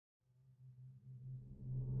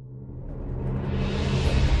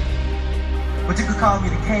But you could call me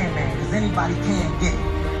the can man, because anybody can get it.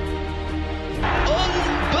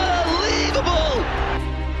 Unbelievable!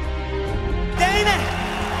 Dana!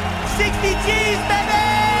 60 G's, baby!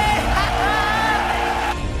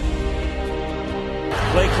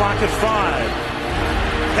 Play clock at 5.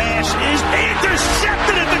 Pass is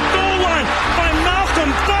intercepted at the goal line by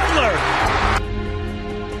Malcolm Butler.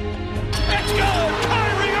 Let's go!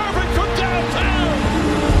 Kyrie Irving from downtown!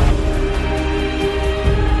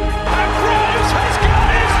 And Rose has got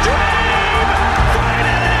his dream!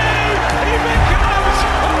 Finally! He becomes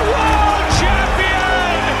a world champion!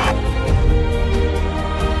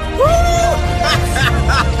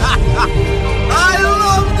 I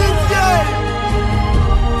love this game!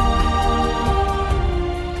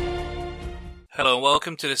 Hello and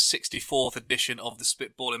welcome to the 64th edition of the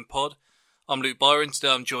Spitballing Pod. I'm Luke Byron.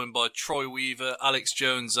 Today I'm joined by Troy Weaver, Alex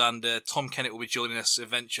Jones and Tom Kennett will be joining us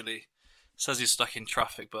eventually. Says he's stuck in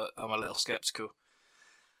traffic, but I'm a little sceptical.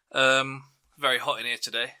 Very hot in here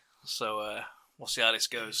today, so we'll see how this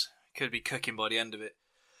goes. Could be cooking by the end of it.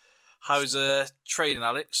 How's trading,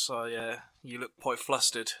 Alex? You look quite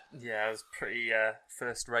flustered. Yeah, it was pretty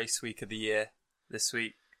first race week of the year this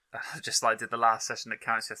week. Just like did the last session at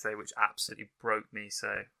Counts yesterday, which absolutely broke me,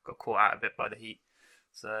 so got caught out a bit by the heat.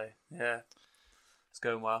 So, yeah, it's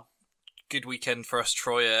going well. Good weekend for us,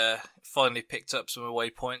 Troy. Finally picked up some away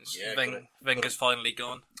points. Yeah, Wenger's finally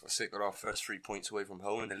gone. I got our first 3 points away from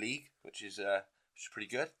home in the league, which is pretty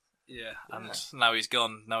good. Yeah, and now he's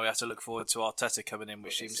gone. Now we have to look forward to Arteta coming in,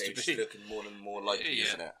 which seems to be looking more and more likely,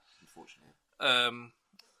 isn't it? Unfortunately.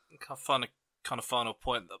 Kind of final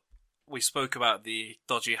point that we spoke about the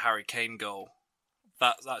dodgy Harry Kane goal.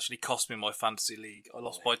 That actually cost me my fantasy league. I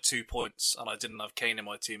lost by 2 points, and I didn't have Kane in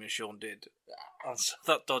my team, and Sean did. And so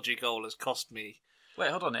that dodgy goal has cost me. Wait,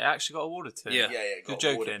 hold on, it actually got awarded to him? Yeah. It got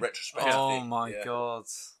You're awarded joking? retrospectively. Oh my god.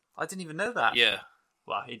 I didn't even know that. Yeah.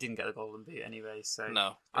 Well, he didn't get the golden boot anyway, so...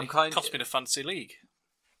 No. I'm It kind cost me the fantasy league.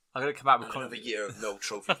 I'm going to come out with... Another year of no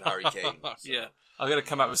trophy for Harry Kane. So. Yeah. I'm going to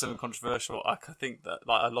come out with something controversial. I think that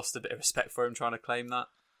I lost a bit of respect for him trying to claim that.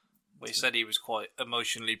 Well, he said he was quite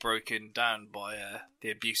emotionally broken down by the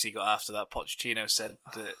abuse he got after that. Pochettino said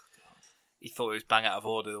that he thought it was bang out of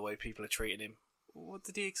order the way people are treating him. What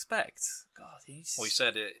did he expect? God, Well, he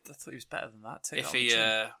said it. I thought he was better than that. If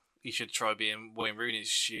he should try being Wayne Rooney's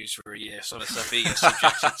shoes for a year, sort of stuff he gets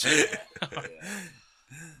subjected to.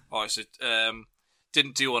 Alright, so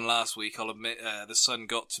didn't do one last week. I'll admit the sun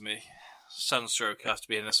got to me. Sunstroke after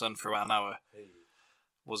being in the sun for about an hour.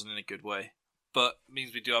 Wasn't in a good way. But it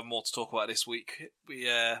means we do have more to talk about this week. We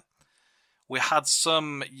had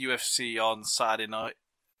some UFC on Saturday night,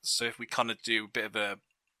 so if we kind of do a bit of a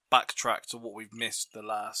backtrack to what we've missed the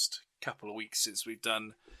last couple of weeks since we've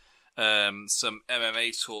done some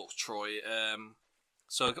MMA talk, Troy.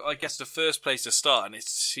 So I guess the first place to start, and it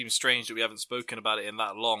seems strange that we haven't spoken about it in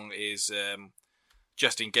that long, is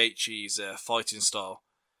Justin Gaethje's fighting style.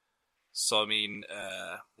 So I mean,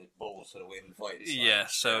 balls for the win fight. yeah.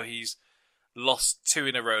 So he's lost 2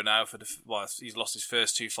 in a row now he's lost his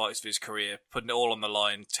first 2 fights of his career, putting it all on the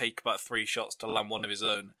line, take about 3 shots to land one of his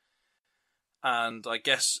own. And I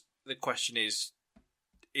guess the question is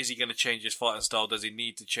he going to change his fighting style? Does he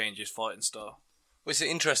need to change his fighting style? Well, it's an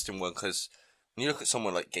interesting one because when you look at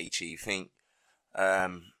someone like Gaethje, you think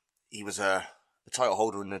he was a title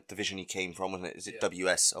holder in the division he came from, wasn't it? Is it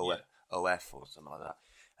WSOF or something like that?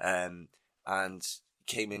 And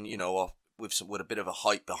came in, with a bit of a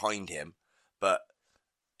hype behind him. But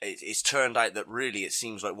it's turned out that really it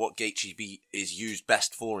seems like what Gaethje is used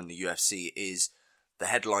best for in the UFC is the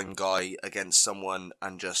headline guy against someone,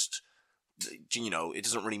 and just, it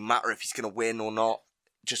doesn't really matter if he's going to win or not.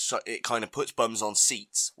 Just so it kind of puts bums on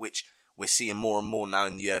seats, which we're seeing more and more now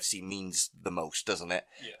in the UFC means the most, doesn't it?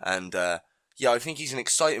 Yeah. And I think he's an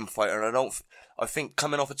exciting fighter, and I think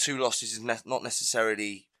coming off of 2 losses is not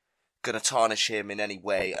necessarily going to tarnish him in any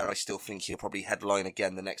way, and I still think he'll probably headline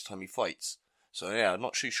again the next time he fights. So yeah, I'm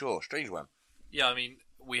not too sure. Strange one. Yeah, I mean,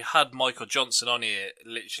 we had Michael Johnson on here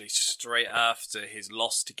literally straight after his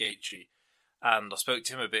loss to Gaethje, and I spoke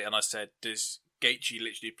to him a bit, and I said, does Gaethje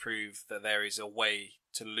literally prove that there is a way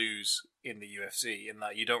to lose in the UFC, and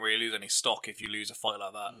that you don't really lose any stock if you lose a fight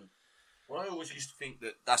like that? Well, I always used to think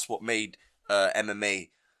that that's what made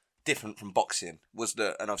MMA different from boxing, was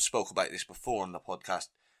that, and I've spoke about this before on the podcast,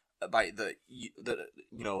 about that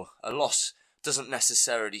a loss doesn't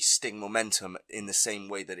necessarily sting momentum in the same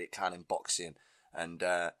way that it can in boxing. And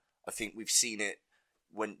I think we've seen it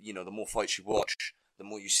when, the more fights you watch, the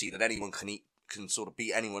more you see that anyone can sort of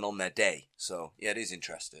beat anyone on their day. So, yeah, it is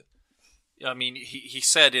interesting. I mean, he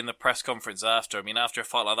said in the press conference after, after a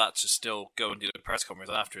fight like that, to still go and do the press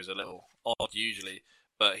conference after is a little odd usually.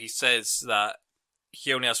 But he says that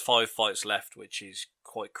he only has 5 fights left, which is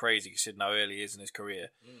quite crazy considering how early he is in his career.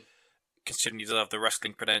 Considering he does have the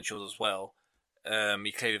wrestling credentials as well.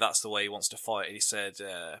 Clearly that's the way he wants to fight. And he said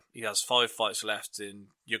he has 5 fights left and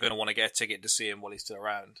you're going to want to get a ticket to see him while he's still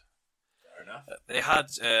around. Fair enough. They had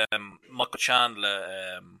Michael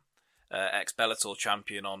Chandler, ex-Bellator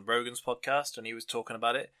champion, on Rogan's podcast, and he was talking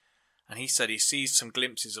about it. And he said he sees some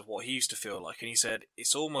glimpses of what he used to feel like. And he said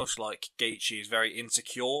it's almost like Gaethje is very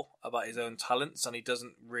insecure about his own talents and he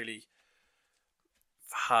doesn't really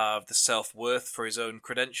have the self-worth for his own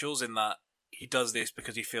credentials, in that he does this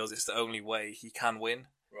because he feels it's the only way he can win.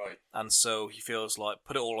 Right. And so he feels like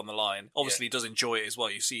put it all on the line. Obviously, he does enjoy it as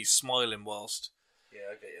well. You see he's smiling whilst... Yeah,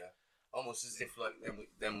 I get you. Almost as if like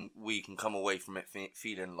then we can come away from it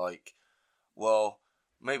feeling like, well,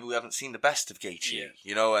 maybe we haven't seen the best of Gaethje,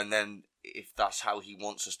 you know, and then if that's how he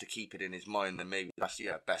wants us to keep it in his mind, then maybe that's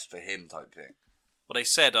best for him type thing. Well, they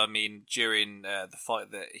said, during the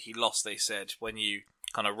fight that he lost, they said when you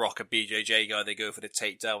kind of rock a BJJ guy, they go for the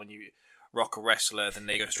takedown. When you rock a wrestler, then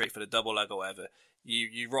they go straight for the double leg or whatever.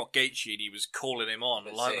 You rock Gaethje, and he was calling him on.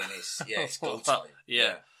 But like, it's go time.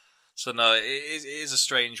 Yeah. So no, it is a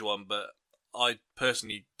strange one, but I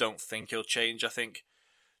personally don't think he'll change. I think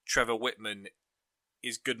Trevor Whitman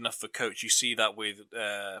is good enough for coach. You see that with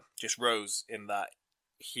just Rose, in that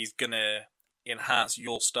he's gonna enhance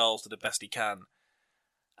your styles to the best he can.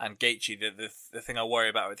 And Gaethje, the thing I worry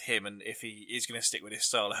about with him, and if he is going to stick with his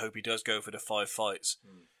style, I hope he does go for the 5 fights,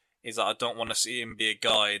 is that I don't want to see him be a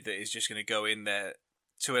guy that is just going to go in there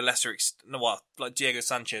to a lesser extent, like Diego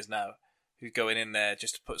Sanchez now, who's going in there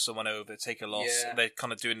just to put someone over, take a loss. Yeah. They're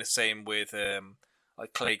kind of doing the same with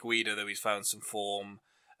like Clay Guida, though he's found some form.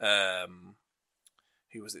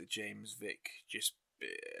 Who was it? James Vick just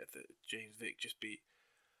beat.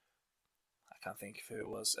 I can't think of who it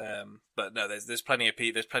was. But no, there's plenty of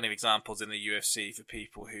examples in the UFC for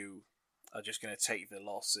people who are just going to take the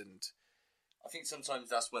loss. And I think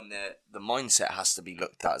sometimes that's when the mindset has to be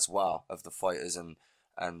looked at as well of the fighters,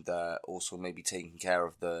 and also maybe taking care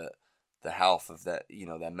of the health of their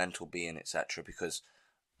mental being, etc. Because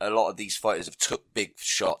a lot of these fighters have took big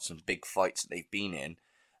shots and big fights that they've been in,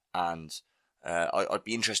 and I'd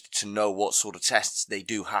be interested to know what sort of tests they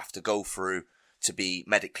do have to go through to be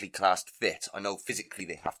medically classed fit. I know physically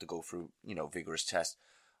they have to go through, vigorous tests.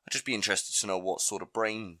 I'd just be interested to know what sort of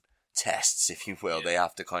brain tests, if you will, they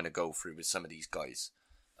have to kind of go through with some of these guys.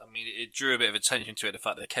 It drew a bit of attention to it, the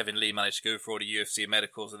fact that Kevin Lee managed to go through all the UFC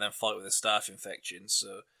medicals and then fight with a staph infection.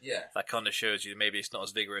 So that kind of shows you maybe it's not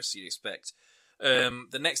as vigorous as you'd expect.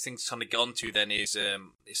 The next thing to kind of get on to then is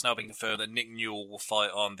it's now been confirmed that Nick Newell will fight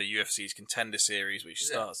on the UFC's Contender Series, which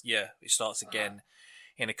starts again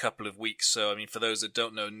in a couple of weeks. So, for those that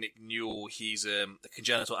don't know, Nick Newell, he's a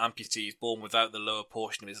congenital amputee. He's born without the lower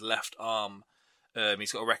portion of his left arm.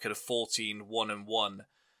 He's got a record of 14-1-1,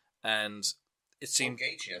 and it seemed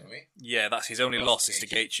Gaethje, hasn't he? Yeah, that's his only loss is to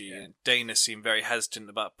Gaethje. Yeah. And Dana seemed very hesitant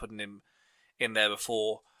about putting him in there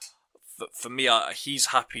before. For me, he's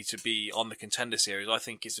happy to be on the Contender Series. I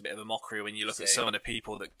think it's a bit of a mockery when you look at some of the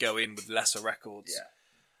people that go in with lesser records. Yeah.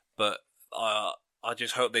 But I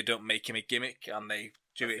just hope they don't make him a gimmick and they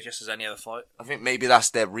do it just as any other fight. I think maybe that's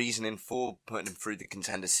their reasoning for putting him through the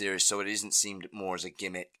Contender Series, so it isn't seen more as a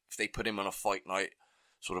gimmick. If they put him on a fight night,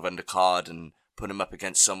 sort of undercard, and put him up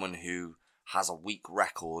against someone who has a weak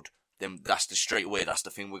record, then that's the straight away. That's the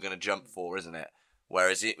thing we're going to jump for, isn't it?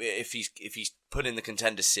 Whereas if he's put in the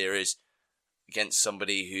Contender Series against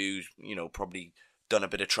somebody who's probably done a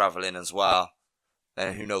bit of travelling as well,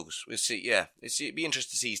 then who knows? We'll see. Yeah, it'd be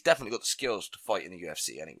interesting to see. He's definitely got the skills to fight in the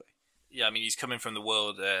UFC anyway. Yeah, he's coming from the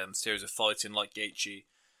World Series of Fighting like Gaethje.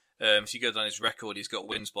 If you go down his record, he's got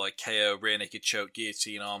wins by KO, rear naked choke,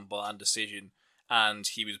 guillotine, armbar, and decision. And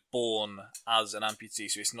he was born as an amputee,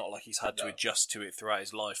 so it's not like he's had to adjust to it throughout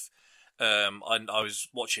his life. I was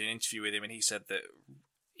watching an interview with him, and he said that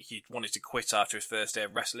he wanted to quit after his first day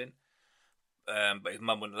of wrestling, but his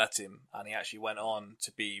mum wouldn't let him, and he actually went on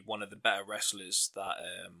to be one of the better wrestlers that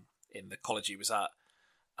in the college he was at.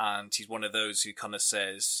 And he's one of those who kind of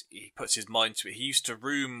says he puts his mind to it. He used to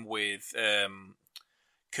room with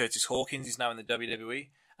Curtis Hawkins, who's now in the WWE.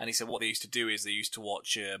 And he said what they used to do is they used to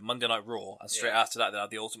watch Monday Night Raw, and straight after that they had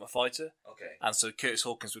The Ultimate Fighter. Okay. And so Curtis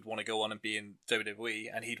Hawkins would want to go on and be in WWE,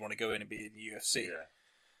 and he'd want to go in and be in the UFC. Yeah.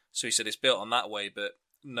 So he said it's built on that way. But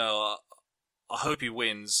no, I hope he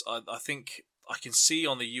wins. I think I can see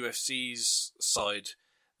on the UFC's side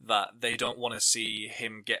that they don't want to see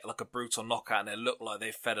him get like a brutal knockout and it look like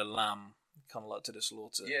they fed a lamb kind of like to the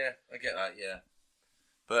slaughter. Yeah, I get that. Yeah,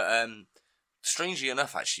 but strangely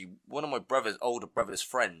enough, actually, one of my older brother's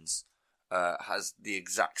friends has the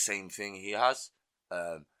exact same thing he has,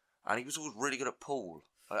 and he was always really good at pool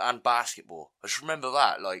and basketball. I just remember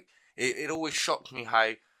that. Like, it always shocked me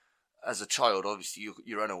how, as a child, obviously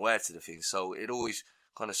you're unaware to the thing, so it always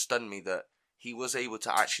kind of stunned me that he was able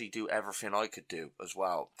to actually do everything I could do as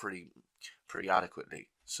well, pretty adequately.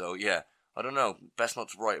 So yeah, I don't know. Best not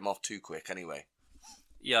to write him off too quick, anyway.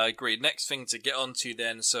 Yeah, I agree. Next thing to get onto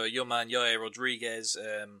then, so your man Yair Rodriguez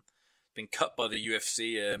been cut by the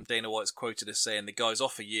UFC. Dana White's quoted as saying the guy's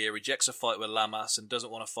off a year, rejects a fight with Lamas, and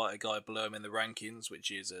doesn't want to fight a guy below him in the rankings,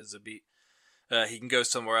 which is Zabit. He can go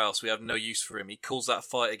somewhere else. We have no use for him. He calls that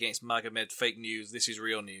fight against Magomed fake news. This is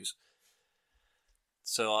real news.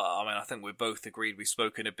 So, I mean, I think we both agreed. We've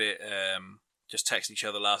spoken a bit, just texted each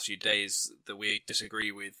other the last few days that we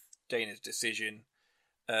disagree with Dana's decision.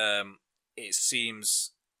 It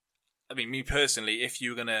seems, I mean, me personally, if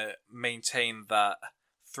you're going to maintain that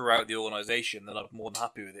throughout the organisation, then I'm more than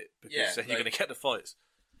happy with it, because you're going to get the fights.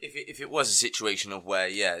 If it was a situation of where,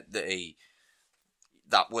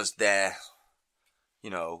 that was their,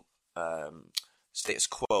 status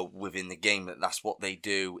quo within the game, that's what they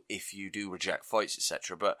do if you do reject fights,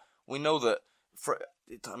 etc. But we know that,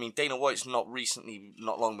 Dana White's not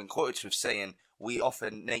long been quoted with saying, we offer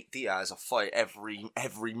Nate Diaz a fight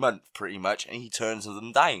every month, pretty much, and he turns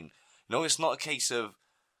them down. No, it's not a case of,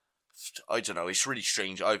 I don't know, it's really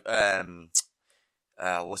strange. Brendan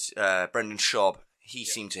Schaub, he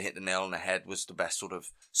seemed to hit the nail on the head, was the best sort of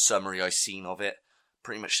summary I've seen of it.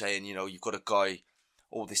 Pretty much saying, you've got a guy,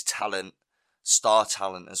 all this talent, star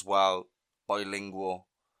talent as well, bilingual,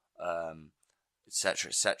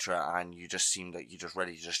 etc., and you just seem like you're just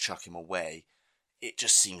ready to just chuck him away. It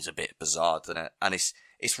just seems a bit bizarre, doesn't it? And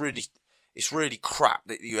it's really crap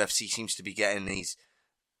that the UFC seems to be getting these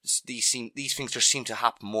things just seem to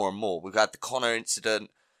happen more and more. We've had the Conor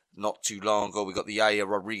incident not too long ago. We got the Yair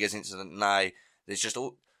Rodriguez incident now.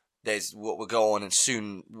 There's what we're going on, and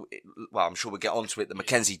soon, well, I'm sure we'll get onto it, the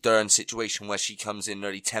Mackenzie Dern situation where she comes in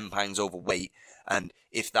nearly 10 pounds overweight, and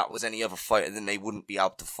if that was any other fighter, then they wouldn't be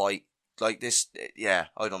able to fight like this. Yeah,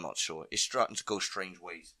 I'm not sure. It's starting to go strange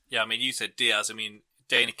ways. Yeah, I mean, you said Diaz. I mean,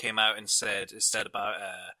 Dana came out and said about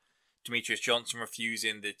Demetrius Johnson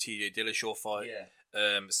refusing the TJ Dillashaw fight,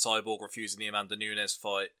 Cyborg refusing the Amanda Nunes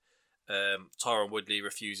fight, Tyron Woodley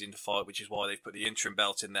refusing to fight, which is why they've put the interim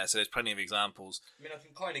belt in there. So there's plenty of examples. I mean, I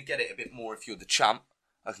can kind of get it a bit more if you're the champ.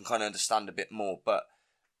 I can kind of understand a bit more. But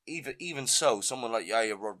even so, someone like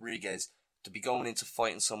Yair Rodriguez, to be going into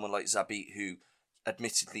fighting someone like Zabit, who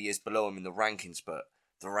admittedly is below him in the rankings, but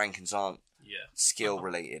the rankings aren't skill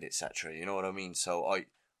related, etc. You know what I mean? So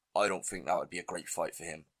I don't think that would be a great fight for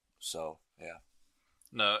him. So, yeah.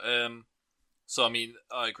 No, so, I mean,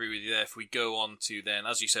 I agree with you there. If we go on to then,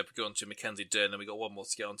 as you said, we go on to Mackenzie Dern, then we got one more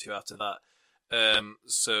to get on to after that.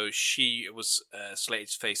 So she was slated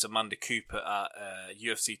to face Amanda Cooper at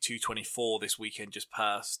UFC 224 this weekend just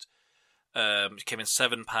passed. She came in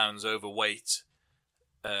 7 pounds overweight.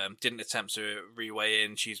 Didn't attempt to reweigh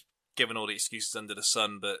in. She's given all the excuses under the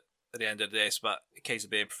sun, but at the end of the day, it's about a case of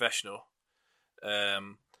being professional.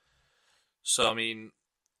 So, I mean,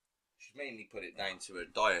 she's mainly put it down to her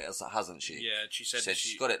diet, hasn't she? Yeah, she said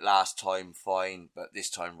she got it last time fine, but this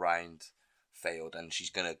time round failed, and she's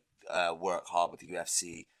going to work hard with the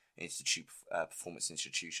UFC Performance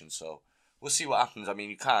Institution. So we'll see what happens. I mean,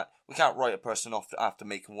 we can't write a person off after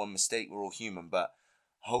making one mistake. We're all human, but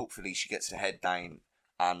hopefully she gets her head down.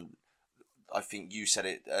 And I think you said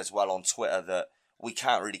it as well on Twitter that we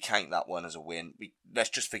can't really count that one as a win.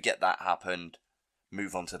 Let's just forget that happened.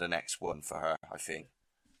 Move on to the next one for her, I think.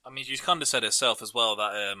 I mean, she's kind of said herself as well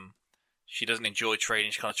that she doesn't enjoy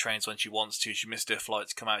training. She kind of trains when she wants to. She missed her flight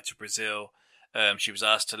to come out to Brazil. She was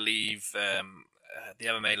asked to leave the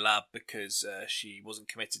MMA lab because she wasn't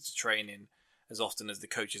committed to training as often as the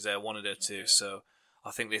coaches there wanted her to. So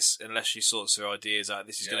I think this, unless she sorts her ideas out,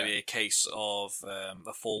 this is going to be a case of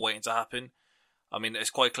a fall waiting to happen. I mean, it's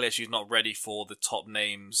quite clear she's not ready for the top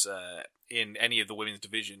names in any of the women's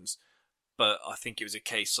divisions. But I think it was a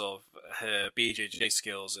case of her BJJ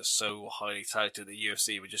skills are so highly touted that the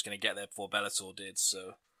UFC were just going to get there before Bellator did.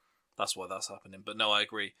 So that's why that's happening. But no, I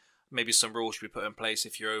agree. Maybe some rules should be put in place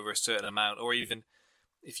if you're over a certain amount, or even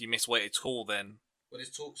if you miss weight at all, then... Well, there's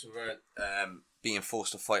talks of her being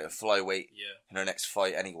forced to fight a flyweight in her next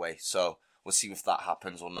fight anyway. So we'll see if that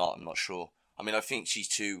happens or not. I'm not sure. I mean, I think she's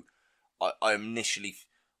too... I initially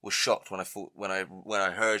was shocked when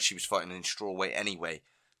I heard she was fighting in strawweight anyway.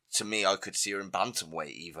 To me, I could see her in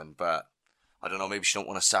bantamweight even, but I don't know, maybe she don't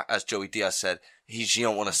want to as Joey Diaz said, she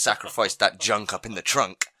don't want to sacrifice that junk up in the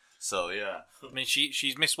trunk. So yeah. I mean,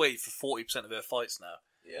 she's missed weight for 40% of her fights now.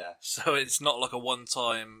 Yeah. So it's not like a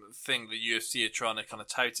one-time thing the UFC are trying to kind of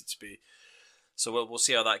tout it to be. So we'll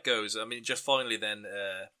see how that goes. I mean, just finally then,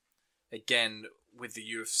 again, with the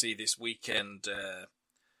UFC this weekend,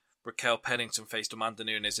 Raquel Pennington faced Amanda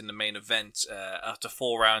Nunes in the main event. After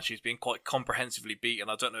 4 rounds, she's been quite comprehensively beaten.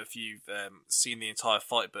 I don't know if you've seen the entire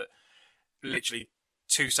fight, but literally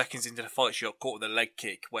 2 seconds into the fight, she got caught with a leg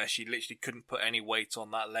kick where she literally couldn't put any weight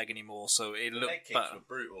on that leg anymore. So it looked leg kicks were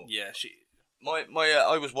brutal. Yeah,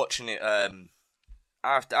 I was watching it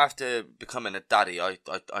after becoming a daddy. I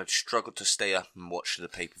struggled to stay up and watch the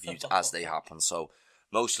pay-per-views as they happen. So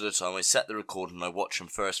most of the time, I set the recording and I watch them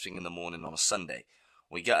first thing in the morning on a Sunday.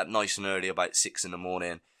 We get up nice and early, about 6 in the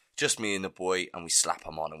morning, just me and the boy, and we slap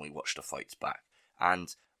them on and we watch the fights back.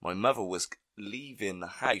 And my mother was leaving the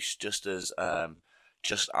house just as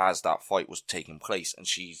that fight was taking place, and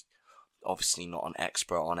she's obviously not an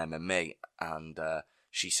expert on MMA, and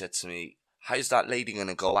she said to me, "How's that lady going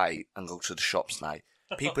to go out and go to the shops now?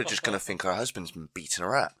 People are just going to think her husband's been beating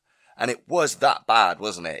her up." And it was that bad,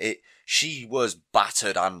 wasn't it? She was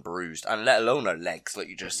battered and bruised, and let alone her legs, like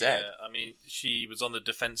you just said. Yeah, I mean, she was on the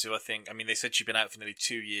defensive, I think. I mean, they said she'd been out for nearly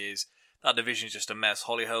 2 years. That division's just a mess.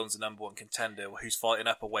 Holly Holm's the number 1 contender who's fighting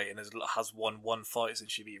up a weight and has won 1 fight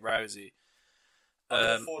since she beat Rousey.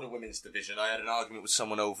 For the women's division, I had an argument with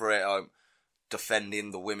someone over it. I'm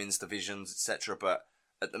defending the women's divisions, etc. But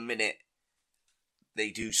at the minute, they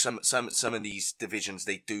do some of these divisions.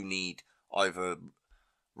 They do need either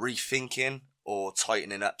rethinking or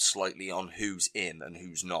tightening up slightly on who's in and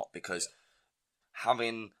who's not, because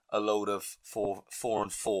having a load of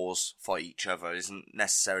 4-4s fight each other isn't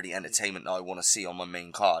necessarily entertainment that I want to see on my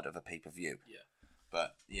main card of a pay-per-view. Yeah.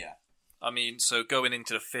 But yeah. I mean, so going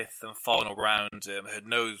into the 5th and final round, her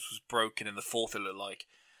nose was broken in the 4th, it looked like,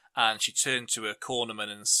 and she turned to her cornerman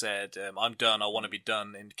and said, "I'm done, I want to be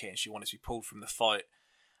done," indicating she wanted to be pulled from the fight.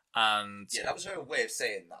 And yeah, that was her way of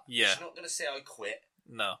saying that. Yeah. She's not going to say, "I quit.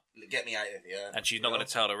 No. Get me out of here." And she's not going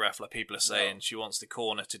to tell the ref, like people are saying. No. She wants the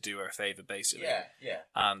corner to do her a favour, basically. Yeah.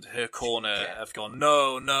 And her corner have gone,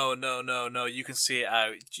 no, you can see it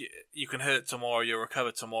out. You can hurt tomorrow, you'll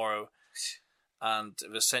recover tomorrow. And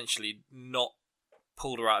have essentially not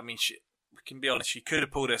pulled her out. I mean, we can be honest, she could have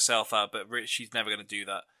pulled herself out, but she's never going to do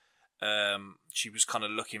that. She was kind of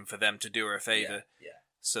looking for them to do her a favour. Yeah.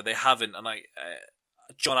 So they haven't, and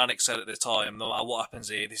John Anik said at the time, no matter what happens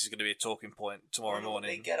here, this is going to be a talking point tomorrow morning.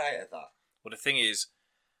 They get out of that. Well, the thing is,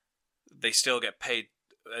 they still get paid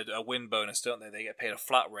a win bonus, don't they? They get paid a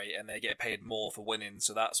flat rate, and they get paid more for winning.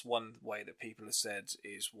 So that's one way that people have said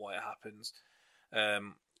is why it happens.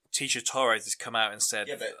 Teacher Torres has come out and said...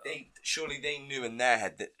 Yeah, but surely they knew in their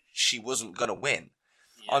head that she wasn't going to win.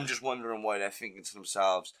 Yeah. I'm just wondering why they're thinking to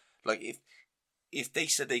themselves, like, if they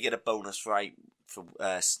said they get a bonus for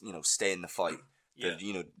staying in the fight,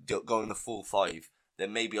 going the full 5,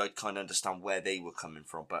 then maybe I'd kind of understand where they were coming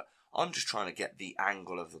from. But I'm just trying to get the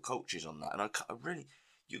angle of the coaches on that. And I really...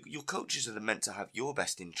 Your coaches are meant to have your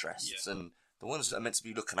best interests, and the ones that are meant to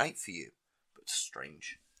be looking out for you. But it's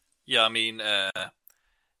strange. Yeah, I mean...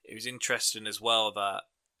 it was interesting as well that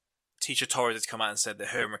Teacher Torres has come out and said that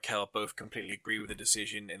her and Raquel both completely agree with the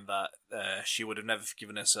decision, in that she would have never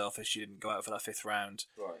forgiven herself if she didn't go out for that 5th round.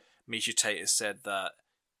 Right. Misha Tate has said that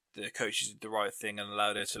the coaches did the right thing and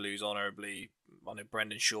allowed her to lose honourably. I know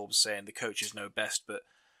Brendan Shaw was saying the coaches know best, but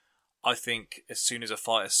I think as soon as a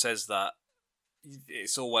fighter says that,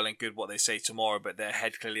 it's all well and good what they say tomorrow, but their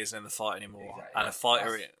head clearly isn't in the fight anymore. Exactly. And a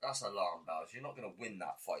fighter... That's alarm bells. You're not going to win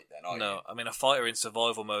that fight then, are you? No, I mean, a fighter in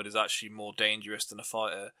survival mode is actually more dangerous than a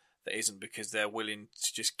fighter that isn't, because they're willing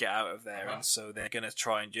to just get out of there, and so they're going to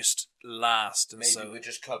try and just last. And maybe so we'll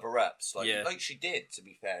just cover ups, like she did, to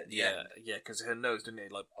be fair. Yeah, because her nose, didn't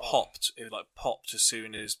it? Popped. It popped as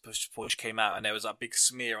soon as Push came out, and there was that big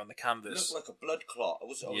smear on the canvas. It looked like a blood clot. I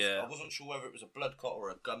wasn't sure whether it was a blood clot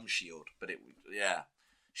or a gum shield, but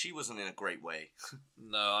she wasn't in a great way.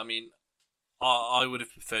 No, I mean, I would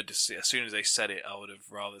have preferred to see, as soon as they said it, I would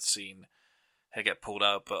have rather seen her get pulled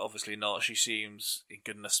out, but obviously not. She seems in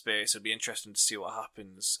good enough spirits. It'll be interesting to see what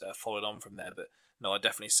happens followed on from there. But no, I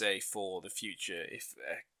definitely say for the future, if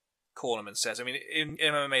Cornerman says, I mean, in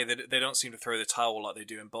MMA, they don't seem to throw the towel like they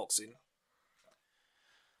do in boxing.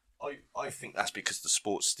 I think that's because the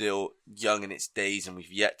sport's still young in its days, and we've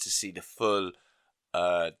yet to see the full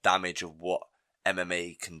damage of what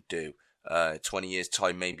MMA can do. 20 years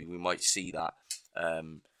time, maybe we might see that.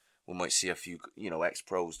 We might see a few,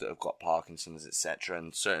 ex-pros that have got Parkinson's, etc.,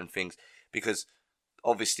 and certain things, because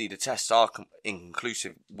obviously the tests are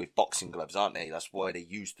inconclusive with boxing gloves, aren't they? That's why they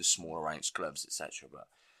use the smaller ounce gloves, etc. But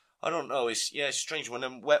I don't know. It's a strange one.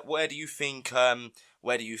 And where do you think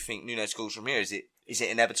Nunes goes from here? Is it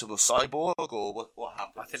inevitable Cyborg or what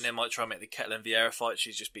happens? I think they might try and make the Ketlin Vieira fight.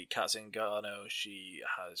 She's just beat Kat Zingano. She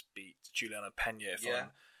has beat Juliana Pena, if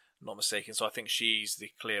I'm not mistaken. So I think she's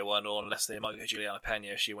the clear one, or unless they might get Juliana Pena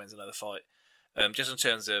if she wins another fight. Just in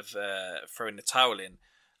terms of throwing the towel in,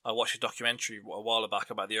 I watched a documentary a while back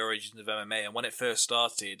about the origins of MMA, and when it first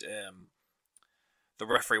started, the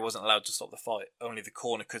referee wasn't allowed to stop the fight. Only the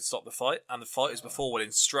corner could stop the fight, and the fighters before would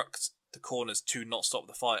instruct the corners to not stop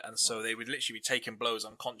the fight, and so they would literally be taking blows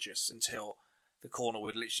unconscious until the corner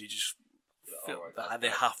would literally just feel that they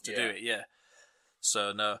have to do it. Yeah.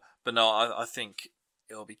 So I think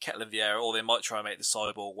it'll be Ketlin Vieira, or they might try and make the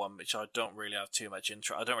Cyborg one, which I don't really have too much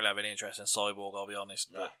interest. I don't really have any interest in Cyborg, I'll be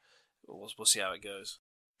honest. But we'll see how it goes.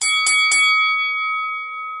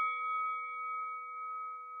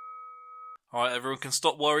 Alright, everyone can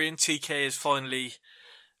stop worrying. TK has finally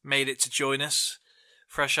made it to join us.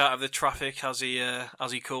 Fresh out of the traffic, as he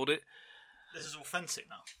called it. This is authentic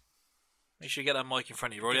now. Make sure you get that mic in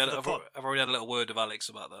front of you. I've already had a little word with Alex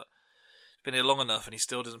about that. He's been here long enough and he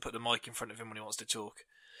still doesn't put the mic in front of him when he wants to talk.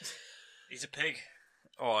 He's a pig.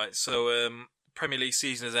 Alright, so Premier League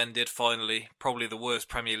season has ended finally. Probably the worst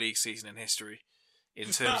Premier League season in history in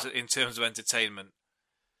terms of entertainment.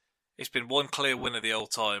 It's been one clear winner the whole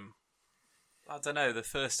time. I don't know, the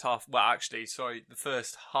first half... Well, actually, sorry, the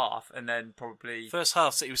first half, and then probably... First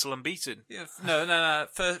half, City was still unbeaten. Yeah, no.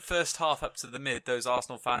 First half up to the mid, those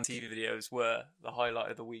Arsenal fan TV videos were the highlight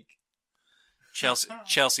of the week.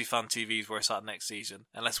 Chelsea fan TV is where it's at next season,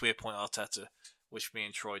 unless we appoint Arteta, which me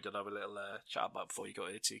and Troy did have a little chat about before you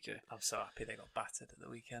got here, TK. I'm so happy they got battered at the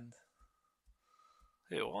weekend.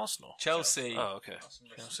 Who, Arsenal? Chelsea. Oh, okay.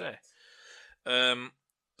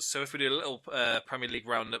 So if we do a little Premier League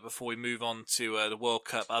roundup before we move on to the World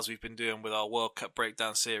Cup, as we've been doing with our World Cup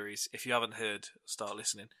breakdown series, if you haven't heard, start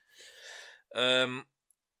listening.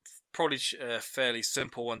 Probably a fairly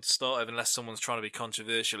simple one to start with, unless someone's trying to be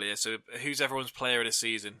controversial here. So who's everyone's player of the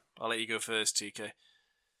season? I'll let you go first, TK.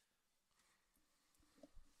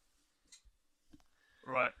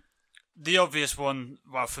 Right. The obvious one,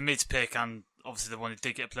 well, for me to pick, and obviously the one who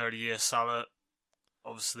did get player of the year, Salah,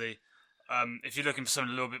 obviously. If you're looking for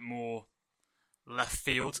something a little bit more left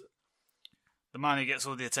field, the man who gets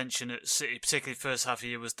all the attention at City, particularly first half of the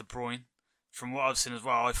year, was De Bruyne. From what I've seen as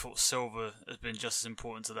well, I thought Silva has been just as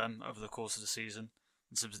important to them over the course of the season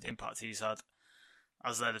in terms of the impact he's had.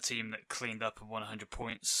 As they're the team that cleaned up and won 100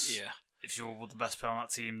 points. Yeah. If you're the best player on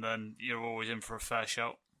that team, then you're always in for a fair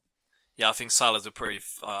shout. Yeah, I think Salah's a pretty...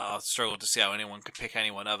 I struggle to see how anyone could pick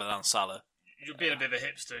anyone other than Salah. You're being a bit of a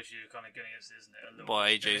hipster if you're kind of going against it, isn't it?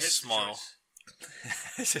 By AJ's smile.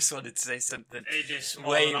 I just wanted to say something. AJ's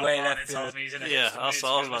smile. Way left field. Yeah, that's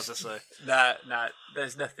what I was about to say. Nah,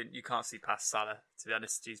 there's nothing. You can't see past Salah, to be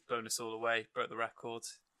honest. He's blown us all away, broke the record.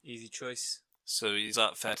 Easy choice. So is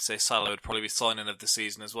that fair to say Salah would probably be signing of the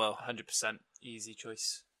season as well? 100% easy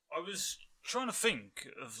choice. I was trying to think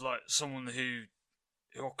of like someone who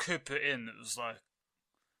I could put in that was like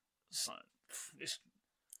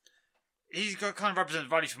he's got kind of represents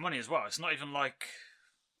value for money as well. It's not even like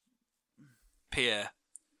Pierre.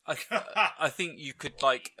 I think you could,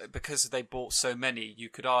 like, because they bought so many, you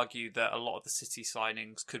could argue that a lot of the City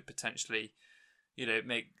signings could potentially,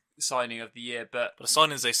 make signing of the year. But the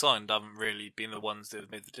signings they signed haven't really been the ones that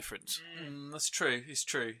have made the difference. That's true. It's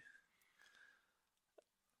true.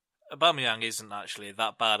 Aubameyang isn't actually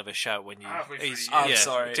that bad of a shout when you...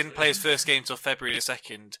 sorry. Didn't play his first game till February the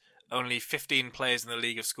 2nd. Only 15 players in the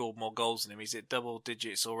league have scored more goals than him. He's at double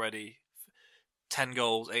digits already. 10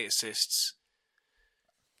 goals, 8 assists.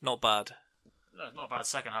 Not bad. No, not bad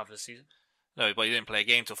second half of the season. No, but he didn't play a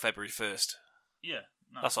game till February 1st. Yeah.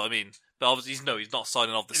 No. That's what I mean. But obviously, he's not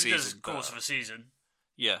signing off the season. If he does course of a season,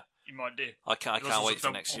 yeah, you might do. I can't wait for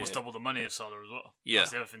next year. Almost double the money of Salah as well. Yeah.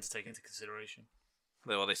 That's the other thing to take into consideration.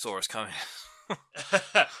 Well, they saw us coming.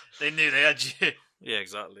 They knew they had you. Yeah,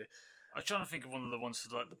 exactly. I was trying to think of one of the ones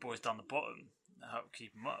for like the boys down the bottom that help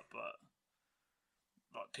keep them up, but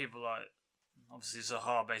like people like obviously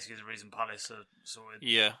Zaha basically is the reason Palace are sorted.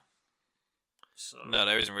 Yeah. So no,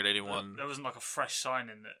 there isn't really anyone. There wasn't like a fresh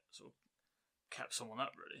signing that sort of kept someone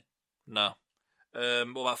up, really. No.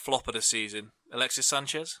 What about flop of the season? Alexis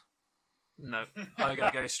Sanchez? No. I'm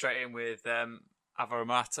going to go straight in with Alvaro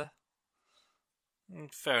Morata.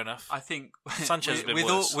 Fair enough. I think Sanchez has been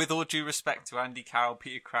worse. With all due respect to Andy Carroll,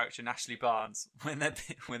 Peter Crouch, and Ashley Barnes, when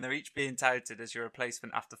they're each being touted as your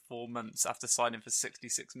replacement after 4 months after signing for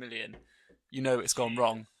 66 million, it's gone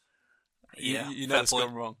wrong. Yeah, you know fair it's point.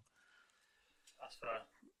 gone wrong. That's fair.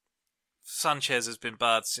 Sanchez has been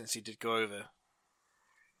bad since he did go over.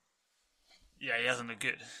 Yeah, he hasn't looked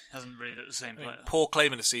good. Hasn't really looked the same player. Poor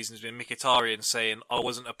claim of the season has been Mkhitaryan saying, I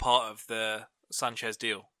wasn't a part of the Sanchez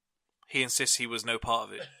deal. He insists he was no part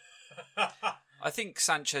of it. I think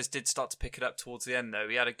Sanchez did start to pick it up towards the end, though.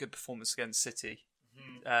 He had a good performance against City.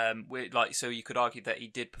 So you could argue that he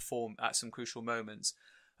did perform at some crucial moments.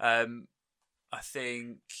 I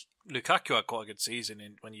think Lukaku had quite a good season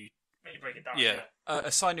when you break it down. Yeah.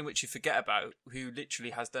 a signing which you forget about, who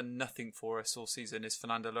literally has done nothing for us all season, is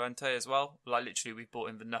Fernando Llorente as well. Like, literally, we bought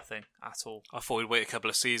him for nothing at all. I thought we'd wait a couple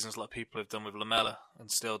of seasons like people have done with Lamella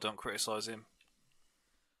and still don't criticise him.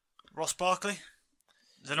 Ross Barkley?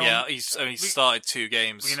 Yeah, he's only started 2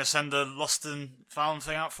 games. We're going to send the lost and found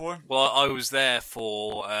thing out for him? Well, I was there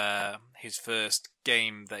for his first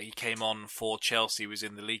game that he came on for Chelsea. Was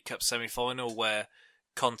in the League Cup semi-final where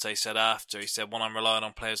Conte said after, he said, when I'm relying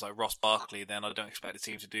on players like Ross Barkley, then I don't expect the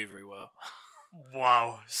team to do very well.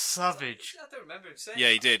 Wow, savage. I don't remember him saying Yeah,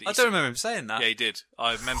 he did. I don't remember him saying that. Yeah, he did.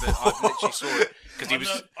 I remember. I literally saw it because he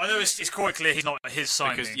was. I know it's quite clear he's not his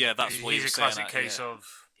signing. Because, yeah, that's what he he's was a saying classic that, case yeah. of.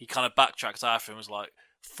 He kind of backtracked after and was like,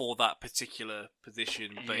 for that particular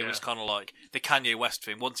position, but it Yeah. was kind of like the Kanye West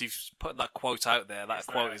thing. Once you've put that quote out there, that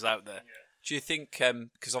quote is out there. Do you think,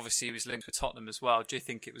 because obviously he was linked with Tottenham as well, do you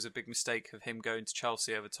think it was a big mistake of him going to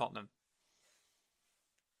Chelsea over Tottenham?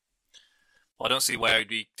 Well, I don't see where he'd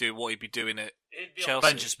be what he'd be doing at Chelsea.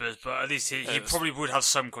 Bench at Spurs, but at least he probably would have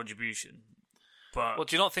some contribution. But Well,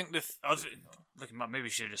 do you not think looking back, maybe he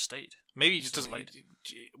should have just stayed. maybe he just doesn't?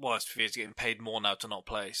 Well, he's getting paid more now to not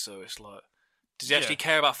play, so it's like, does he actually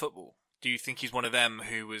care about football? Do you think he's one of them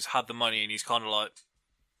who had the money and he's kind of like,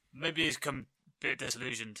 Maybe he's come a bit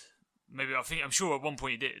disillusioned. I'm sure at one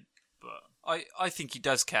point he did, but I think he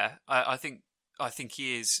does care. I think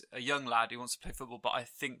he is a young lad who wants to play football, but I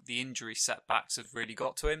think the injury setbacks have really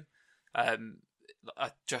got to him.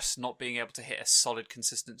 Just not being able to hit a solid,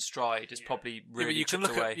 consistent stride is probably really you can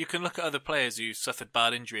chipped away. you can look at other players who suffered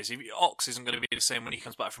bad injuries. Ox isn't going to be the same when he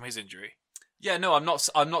comes back from his injury. Yeah, no, I'm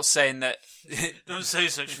not saying that. don't say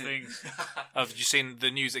such things. Have you seen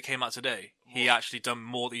the news that came out today? He actually done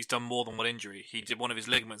more. He's done more than one injury. He did one of his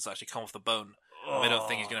ligaments actually come off the bone. And they don't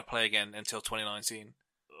think he's going to play again until 2019.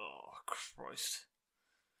 Oh Christ!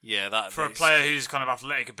 Yeah, that For a player whose kind of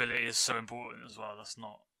athletic ability is so important as well. That's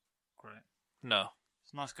not great. No.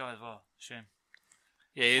 He's a nice guy as well. Shame.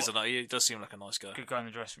 Yeah, he does seem like a nice guy. Good guy in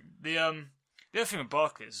the dressing room. The other thing with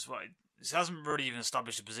Barkley is what he hasn't really even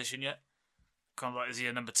established a position yet. Kind of like, is he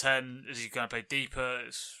a number 10? Is he going to play deeper?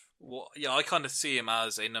 Well, yeah, I kind of see him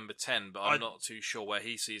as a number 10, but I'm not too sure where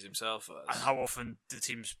he sees himself as. And how often do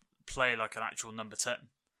teams play like an actual number 10?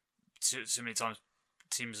 Too many times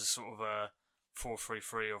teams are sort of a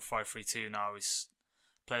 4-3-3 or 5-3-2 now. Is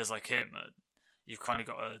players like him, you've kind of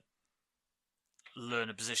got to learn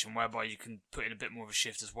a position whereby you can put in a bit more of a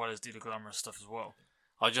shift as well as do the glamorous stuff as well.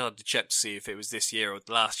 I just had to check to see if it was this year or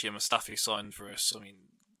last year Mustafi signed for us. I mean,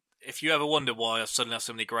 if you ever wonder why I suddenly have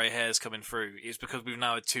so many grey hairs coming through, it's because we've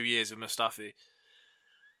now had 2 years of Mustafi.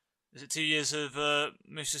 Is it 2 years of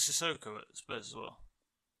Moussa Sissoko at Spurs as well?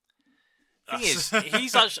 Thing is,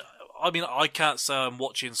 he's actually. I mean, I can't say I'm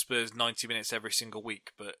watching Spurs 90 minutes every single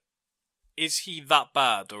week, but is he that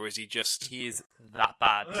bad, or is he just? He is that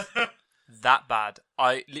bad, that bad.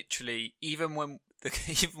 I literally, even when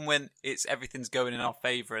it's everything's going in our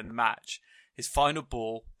favour in the match, his final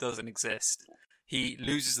ball doesn't exist. He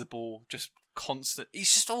loses the ball just constant.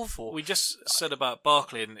 He's just awful. We just said about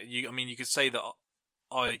Barkley, and you could say that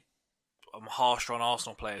I'm harsher on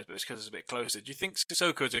Arsenal players, but it's because it's a bit closer. Do you think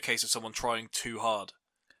Sissoko is a case of someone trying too hard?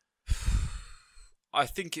 I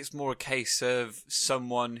think it's more a case of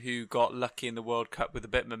someone who got lucky in the World Cup with a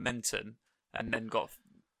bit of momentum and then got...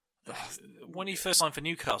 When he first signed for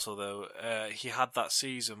Newcastle, though, he had that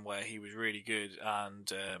season where he was really good, and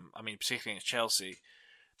particularly against Chelsea.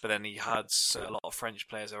 But then he had a lot of French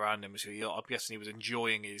players around him, so I'm guessing he was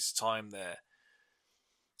enjoying his time there.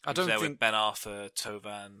 I don't think with Ben Arthur,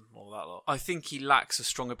 Tovan, all that lot. I think he lacks a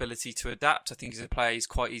strong ability to adapt. I think he's a player he's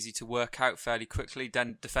quite easy to work out fairly quickly.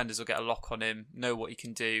 Then defenders will get a lock on him, know what he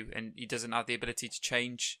can do, and he doesn't have the ability to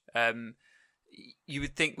change. You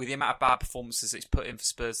would think with the amount of bad performances that he's put in for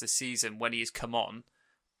Spurs this season, when he has come on,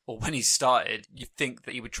 or when he started, you'd think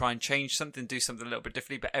that he would try and change something, do something a little bit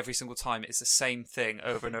differently, but every single time it's the same thing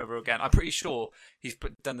over and over again. I'm pretty sure he's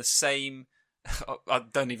done the same...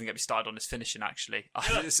 Don't even get me started on his finishing, actually.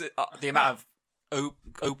 The amount of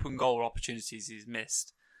open goal opportunities he's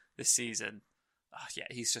missed this season, Yeah,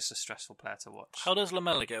 he's just a stressful player to watch. How does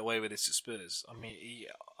Lamela get away with this at Spurs? I mean,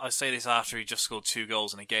 I say this after he just scored 2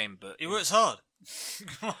 goals in a game, but He works hard.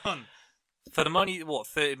 Come on. for the money,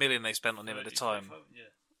 30 million they spent on him at the time,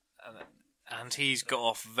 and he's got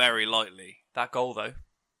off very lightly. That goal, though.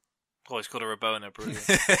 Oh, he's got a Rabona, brilliant.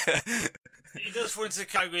 He does fall into the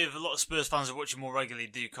category of a lot of Spurs fans who watch him more regularly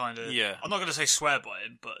do kind of... Yeah. I'm not going to say swear by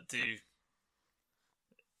him, but do...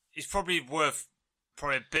 He's probably worth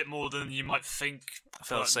a bit more than you might think. I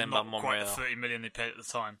felt the same not about Monreal. quite the 30 million they paid at the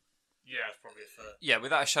time. Yeah, it's probably a fair. Yeah,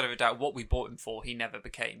 without a shadow of a doubt, what we bought him for, he never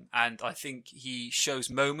became. And I think he shows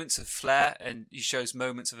moments of flair and he shows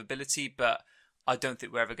moments of ability, but I don't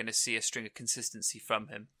think we're ever going to see a string of consistency from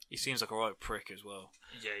him. He seems like a right prick as well.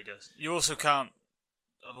 Yeah, he does. You also can't...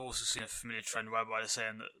 I've also seen a familiar trend whereby they're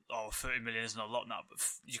saying that 30 million isn't a lot now, but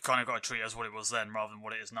you kind of got to treat it as what it was then rather than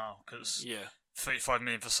what it is now. Because 35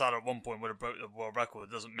 million for Salah at one point would have broke the world record.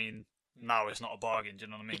 It doesn't mean now it's not a bargain. Do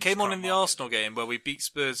you know what I mean? He came on in the Arsenal game where we beat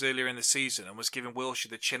Spurs earlier in the season and was giving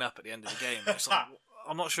Wilshere the chin up at the end of the game. It's like,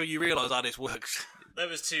 I'm not sure you realise how this works. There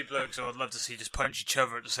was 2 blokes who I'd love to see just punch each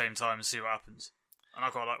other at the same time and see what happens. And I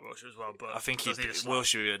quite like Wilshere as well, but I think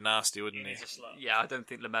Wilshere would be nasty, wouldn't he? Yeah, I don't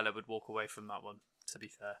think Lamela would walk away from that one, to be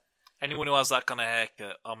fair. Anyone who has that kind of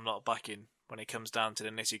haircut, I'm not backing when it comes down to the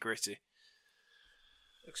nitty gritty.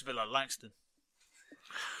 Looks a bit like Langston.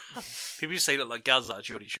 People just say look like Gaz,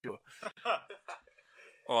 actually, sure.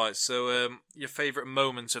 Alright, so your favourite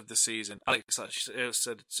moment of the season. Alex actually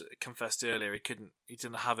confessed earlier he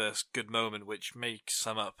didn't have a good moment, which may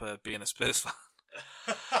sum up being a Spurs fan.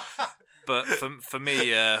 But for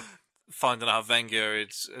me, finding out how Wenger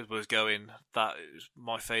was going, that is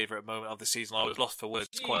my favourite moment of the season. I was lost for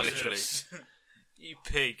words, quite literally. You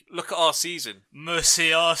pig. Look at our season.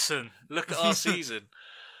 Mercy Arson. Look at our season.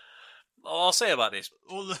 I'll say about this.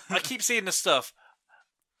 I keep seeing the stuff.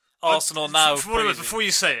 Arsenal now. Before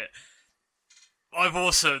you say it, I've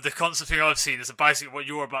also, the constant thing I've seen is basically what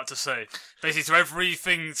you're about to say. Basically, to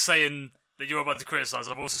everything saying that you're about to criticise,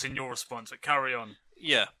 I've also seen your response, but carry on.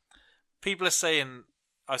 Yeah. People are saying,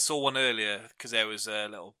 I saw one earlier, because there was a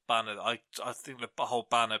little banner, I think the whole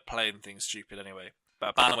banner playing thing's stupid anyway, but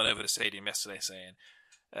a banner went over the stadium yesterday saying,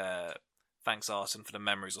 thanks Arsene for the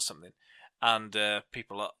memories or something. And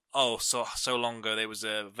people are, so long ago there was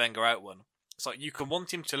a Wenger out one. It's like, you can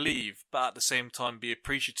want him to leave, but at the same time be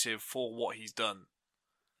appreciative for what he's done.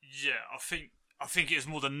 Yeah, I think it was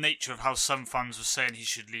more the nature of how some fans were saying he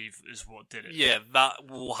should leave is what did it. Yeah, that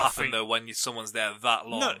will happen though when someone's there that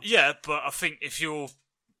long. No, yeah, but I think if you're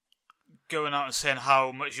going out and saying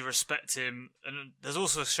how much you respect him, and there's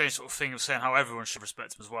also a strange sort of thing of saying how everyone should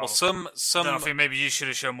respect him as well. Well, some then I think maybe you should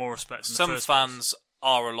have shown more respect. Some fans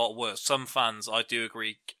are a lot worse. Some fans, I do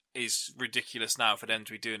agree, is ridiculous now for them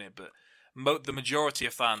to be doing it, but the majority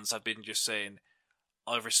of fans have been just saying,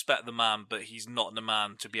 I respect the man, but he's not the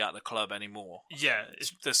man to be at the club anymore. Yeah.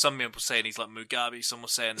 There's some people saying he's like Mugabe, some were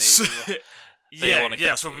saying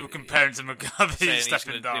that's what people comparing to Mugabe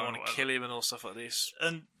stepping down. They want to kill him and all stuff like this.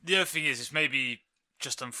 And the other thing is, it's maybe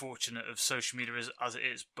just unfortunate of social media as it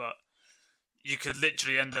is, but you could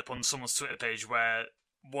literally end up on someone's Twitter page where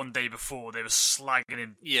one day before they were slagging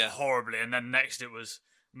him horribly, and then next it was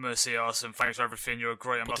Mercy Arson, thanks for everything, you're a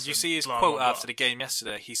great ambassador. Did you see his quote after the game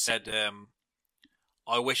yesterday? He said,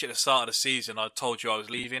 I wish at the start of the season I'd told you I was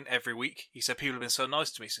leaving every week. He said people have been so nice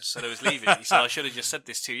to me since I said I was leaving. He said I should have just said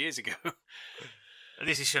this 2 years ago. At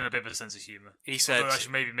least he's shown a bit of a sense of humour. He said I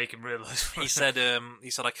should maybe make him realise. He said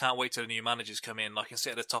I can't wait till the new managers come in. I can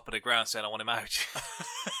sit at the top of the ground saying I want him out.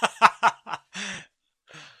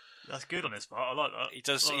 That's good on his part. I like that. He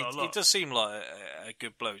does seem like a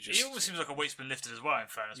good bloke. He almost seems like a weight's been lifted as well. In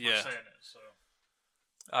fairness, by saying it. So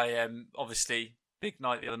I obviously big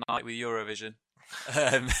night the other night with Eurovision.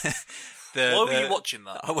 Why were you watching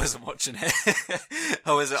that? I wasn't watching it.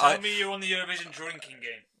 Tell me you're on the Eurovision drinking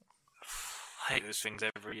game. I hate those things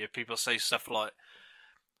every year. People say stuff like,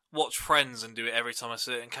 watch Friends and do it every time a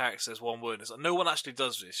certain character says one word. It's like, no one actually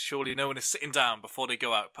does this. Surely no one is sitting down before they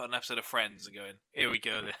go out, put an episode of Friends and going, here we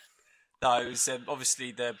go then. No, it was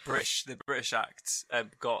obviously the British act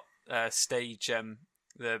got stage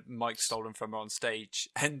the mic stolen from her on stage,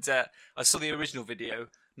 and I saw the original video.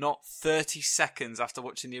 Not 30 seconds after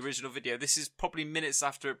watching the original video, this is probably minutes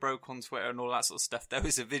after it broke on Twitter and all that sort of stuff, there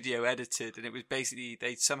was a video edited, and it was basically,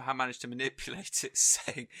 they somehow managed to manipulate it,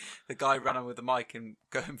 saying the guy ran on with the mic and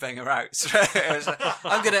go and bang her out. So it was like,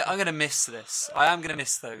 I'm gonna miss this. I am gonna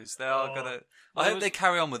miss those. They are gonna. I hope they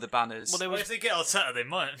carry on with the banners. Well, if they get Arteta, they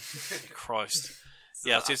might. Christ.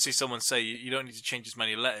 Yeah, I did see someone say you don't need to change as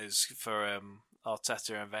many letters for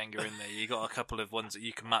Arteta and Wenger in there. You got a couple of ones that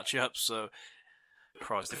you can match up. So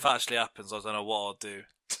Christ, if that actually happens, I don't know what I'll do.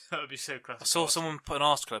 That would be so classic. I saw someone put an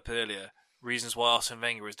article up earlier. Reasons why Arsene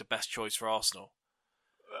Wenger is the best choice for Arsenal.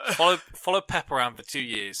 Followed Pep around for 2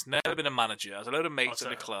 years. Never been a manager. Has a load of mates at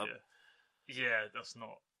the club. Yeah, that's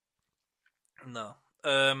not. No.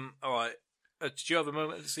 All right. Did you have a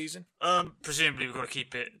moment of the season? Presumably we've got to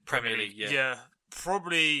keep it Premier League, yeah. Yeah,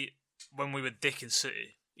 probably when we were Dick in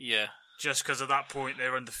City. Yeah. Just because at that point they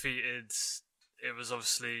were undefeated. It was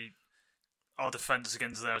obviously our defence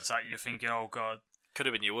against their attack. You're thinking, oh God. Could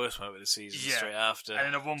have been your worst moment of the season straight after. And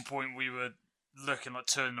then at one point we were looking like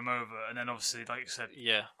turning them over, and then obviously, like you said,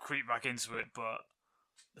 creep back into it. But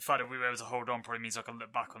the fact that we were able to hold on probably means I can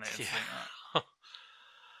look back on it and think that.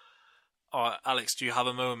 All right, Alex, do you have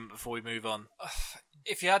a moment before we move on?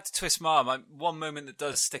 If you had to twist my arm, one moment that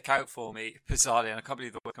does stick out for me, bizarrely, and I can't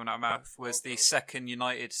believe the word coming out of my mouth, was the second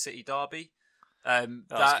United City derby.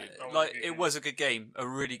 It was a good game, a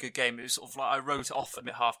really good game. It was sort of like I wrote it off at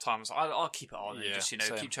half time. I was like, I'll keep it on and just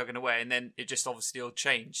keep chugging away. And then it just obviously all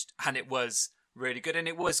changed, and it was really good. And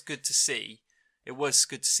it was good to see. It was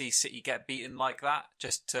good to see City get beaten like that,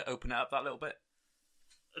 just to open it up that little bit.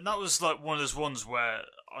 And that was like one of those ones where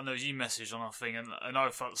I know you messaged on our thing, and I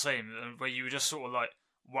felt the same. Where you were just sort of like,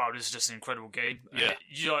 "Wow, this is just an incredible game."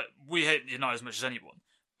 Yeah, we hate United as much as anyone,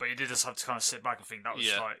 but you did just have to kind of sit back and think that was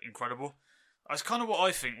like incredible. That's kind of what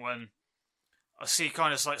I think when I see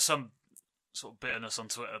kind of like some sort of bitterness on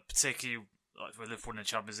Twitter, particularly like with Liverpool in the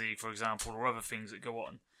Champions League, for example, or other things that go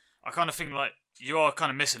on. I kind of think like you are kind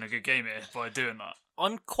of missing a good game here by doing that.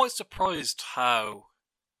 I'm quite surprised how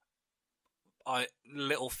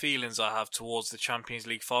little feelings I have towards the Champions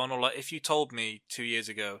League final. Like, if you told me 2 years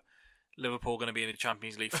ago Liverpool going to be in the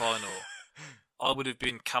Champions League final, I would have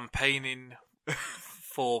been campaigning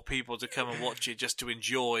for people to come and watch it just to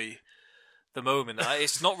enjoy the moment.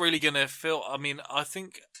 It's not really going to feel... I mean, I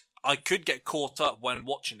think I could get caught up when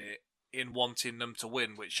watching it in wanting them to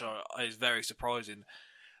win, which is very surprising.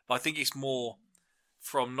 But I think it's more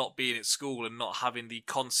from not being at school and not having the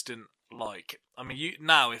constant... I mean,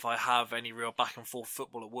 now if I have any real back and forth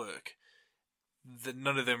football at work,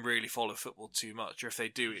 none of them really follow football too much. Or if they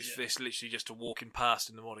do, it's literally just a walking past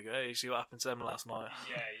in the morning. Go, hey, you see what happened to them last night?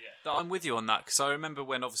 Yeah. I'm with you on that, because I remember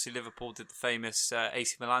when obviously Liverpool did the famous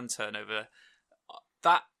AC Milan turnover.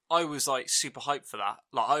 That I was like super hyped for that.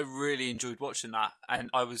 Like, I really enjoyed watching that, and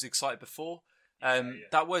I was excited before.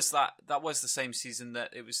 That was the same season that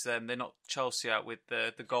it was. They knocked Chelsea out with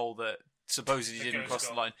the goal that supposedly didn't cross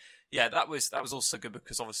the line. Yeah, that was also good,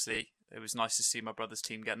 because obviously it was nice to see my brother's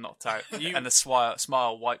team get knocked out and the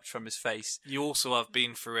smile wiped from his face. You also have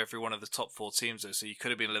been through every one of the top 4 teams, though, so you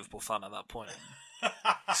could have been a Liverpool fan at that point.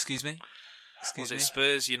 Excuse me? Was it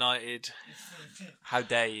Spurs, United? How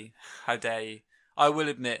dare you? How dare you? I will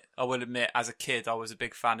admit, as a kid, I was a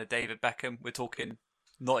big fan of David Beckham. We're talking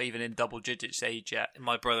not even in double digits age yet.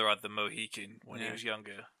 My brother had the Mohican when he was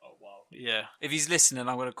younger. Yeah. If he's listening,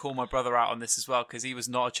 I'm going to call my brother out on this as well, because he was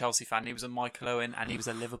not a Chelsea fan. He was a Michael Owen, and he was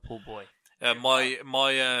a Liverpool boy.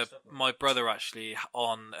 My brother actually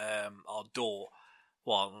on our door,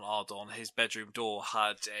 on his bedroom door,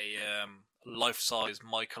 had a life-size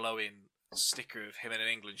Michael Owen sticker of him in an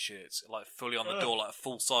England shirt, like fully on the door, like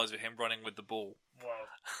full size of him running with the ball. Wow.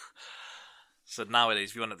 So nowadays,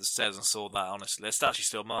 if you went up the stairs and saw that, honestly, there's actually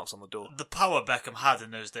still marks on the door. The power Beckham had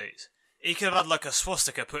in those days. He could have had like a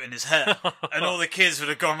swastika put in his hair, and all the kids would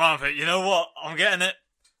have gone around with it. You know what? I'm getting it.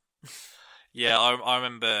 Yeah, I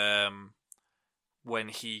remember when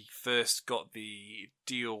he first got the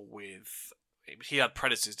deal with... He had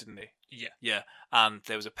Predators, didn't he? Yeah. Yeah, and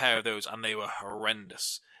there was a pair of those, and they were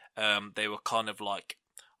horrendous. They were kind of like,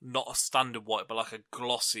 not a standard white, but like a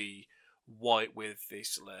glossy white with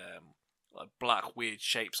this like black weird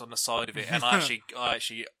shapes on the side of it. And I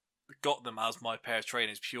actually got them as my pair of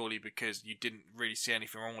trainers purely because you didn't really see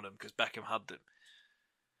anything wrong with them, because Beckham had them.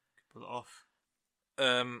 Pull it off.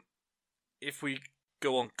 If we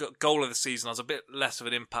go on, goal of the season has a bit less of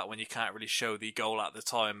an impact when you can't really show the goal at the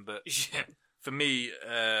time, but for me,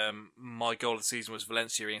 my goal of the season was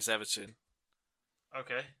Valencia against Everton.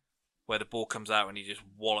 Okay. Where the ball comes out and he just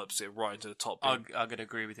wallops it right into the top bin. I'm going to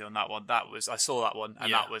agree with you on that one. I saw that one,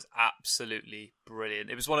 and that was absolutely brilliant.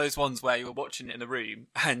 It was one of those ones where you were watching it in the room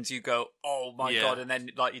and you go, "Oh my god!" And then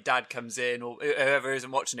like your dad comes in, or whoever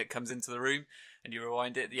isn't watching it comes into the room, and you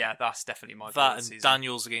rewind it. Yeah, that's definitely my goal of the season.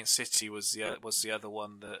 Daniels against City was the other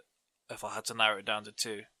one that, if I had to narrow it down to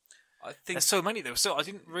 2. I think there's so many. I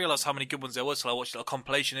didn't realise how many good ones there was till I watched a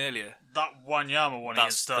compilation earlier. That Wanyama one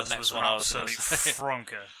against us was an absolute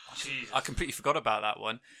fronker. I completely forgot about that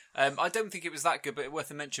one. I don't think it was that good, but worth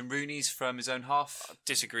a mention. Rooney's from his own half. I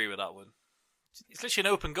disagree with that one. It's literally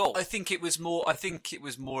an open goal. I think it was more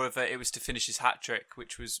of a. It was to finish his hat trick,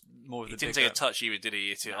 which was more of the. He didn't bigger. take a touch either, did he? He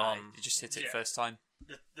hit it on. He just hit it Yeah. first time.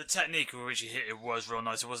 The technique with which he hit it was real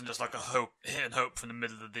nice. It wasn't just like a hit and hope from the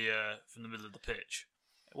middle of the pitch.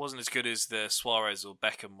 It wasn't as good as the Suarez or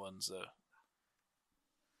Beckham ones, though.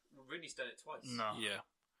 Well, Rooney's done it twice. No. Yeah.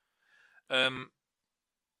 I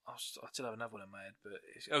still have another one in my head,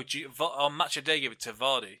 but on Match of Day, give it to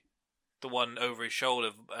Vardy. The one over his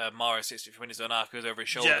shoulder, Mahrez 63 minutes and a half goes over his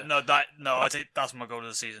shoulder. Yeah, I think that's my goal of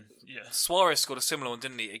the season. Yeah. Suarez scored a similar one,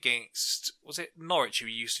 didn't he? Against, was it Norwich, who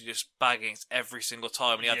he used to just bag against every single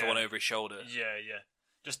time, and he had the one over his shoulder. Yeah.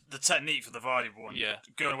 Just the technique for the Vardy one. Yeah.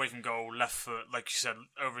 Going away from goal, left foot, like you said,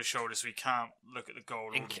 over his shoulder, so he can't look at the goal.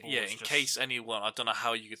 Or the ball. In case anyone, I don't know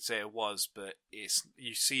how you could say it was, but you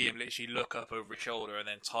see him literally look up over his shoulder and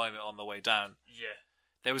then time it on the way down. Yeah.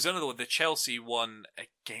 There was another one, the Chelsea one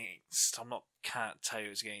against, can't tell you who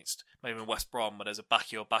it was against, maybe in West Brom, where there's a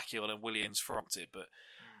Bacchiol and Williams fromped it, but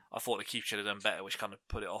I thought the keeper should have done better, which kind of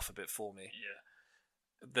put it off a bit for me. Yeah.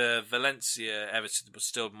 The Valencia Everton was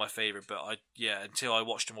still my favourite, but until I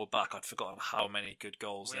watched them all back, I'd forgotten how many good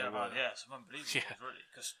goals there were. It's unbelievable, really.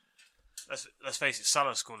 Because let's face it,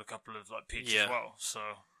 Salah scored a couple of peaches as well,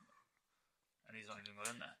 so and he's not even got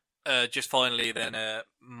in there. Just finally, then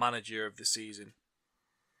manager of the season.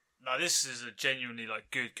 Now this is a genuinely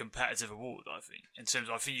good competitive award, I think. In terms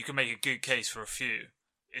of, I think you can make a good case for a few.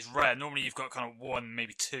 It's rare. Normally you've got kind of one,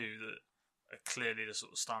 maybe two that are clearly the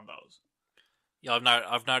sort of standouts. Yeah,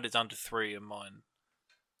 I've narrowed it down to three in mine.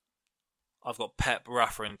 I've got Pep,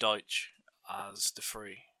 Rafa, and Deitch as the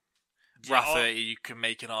three. Yeah, Rafa, you can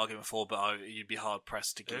make an argument for, but you'd be hard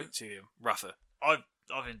pressed to give it to him. Rafa. I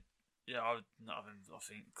think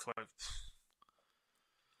close.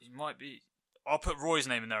 He might be. I'll put Roy's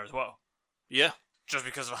name in there as well. Yeah. Just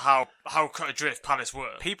because of how cut adrift Palace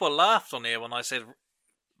were. People laughed on here when I said.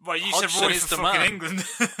 Well, you Hodgson said Roy is for the fucking man. England.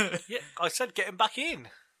 Yeah, I said get him back in.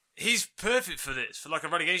 He's perfect for this, for a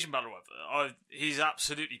relegation battle. He's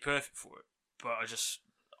absolutely perfect for it. But I just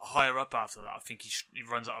higher up after that, I think he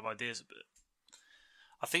runs out of ideas a bit.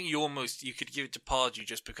 I think you could give it to Pardew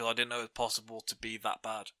just because I didn't know it was possible to be that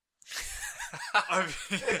bad. I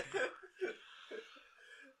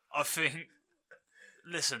think.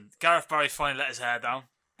 Listen, Gareth Barry finally let his hair down.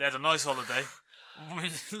 They had a nice holiday.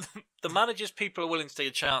 The managers people are willing to take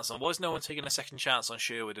a chance on. Why is no one taking a second chance on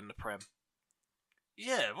Sherwood in the Prem?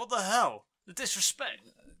 Yeah, what the hell? The disrespect.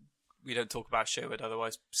 We don't talk about Sherwood,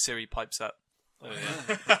 otherwise Siri pipes up. Oh,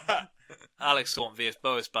 yeah. Alex want VS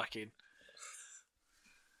Boas back in.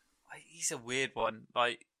 He's a weird one.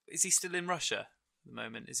 Is he still in Russia at the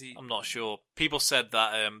moment? Is he? I'm not sure. People said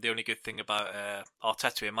that the only good thing about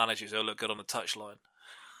Arteta being manager is he'll look good on the touchline.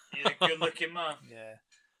 He's a good-looking man. Yeah.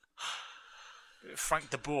 Frank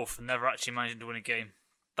de Boer for never actually managing to win a game.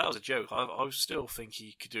 That was a joke. I still think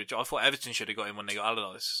he could do a job. I thought Everton should have got him when they got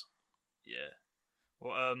Allardyce. Yeah.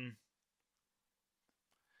 Well,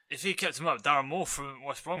 if he kept him up, Darren Moore from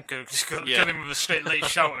West Brom could have just come in with a straight late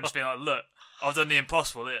shout and just be like, look, I've done the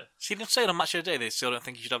impossible here. See, they're saying on Match of the Day they still don't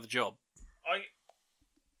think he should have the job.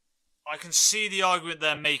 I can see the argument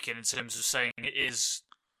they're making in terms of saying it is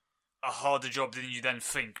a harder job than you then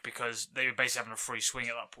think because they were basically having a free swing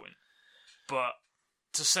at that point. But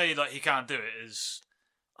to say he can't do it is...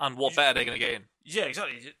 And what better they're going to get in? Yeah,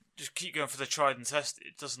 exactly. Just keep going for the tried and tested.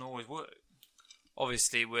 It doesn't always work.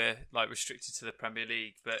 Obviously, we're restricted to the Premier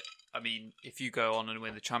League, but I mean, if you go on and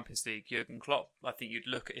win the Champions League, Jurgen Klopp, I think you'd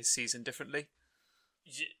look at his season differently.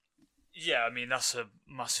 Yeah, I mean that's a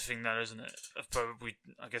massive thing there, isn't it? But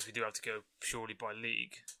I guess we do have to go purely by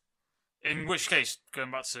league. In which case,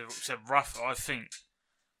 going back to what you said, Rafa, I think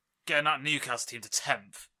getting that Newcastle team to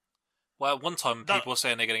 10th. Well, at one time people were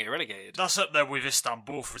saying they're going to get relegated. That's up there with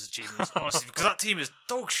Istanbul for his achievements, honestly, because that team is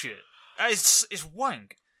dog shit. It's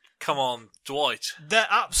wank. Come on, Dwight. They're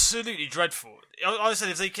absolutely dreadful. I said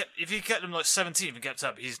if he kept them 17th and kept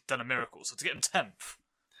up, he's done a miracle. So to get him 10th,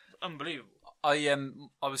 unbelievable. I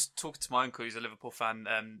was talking to my uncle, who's a Liverpool fan,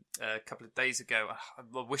 a couple of days ago. I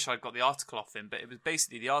wish I'd got the article off him, but it was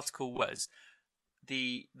basically the article was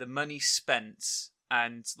the money spent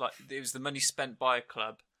and it was the money spent by a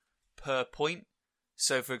club per point.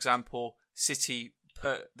 So, for example, City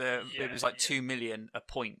it was 2 million a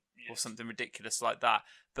point or something ridiculous like that.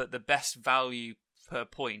 But the best value per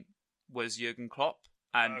point was Jurgen Klopp.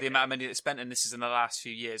 And the amount of money that's spent, and this is in the last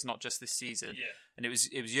few years, not just this season. Yeah. And it was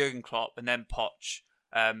Jurgen Klopp and then Poch.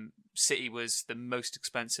 City was the most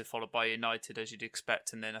expensive, followed by United, as you'd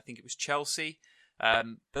expect, and then I think it was Chelsea. But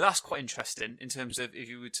that's quite interesting in terms of if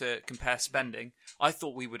you were to compare spending. I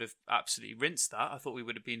thought we would have absolutely rinsed that. I thought we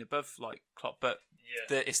would have been above like Klopp, but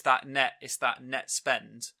it's that net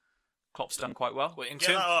spend. Klopp's done quite well. Well, Get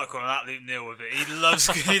that article on that Luke Neal with it. He loves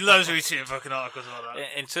retweeting fucking articles like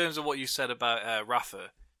that. In terms of what you said about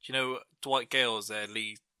Rafa, do you know Dwight Gale is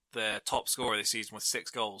their top scorer this season with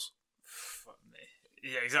 6 goals? Fuck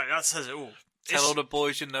me. Yeah, exactly. That says it all. Tell all the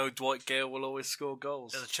boys you know Dwight Gale will always score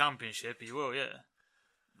goals. In the Championship, he will, yeah.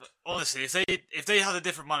 But honestly, if they had a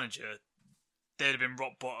different manager, they'd have been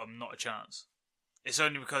rock bottom, not a chance. It's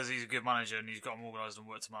only because he's a good manager and he's got them organised and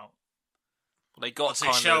worked them out. They got I'd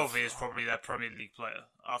say Shelby is probably their Premier League player.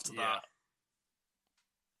 After that,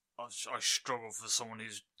 I struggle for someone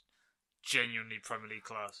who's genuinely Premier League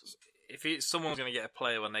class. If someone's going to get a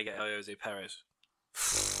player when they get Jose Perez,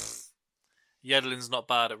 Yedlin's not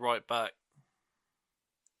bad at right back.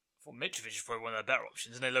 I thought Mitrovic is probably one of their better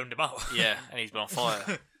options, and they loaned him out. Yeah, and he's been on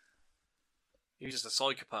fire. He was just a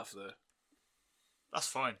psychopath, though. That's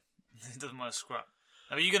fine. He doesn't mind a scrap.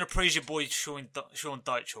 Now, are you going to praise your boy Sean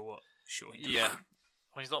Dyche or what? Sean. Yeah.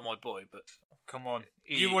 Well, he's not my boy, but... Come on.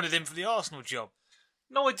 You wanted him for the Arsenal job.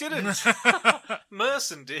 No, I didn't.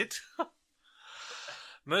 Merson did.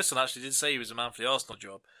 Merson actually did say he was a man for the Arsenal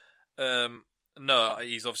job. No,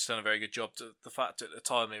 he's obviously done a very good job. The fact at the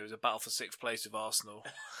time it was a battle for 6th place with Arsenal.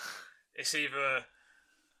 It's either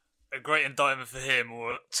a great indictment for him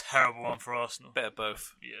or a terrible one for Arsenal. Bit of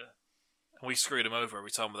both. Yeah. And we screwed him over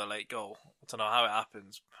every time with a late goal. I don't know how it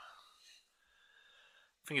happens.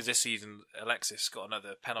 I think it's this season Alexis got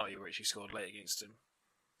another penalty which he scored late against him.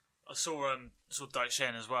 I saw Dyche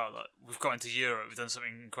saying as well, like, we've got into Europe, we've done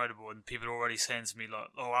something incredible, and people are already saying to me, like,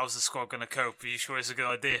 oh, how's the squad going to cope? Are you sure it's a good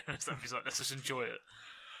idea? And stuff. He's like, let's just enjoy it.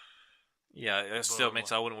 Yeah, it still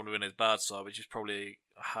admits I wouldn't want to win his bad side, which is probably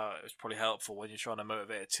helpful when you're trying to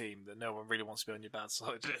motivate a team that no one really wants to be on your bad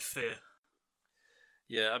side. A bit of fear.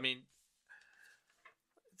 Yeah, I mean,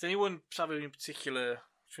 does anyone have any particular...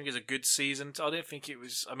 I think it's a good season. I don't think it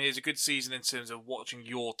was... I mean, it's a good season in terms of watching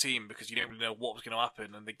your team because you didn't really know what was going to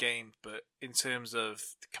happen in the game, but in terms of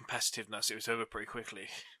the competitiveness, it was over pretty quickly.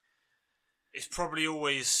 It's probably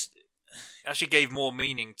always... It actually gave more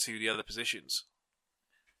meaning to the other positions.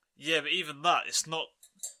 Yeah, but even that, it's not...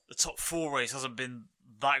 The top 4 race hasn't been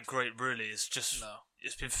that great, really. It's just... No.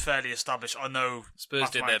 It's been fairly established. I know... Spurs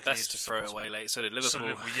did their best to throw it away late, so did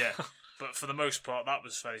Liverpool. Yeah, but for the most part, that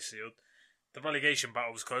was fairly sealed. The relegation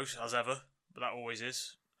battle was close, as ever, but that always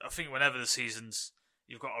is. I think whenever the season's,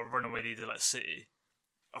 you've got a runaway leader like City,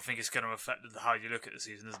 I think it's going to affect how you look at the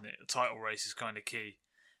season, isn't it? The title race is kind of key,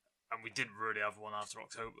 and we didn't really have one after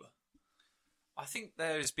October. I think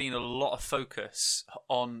there has been a lot of focus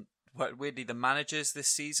on, weirdly, the managers this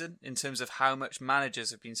season, in terms of how much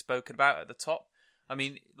managers have been spoken about at the top. I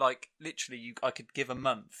mean, like, literally, I could give a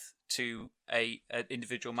month to an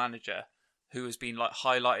individual manager who has been like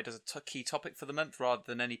highlighted as a key topic for the month rather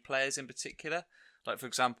than any players in particular. Like, for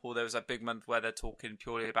example, there was that big month where they're talking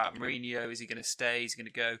purely about Mourinho. Is he going to stay? Is he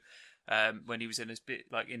going to go? When he was in his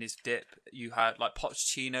dip, you had like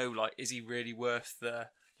Pochettino. Like, is he really worth the?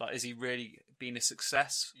 Like, is he really been a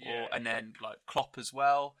success? Yeah. And then like Klopp as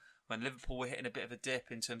well. When Liverpool were hitting a bit of a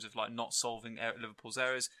dip in terms of like not solving Liverpool's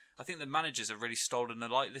errors, I think the managers have really stolen the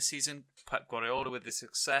light this season. Pep Guardiola with the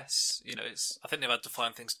success, I think they've had to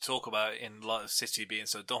find things to talk about in light of City being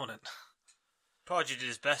so dominant. Pardew did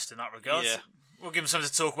his best in that regard. Yeah. We'll give him something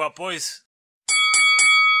to talk about, boys.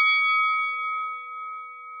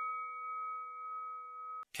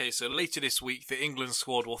 Okay, so later this week, the England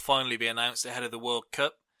squad will finally be announced ahead of the World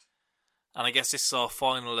Cup. And I guess this is our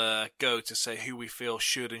final go to say who we feel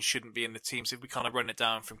should and shouldn't be in the team. So if we kind of run it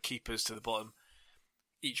down from keepers to the bottom,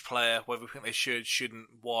 each player, whether we think they should, shouldn't,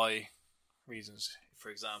 why, reasons,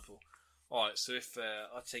 for example. Alright, so if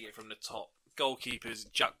I take it from the top, goalkeepers,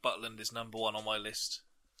 Jack Butland is number 1 on my list.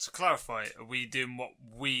 To clarify, are we doing what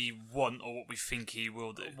we want or what we think he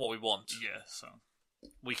will do? What we want. Yeah, so...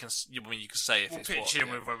 You can say if we'll it's pitch what... in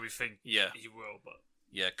with where we think he will, but...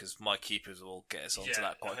 Yeah, because my keepers will get us onto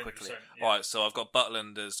that quite quickly. Yeah. Alright, so I've got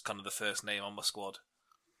Butland as kind of the first name on my squad.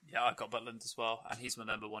 Yeah, I've got Butland as well, and he's my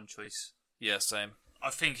number 1 choice. Yeah, same. I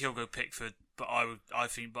think he'll go Pickford, but I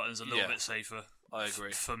think Butland's a little bit safer. I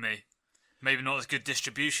agree. For me. Maybe not as good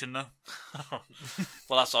distribution, though.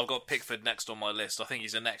 Well, I've got Pickford next on my list. I think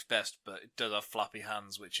he's the next best, but it does have flappy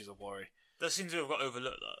hands, which is a worry. Does seem to have got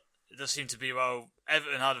overlooked, that. It does seem to be,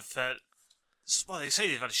 Everton had a fair... Well, they say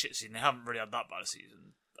they've had a shit season. They haven't really had that bad a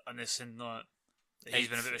season. And this in like he's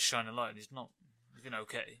been a bit of a shining light. And he's been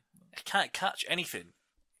okay. He can't catch anything.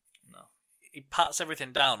 No, he pats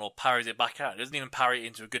everything down or parries it back out. He doesn't even parry it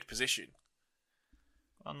into a good position.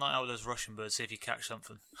 One night out with those Russian birds, see if you catch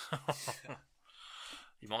something.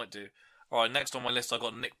 You might do. All right, next on my list, I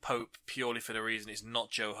got Nick Pope purely for the reason it's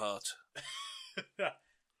not Joe Hart.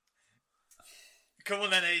 Come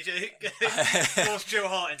on then, AJ. Force Joe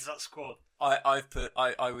Hart into that squad.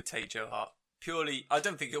 I would take Joe Hart. Purely, I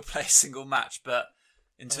don't think he'll play a single match, but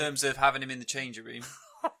in terms of having him in the changing room.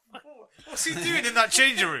 What's he doing in that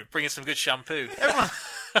changing room? Bringing some good shampoo.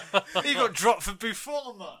 He got dropped for Buffon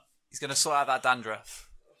on that. He's going to sort out that dandruff.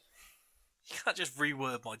 You can't just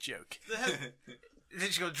reword my joke. He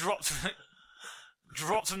literally got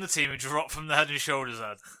dropped from the team and dropped from the Head and Shoulders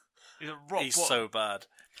ad. He's so bad.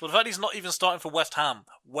 But the fact he's not even starting for West Ham.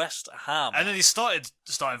 West Ham. And then he starting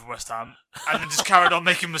for West Ham and then just carried on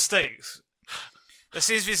making mistakes. There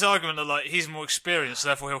seems to be this argument that like he's more experienced,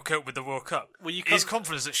 therefore he'll cope with the World Cup. Well, his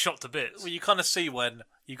confidence is shot to bits. Well, you kind of see when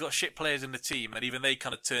you've got shit players in the team and even they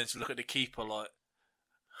kind of turn to look at the keeper like,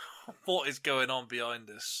 what is going on behind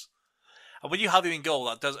us? And when you have him in goal,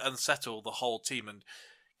 that does unsettle the whole team. And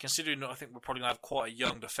considering I think we're probably going to have quite a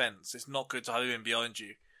young defence, it's not good to have him in behind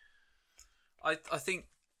you. I think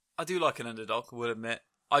I do like an underdog, I will admit.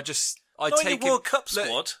 I Not take in the World Cup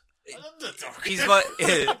squad.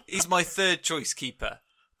 He's my third choice keeper.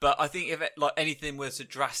 But I think if anything were to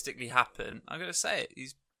drastically happen, I'm going to say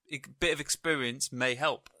it. A bit of experience may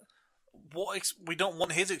help. We don't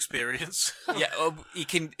want his experience. Yeah, he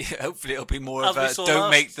can. Hopefully, it'll be more As of we a saw don't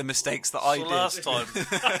last- make the mistakes that I did. Last time,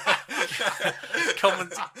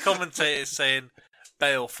 commentators saying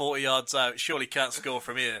Bale 40 yards out, surely can't score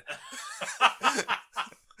from here.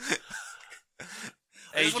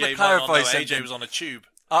 just wanna AJ clarify AJ something. was on a tube.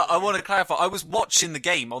 I want to clarify. I was watching the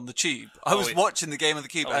game on the tube. I was watching the game on the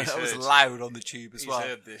tube, and he's it was heard. loud on the tube as He's well.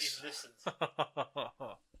 heard this.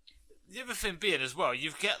 The other thing being as well,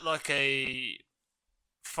 you get like a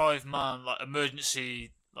 5-man like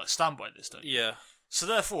emergency like standby list, don't you? Yeah. So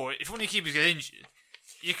therefore, if one of your keepers get injured,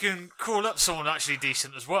 you can call up someone actually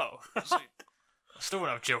decent as well. So, I still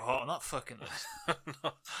won't have Joe Hart on that fucking list.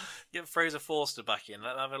 Get Fraser Forster back in.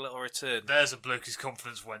 Let him have a little return. There's a bloke whose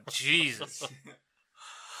confidence went. Jesus.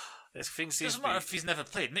 This thing seems Doesn't to matter be... if he's never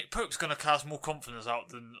played. Nick Pope's going to cast more confidence out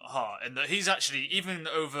than Hart, and that he's actually even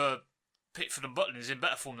over Pickford and Butland is in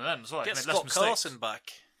better form than them as well. Get He's made Scott less mistakes. Carson back.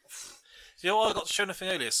 You know what I got shown a thing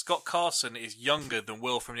earlier? Scott Carson is younger than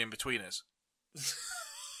Will from the In-Betweeners.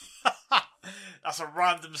 That's a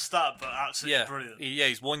random stat, but absolutely brilliant. Yeah,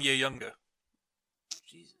 he's 1 year younger.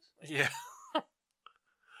 Jesus. Yeah.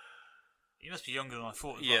 He must be younger than I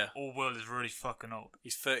thought. Yeah. All world is really fucking old.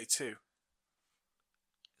 He's 32.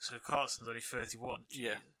 So Carson's only 31.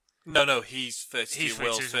 Yeah. No, he's 32. He's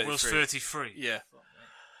Will's 32. Will's 33. Yeah.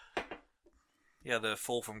 Yeah, the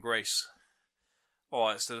fall from grace.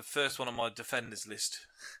 Alright, so the first one on my defenders list.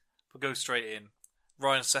 We'll go straight in.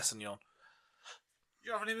 Ryan Sessegnon.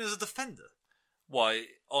 You're having him as a defender? Why,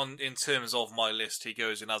 in terms of my list, he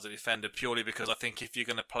goes in as a defender purely because I think if you're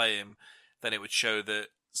going to play him, then it would show that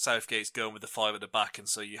Southgate's going with the 5 at the back, and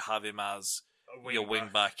so you have him as your wing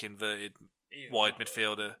back, inverted wide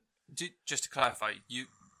midfielder. Just to clarify,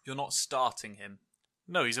 you're not starting him.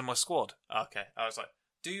 No, he's in my squad. Okay, I was like,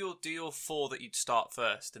 do your 4 that you'd start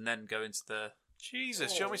first, and then go into the.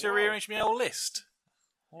 Jesus, do you want me to rearrange my whole list?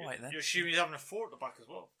 All right then. You're assuming he's having a 4 at the back as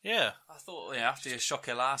well. Yeah. I thought after your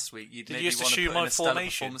shocker last week, you'd Did maybe you just want to assume put in my a stellar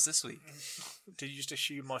formation? performance this week. Did you just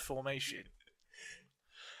assume my formation?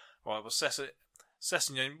 Right, well,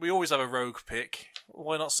 Sessegnon, we always have a rogue pick.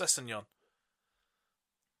 Why not Sessegnon?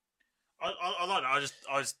 I like that.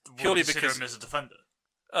 I just Purely wouldn't consider because- him as a defender.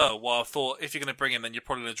 Oh, well, I thought if you're going to bring him, then you're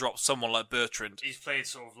probably going to drop someone like Bertrand. He's played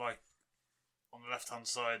sort of like on the left-hand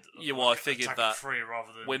side. Of Yeah, well, I figured attacking that free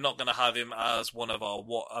rather than we're not going to have him as one of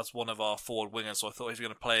our forward wingers. So I thought if you're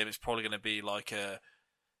going to play him, it's probably going to be like a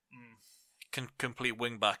complete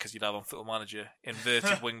wing back, as you'd have on Football Manager,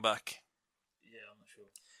 inverted wing back. Yeah, I'm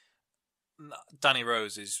not sure. Danny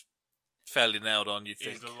Rose is fairly nailed on. You'd He's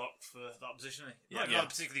think, the lock for that position. He Yeah. not had a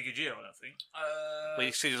particularly good year, I don't think. but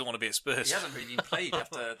he still doesn't want to be at Spurs. He hasn't really played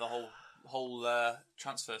after the whole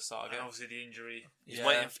transfer saga. And obviously the injury.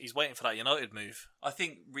 He's waiting for that United move. I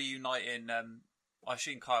think reuniting. I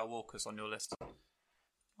assume Kyle Walker's on your list.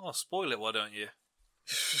 Oh, spoil it, why don't you?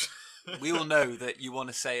 We all know that you want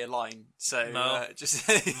to say a line, so No. just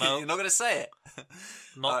No. you're not going to say it.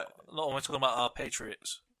 Not when we're talking about our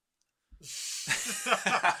Patriots.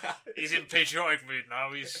 He's in patriotic mood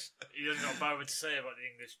now. He doesn't got a bad word to say about the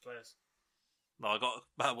English players. No, I got a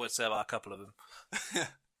bad word to say about a couple of them.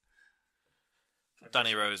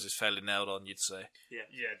 Danny Rose is fairly nailed on, you'd say.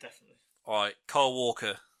 Yeah, definitely. Alright, Kyle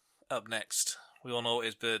Walker up next. We all know what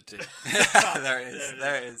his bird did. There it is.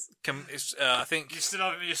 There it is. I think. You still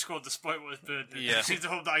have him in your squad despite what his bird did. Yeah. You seem to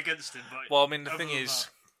hold that against him. But Well, I mean, the other thing than is,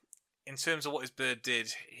 in terms of what his bird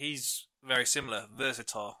did, he's very similar,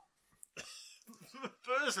 versatile. that.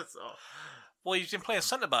 Versatile. Well, he's been playing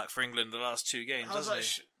centre back for England the last 2 games, hasn't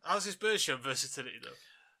he? How's his bird show versatility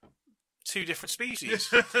though? 2 different species.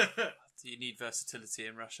 Do you need versatility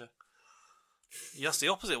in Russia? That's the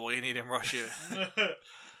opposite of what you need in Russia.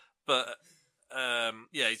 But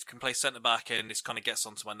yeah, he can play centre back, and this kind of gets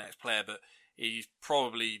on to my next player. But he's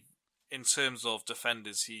probably, in terms of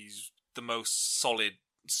defenders, he's the most solid,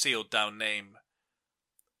 sealed down name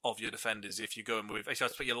of your defenders. If you had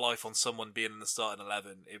to put your life on someone being in the starting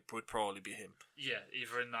 11, it would probably be him. Yeah,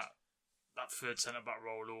 either in that third centre back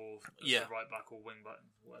role or as Yeah. a right back or wing back,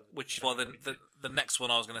 whatever. Which is why the next one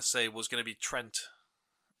I was going to say was going to be Trent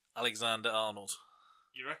Alexander-Arnold.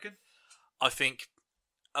 You reckon? I think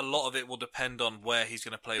a lot of it will depend on where he's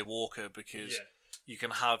going to play Walker, because you can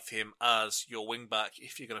have him as your wing back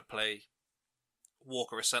if you're going to play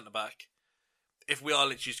Walker as centre back. If we are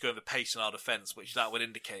literally just going for pace in our defence, which that would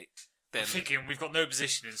indicate, then I'm thinking we've got no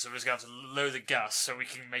positioning, so we're just going to have to lower the gas so we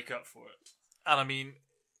can make up for it. and I mean,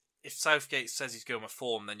 if Southgate says he's going with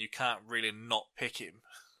form, then you can't really not pick him.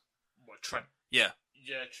 What, Trent? Yeah.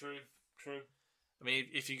 Yeah, true. I mean,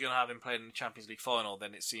 if you're going to have him playing in the Champions League final,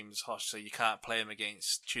 then it seems harsh. So you can't play him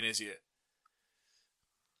against Tunisia.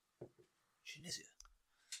 Tunisia?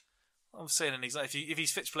 I'm saying an example. If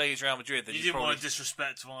he's fit to play against Real Madrid, then You you didn't probably... want to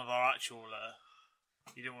disrespect one of our actual...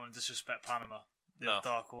 you didn't want to disrespect Panama. The No.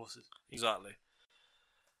 dark horses. Exactly.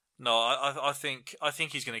 No, I think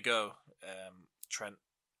he's going to go, Trent.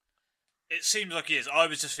 It seems like he is. I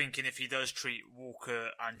was just thinking if he does treat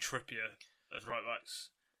Walker and Trippier as right backs.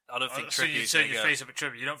 I don't think So you Trippier's turn going to your go. face up at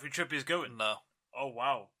Trippier. You don't think Trippier's going? No. Oh,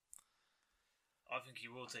 wow. I think he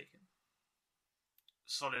will take him.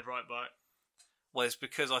 Solid right back. Well, it's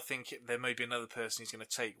because I think there may be another person he's going to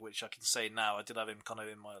take, which I can say now. I did have him kind of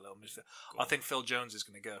in my little midfield. I think Phil Jones is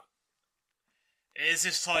going to go. Is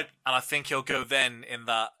this type... And I think he'll go then in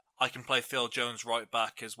that I can play Phil Jones right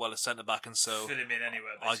back as well as centre back, and so Fit him in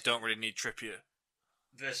anywhere, I basically. don't really need Trippier.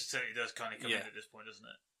 Versatility does kind of come in at this point, doesn't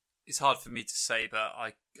it? It's hard for me to say, but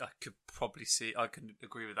I could probably see. I can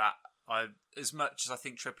agree with that. As much as I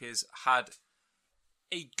think Trippier's had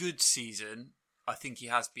a good season, I think he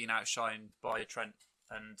has been outshined by Trent,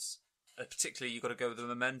 and particularly you've got to go with the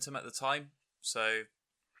momentum at the time. So,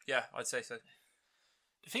 yeah, I'd say so.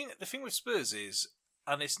 The thing with Spurs is,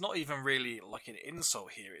 and it's not even really like an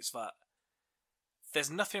insult here, it's that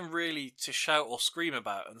there's nothing really to shout or scream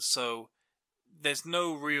about, and so there's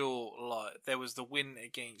no real, like, there was the win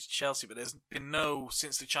against Chelsea, but there's been no,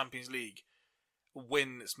 since the Champions League,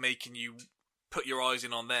 win that's making you put your eyes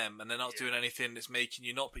in on them, and they're not doing anything that's making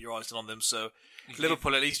you not put your eyes in on them. So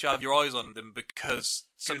Liverpool, at least you have your eyes on them because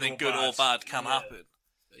something good or bad can happen.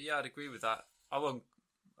 Yeah, I'd agree with that. I won't.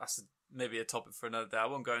 That's maybe a topic for another day. I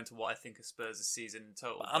won't go into what I think of Spurs' season in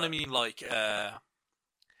total. And I mean, like,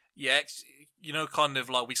 you know, kind of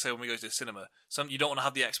like we say when we go to the cinema, you don't want to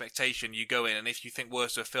have the expectation. You go in, and if you think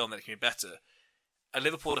worse of a film, then it can be better. A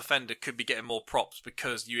Liverpool defender could be getting more props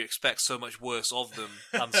because you expect so much worse of them,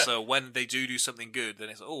 and so when they do something good, then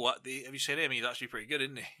it's like, oh, have you seen him? He's actually pretty good,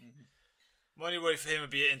 isn't he? My only worry for him would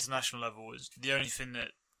be at international level. Is the only thing that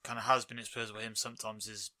kind of has been exposed by him sometimes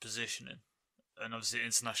is positioning. And obviously at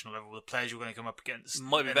international level, the players you're going to come up against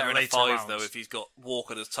Might be in better the in a later 5 rounds. though if he's got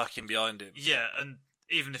Walker that's tucking behind him. Yeah, and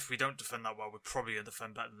even if we don't defend that well, we're probably going to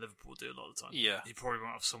defend better than Liverpool do a lot of the time. Yeah. He probably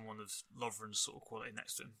won't have someone of Lovren's sort of quality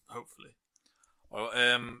next to him, hopefully. Well,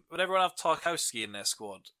 would everyone have Tarkowski in their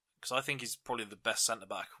squad? Because I think he's probably the best centre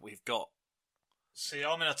back we've got. See,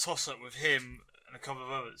 I'm in a toss up with him and a couple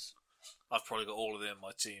of others. I've probably got all of them in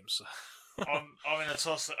my team. So I'm in a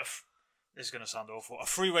toss up. This is going to sound awful. A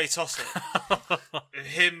three-way toss up with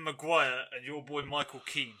him, Maguire, and your boy Michael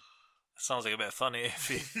Keane. Sounds like a bit of fun here.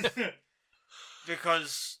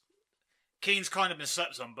 Because Keane's kind of been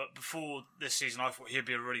slept on, but before this season, I thought he'd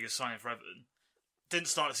be a really good signing for Everton. Didn't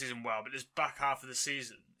start the season well, but this back half of the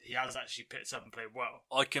season, he has actually picked up and played well.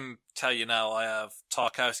 I can tell you now, I have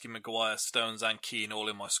Tarkowski, Maguire, Stones, and Keane all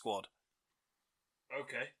in my squad.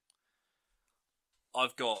 Okay.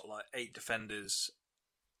 I've got like 8 defenders.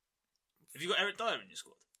 Have you got Eric Dyer in your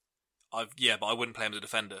squad? But I wouldn't play him as a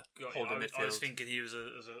defender. Holding I was midfield. thinking he was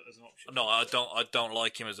as an option. No, I don't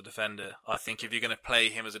like him as a defender. I think if you're going to play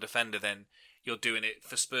him as a defender, then you're doing it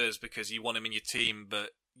for Spurs because you want him in your team,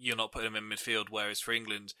 but you're not putting him in midfield. Whereas for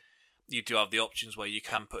England, you do have the options where you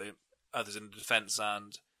can put others in the defence,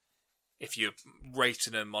 and if you're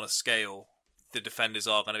rating them on a scale, the defenders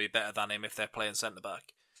are going to be better than him if they're playing centre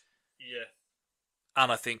back. Yeah.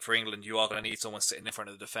 And I think for England, you are going to need someone sitting in front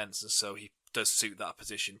of the defence, and so he does suit that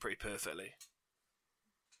position pretty perfectly.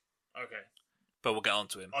 Okay. But we'll get on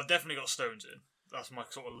to him. I've definitely got Stones in. That's my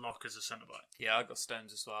sort of lock as a centre back. Yeah, I got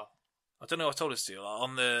Stones as well. I don't know what I told us to. Like,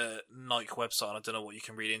 on the Nike website, and I don't know what you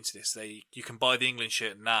can read into this. You can buy the England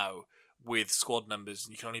shirt now with squad numbers,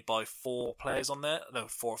 and you can only buy 4 players on there. No,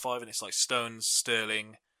 4 or 5, and it's like Stones,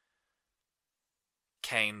 Sterling,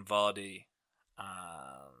 Kane, Vardy,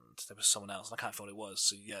 and there was someone else, and I can't find what it was.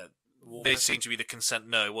 So yeah, they seem to be the consent.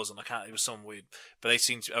 No, it wasn't. I can't. It was someone weird, but they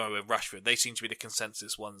seem to. Oh, Rashford. They seem to be the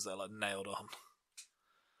consensus ones that are like nailed on.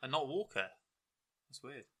 And not Walker. That's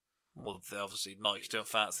weird. Well, they obviously Nike don't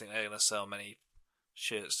fancy think they're going to sell many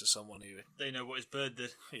shirts to someone who. They know what his bird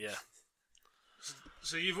did. Yeah.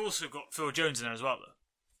 So you've also got Phil Jones in there as well,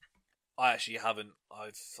 though. I actually haven't.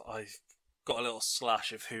 I've got a little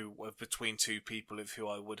slash of between 2 people of who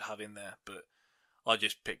I would have in there, but I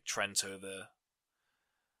just picked Trent over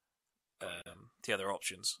the other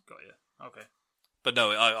options. Got you. Okay. But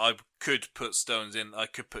no, I could put Stones in. I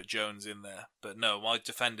could put Jones in there, but no, my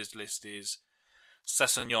defenders list is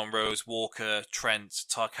Sessegnon, Rose, Walker, Trent,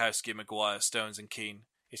 Tarkowski, Maguire, Stones, and Keane.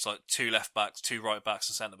 It's like 2 left backs, 2 right backs,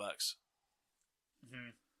 and centre backs. Mm-hmm.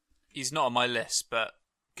 He's not on my list, but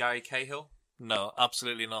Gary Cahill? No,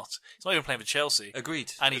 absolutely not. He's not even playing for Chelsea.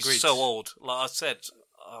 Agreed. And he's so old. Like I said,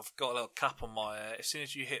 I've got a little cap on my. As soon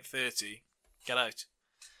as you hit 30, get out.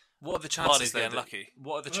 What are the chances? Getting lucky.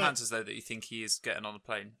 What are the chances though that you think he is getting on the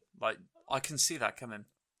plane? Like, I can see that coming.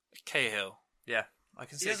 Cahill. Yeah, I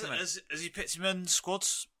can see it coming. Has he picked him in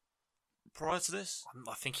squads prior to this?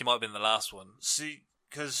 I think he might have been the last one. See,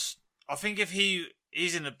 because I think if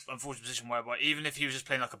he's in an unfortunate position whereby even if he was just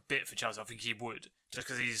playing like a bit for Chelsea, I think he would, just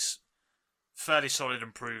because he's fairly solid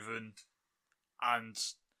and proven, and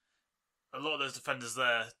a lot of those defenders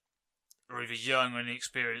there are either young or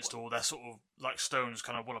inexperienced, or they're sort of like Stones,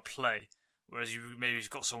 kind of want to play. Whereas you've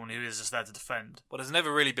got someone who is just there to defend. Well, there's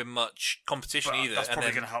never really been much competition either. That's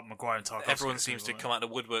probably going to help Maguire and Tarkowski. Everyone seems to come out of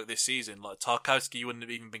the woodwork this season. Like Tarkowski, you wouldn't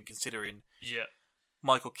have even been considering. Yeah.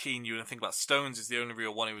 Michael Keane, you wouldn't think about. Stones is the only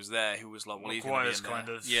real one who was there who was like, well, he's going to be in there. kind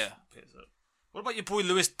of. Yeah. What about your boy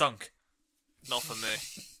Lewis Dunk? Not for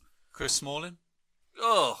me. Chris Smalling?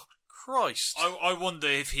 Oh, Christ. I wonder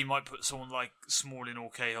if he might put someone like Smalling or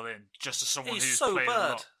Cahill in, just as someone He's who's so played a bad.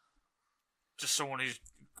 lot. Just someone who's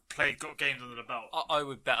got games under the belt. I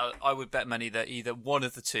would bet money that either one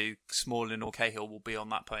of the two, Smalling or Cahill, will be on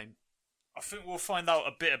that plane. I think we'll find out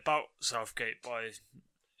a bit about Southgate by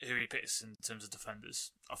who he picks in terms of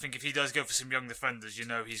defenders. I think if he does go for some young defenders,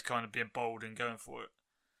 he's kind of being bold and going for it.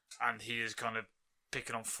 And he is kind of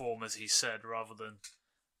picking on form, as he said, rather than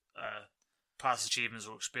past achievements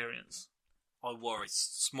or experience. I worry.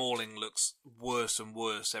 Smalling looks worse and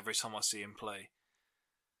worse every time I see him play.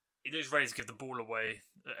 He looks ready to give the ball away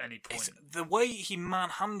at any point. It's the way he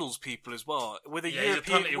manhandles people as well. With a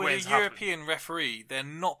European European referee, they're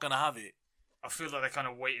not going to have it. I feel like they're kind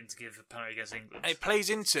of waiting to give the penalty against England. And it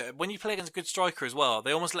plays into it. When you play against a good striker as well,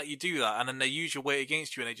 they almost let you do that, and then they use your weight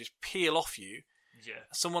against you, and they just peel off you. Yeah.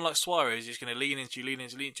 Someone like Suarez is just going to lean into you,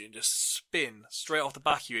 and just spin straight off the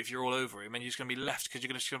back of you if you're all over him, and you're just going to be left because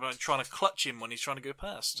you're just going to be trying to clutch him when he's trying to go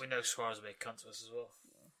past. We know Suarez will be a cunt to us as well.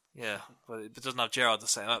 Yeah, but it doesn't have Gerrard to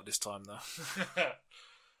set him up this time, though.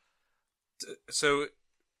 So,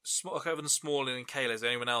 other than Smalling and Cahill, is there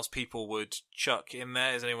anyone else people would chuck in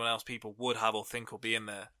there? Is there anyone else people would have or think will be in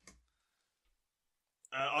there?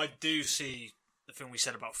 I do see the thing we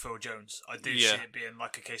said about Phil Jones. I do see it being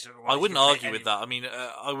like a case of... I wouldn't argue with that. I mean,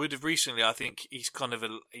 I would have recently. I think he's kind of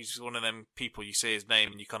he's one of them people you say his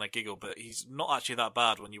name and you kind of giggle, but he's not actually that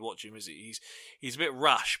bad when you watch him, is he? He's a bit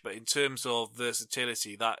rash, but in terms of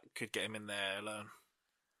versatility, that could get him in there alone.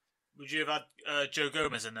 Would you have had Joe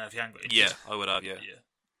Gomez in there if you hadn't got injured? Yeah, I would have. Yeah.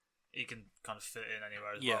 He can kind of fit in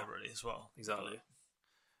anywhere as well. Exactly.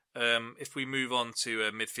 If we move on to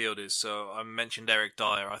midfielders, so I mentioned Eric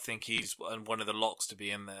Dyer. I think he's one of the locks to be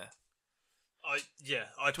in there.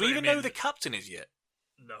 Do we even know who the captain is yet?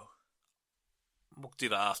 No. We'll do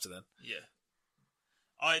that after then. Yeah.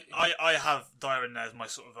 I have Dyer in there as my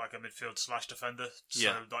sort of like a midfield / defender.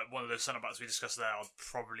 So like one of those centre backs we discussed there, I'd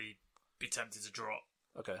probably be tempted to drop.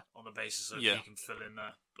 Okay. On the basis of he can fill in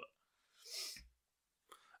there, but.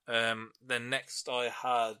 Then next I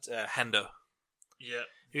had Hendo. Yeah.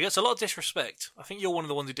 He gets a lot of disrespect. I think you're one of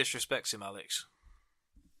the ones who disrespects him, Alex.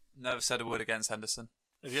 Never said a word against Henderson.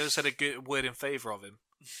 Have you ever said a good word in favour of him?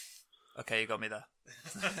 Okay, you got me there.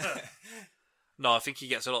 No, I think he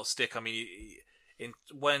gets a lot of stick. I mean,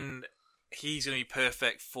 when he's going to be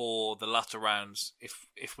perfect for the latter rounds,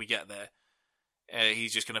 if we get there,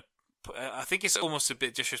 he's just going to I think it's almost a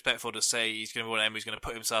bit disrespectful to say he's going to be one of them who's going to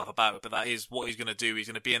put himself about, but that is what he's going to do. He's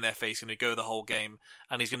going to be in their face, he's going to go the whole game,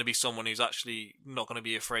 and he's going to be someone who's actually not going to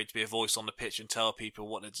be afraid to be a voice on the pitch and tell people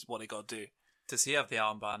what they got to do. Does he have the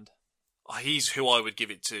armband? He's who I would give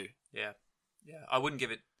it to. Yeah. I wouldn't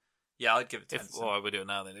give it. Yeah, I'd give it to Henderson. I would do it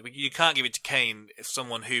now then. You can't give it to Kane if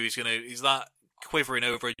someone who is that quivering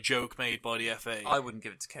over a joke made by the FA. I wouldn't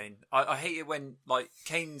give it to Kane. I hate it when, like,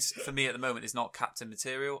 Kane's, for me at the moment, is not captain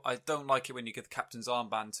material. I don't like it when you give the captain's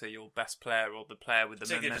armband to your best player or the player with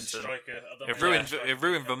the momentum. It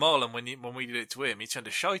ruined Vermaelen when we did it to him. He turned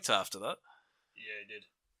to shite after that. Yeah, he did.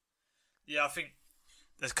 Yeah, I think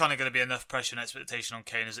there's kind of going to be enough pressure and expectation on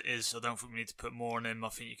Kane as it is. So I don't think we need to put more on him. I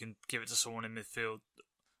think you can give it to someone in midfield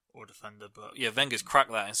or defender. But yeah, Wenger's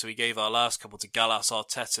cracked that, and so he gave our last couple to Gallas,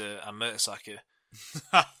 Arteta, and Mertesacker.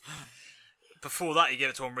 Before that, he gave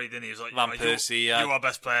it to Henry, didn't he? He was like, Van Persie, you're our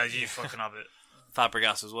best player, you fucking have it.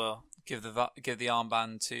 Fabregas as well. Give the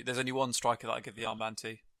armband to. There's only one striker that I give the armband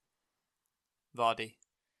to. Vardy.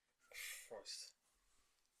 Christ.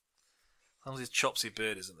 As long as his Chopsy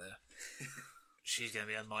bird isn't there. She's going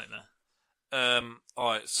to be a nightmare.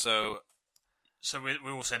 Alright, so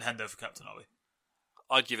we're all saying Hendo for captain, are we?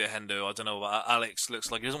 I'd give it Hendo. I don't know about Alex.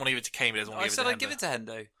 Looks like he doesn't want to give it to Kane, but he doesn't want to give it to Hendo. I said I'd give it to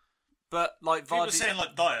Hendo. But, like, Vardy... People are saying,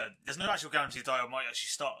 like, Dyer. There's no actual guarantee Dyer might actually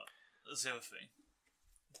start. That's the other thing.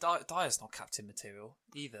 Dyer's not captain material,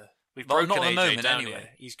 either. We've Well, broken not at the AJ moment, down anyway. here.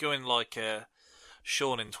 He's going like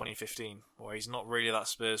Sean in 2015, where he's not really that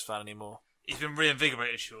Spurs fan anymore. He's been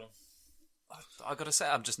reinvigorated, Sean. I got to say,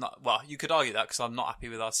 I'm just not... Well, you could argue that because I'm not happy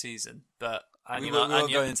with our season, but we United, will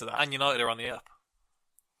go into that. And United are on the up.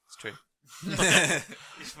 It's true.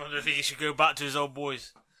 He's wondering if he should go back to his old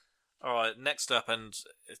boys. Alright, next up, and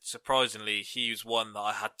surprisingly, he was one that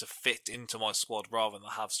I had to fit into my squad rather than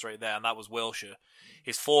have straight there, and that was Wilshere.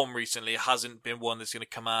 His form recently hasn't been one that's going to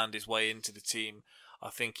command his way into the team. I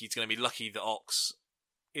think he's going to be lucky that Ox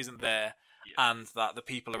isn't there, and that the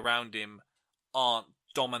people around him aren't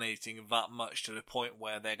dominating that much to the point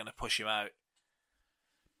where they're going to push him out.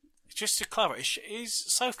 Just to clarify, is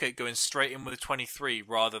Southgate going straight in with a 23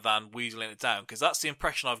 rather than weaseling it down? Because that's the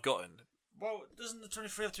impression I've gotten. Well, doesn't the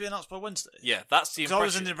 23 have to be announced by Wednesday? Yeah, that's the impression. I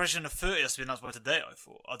was under the impression the 30 has to be announced by today, I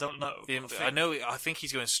thought. I don't know. I think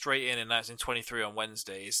he's going straight in and announcing 23 on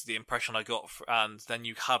Wednesday is the impression I got. And then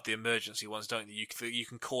you have the emergency ones, don't you? You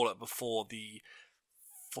can call it before the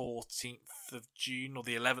 14th of June or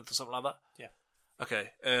the 11th or something like that? Yeah. Okay.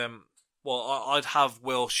 Well, I'd have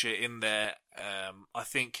Wilshere in there. I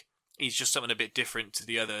think he's just something a bit different to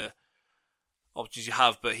the other options you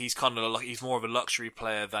have, but he's he's more of a luxury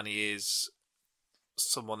player than he is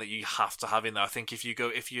someone that you have to have in there. I think if you're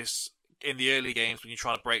in the early games when you're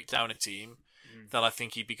trying to break down a team, then I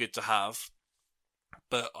think he'd be good to have.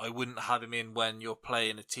 But I wouldn't have him in when you're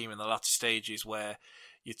playing a team in the latter stages where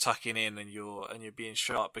you're tucking in and you're being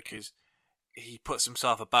sharp, because he puts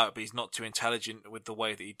himself about, but he's not too intelligent with the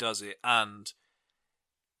way that he does it, and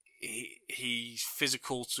he's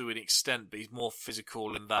physical to an extent, but he's more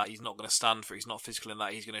physical in that he's not going to stand for it. He's not physical in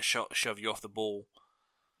that he's going to shove you off the ball.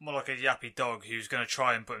 More like a yappy dog who's going to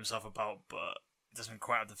try and put himself about, but doesn't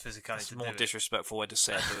quite have the physicality It's to more do it. disrespectful way to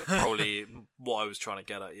say it, but probably what I was trying to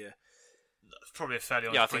get at, yeah. It's probably a fairly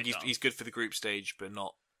honest Yeah, I think breakdown. he's good for the group stage, but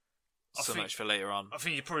not so much for later on. I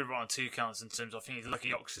think you're probably right on two counts in terms of, I think he's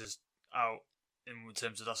lucky Ox is out in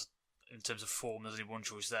terms of form. There's only one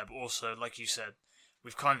choice there, but also, like you said,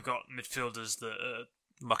 we've kind of got midfielders that are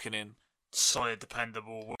mucking in, solid,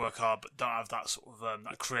 dependable, work hard, but don't have that sort of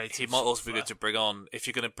that creative. He might also be good to bring on. If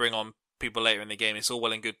you're going to bring on people later in the game, it's all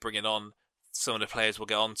well and good bringing on some of the players we'll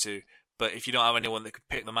get on to, but if you don't have anyone that could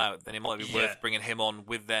pick them out, then it might be worth bringing him on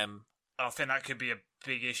with them. I think that could be a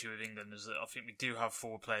big issue with England, is that I think we do have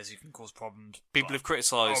forward players who can cause problems. People have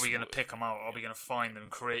criticised... Are we going to pick them out? Are we going to find them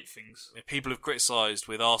and create things? People have criticised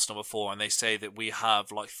with Arsenal before, and they say that we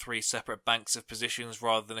have like 3 separate banks of positions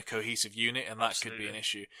rather than a cohesive unit, and that could be an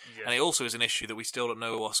issue. Yeah. And it also is an issue that we still don't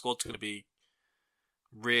know our squad's going to be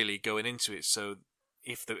really going into it. So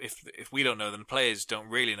if we don't know, then the players don't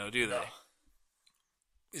really know, do they? No.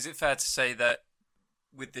 Is it fair to say that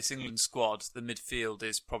with this England squad, the midfield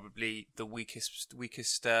is probably the weakest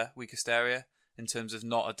area in terms of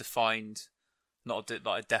not a defined, not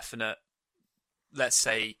a definite, let's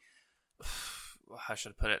say, how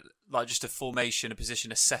should I put it? Like just a formation, a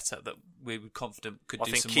position, a setup that we were confident could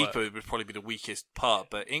do some work. I think keeper would probably be the weakest part,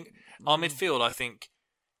 but our midfield, I think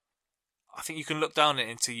you can look down at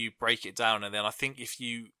it until you break it down, and then I think if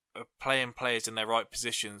you are playing players in their right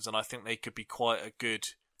positions, then I think they could be quite a good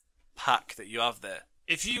pack that you have there.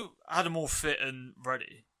 If you had them all fit and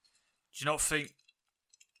ready, do you not think,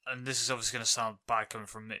 and this is obviously going to sound bad coming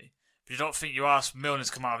from me, But you don't think you asked Milner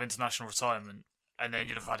to come out of international retirement and then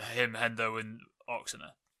you'd have had him, Hendo and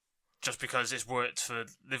Oxener? Just because it's worked for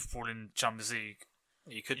Liverpool in Champions League,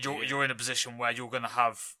 you're in a position where you're going to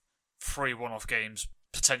have 3 one-off games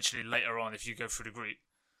potentially later on if you go through the group.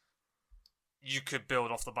 You could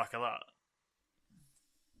build off the back of that.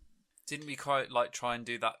 Didn't we quite try and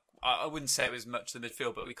do that? I wouldn't say it was much the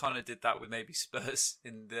midfield, but we kind of did that with maybe Spurs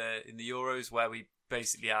in the Euros, where we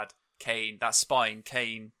basically had Kane, that spine,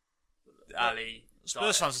 Kane, Ali.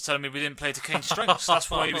 Spurs fans are telling me we didn't play to Kane's strengths.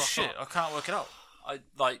 That's why he was shit. I can't work it out.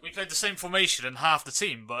 We played the same formation and half the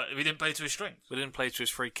team, but we didn't play to his strengths. We didn't play to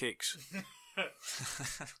his free kicks.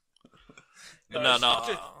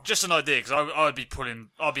 Just an idea, because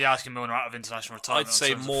I'd be asking Milner out of international retirement. I'd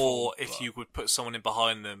say more if you would put someone in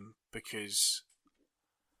behind them, because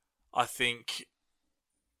I think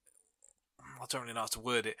I don't really know how to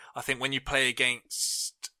word it. I think when you play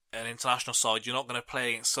against an international side, you're not going to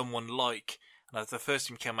play against someone like. And the first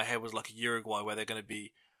team came in my head was like a Uruguay, where they're going to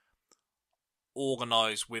be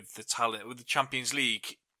organised with the talent. With the Champions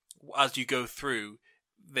League, as you go through,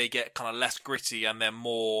 they get kind of less gritty and they're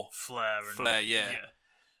more flair. Yeah.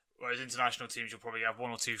 Whereas international teams, you'll probably have 1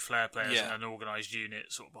 or 2 flair players and an organised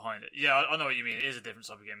unit sort of behind it. Yeah, I know what you mean. It is a different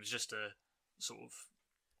type of game. It's just a sort of.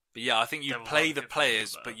 But yeah, I think you play the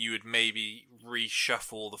players, but you would maybe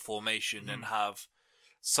reshuffle the formation and have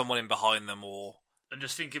someone in behind them, or. And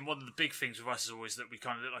just thinking, one of the big things with us is always that we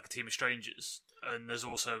kind of look like a team of strangers. And there's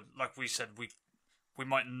also, like we said, we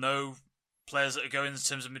might know players that are going in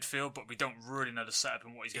terms of midfield, but we don't really know the setup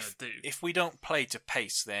and what he's going to do. If we don't play to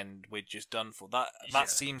pace, then we're just done for. That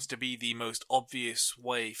seems to be the most obvious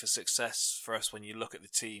way for success for us when you look at the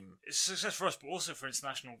team. It's success for us, but also for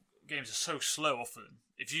international games are so slow often.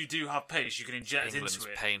 If you do have pace, you can inject England's into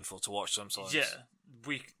it. Painful to watch sometimes. Yeah.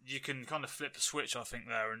 You can kind of flip a switch, I think,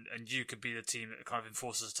 there, and you could be the team that kind of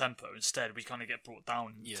enforces the tempo. Instead, we kind of get brought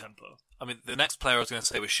down in the tempo. I mean, the next player I was going to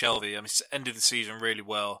say was Shelvey. I mean, ended the season really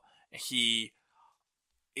well. He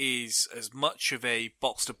is as much of a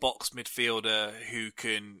box-to-box midfielder who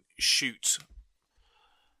can shoot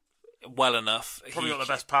well enough. Probably got the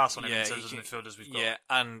best pass on him in terms of midfielders we've got. Yeah,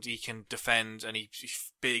 and he can defend, and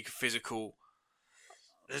he's big, physical.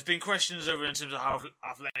 There's been questions over in terms of how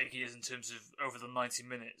athletic he is in terms of over the 90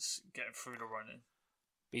 minutes getting through the running.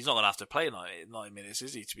 He's not going to have to play 90 minutes,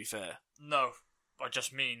 is he, to be fair? No, I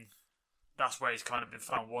just mean that's where he's kind of been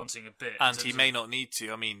found wanting a bit. And he may not need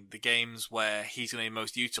to. I mean, the games where he's going to be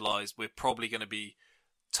most utilised, we're probably going to be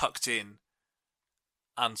tucked in,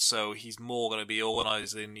 and so he's more going to be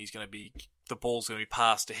organised, and the ball's going to be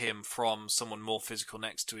passed to him from someone more physical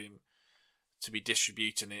next to him to be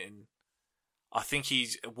distributing it. And I think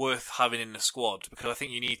he's worth having in the squad, because I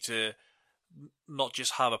think you need to not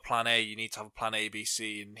just have a plan A, you need to have a plan A, B,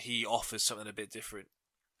 C, and he offers something a bit different.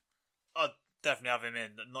 I'd definitely have him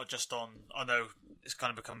in, not just on. I know it's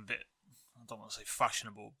kind of become a bit, I don't want to say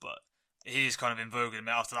fashionable, but he is kind of in vogue.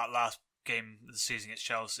 After that last game of the season against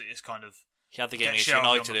Chelsea, it's kind of. He had the game against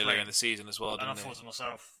United earlier in the season as well, didn't he? And I thought to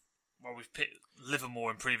myself, well, we've picked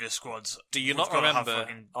Livermore in previous squads. Do you not remember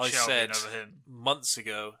I said months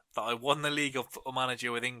ago that I won the League of Football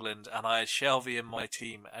Manager with England and I had Shelvey in my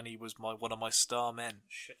team and he was one of my star men?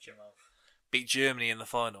 Shut your mouth. Beat Germany in the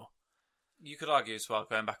final. You could argue as well,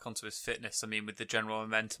 going back onto his fitness, I mean, with the general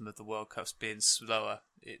momentum of the World Cups being slower,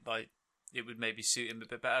 it would maybe suit him a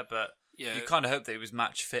bit better, but you kind of hope that he was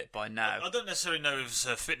match fit by now. I don't necessarily know if it's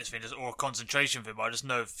a fitness thing or a concentration thing, but I just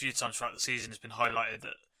know a few times throughout the season it's been highlighted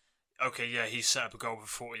that he's set up a goal with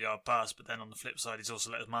a 40-yard pass, but then on the flip side, he's also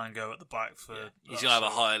let his man go at the back for. Yeah. He's gonna have a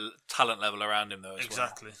high talent level around him, though.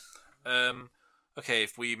 Exactly. Okay,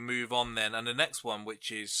 if we move on then, and the next one,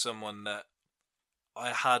 which is someone that I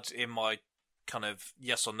had in my kind of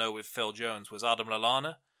yes or no with Phil Jones, was Adam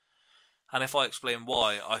Lallana, and if I explain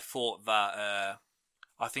why, I thought that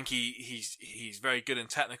I think he's very good and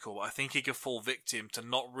technical, but I think he could fall victim to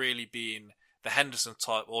not really being the Henderson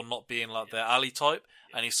type or not being like the Ali type,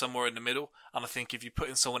 and he's somewhere in the middle. And I think if you put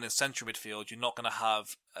in someone in central midfield, you're not going to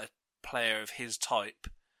have a player of his type,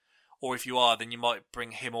 or if you are, then you might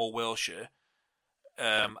bring him or Wilshere.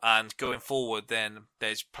 And going forward, then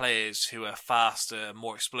there's players who are faster,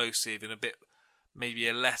 more explosive, and a bit maybe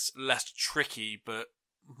a less tricky but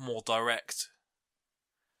more direct.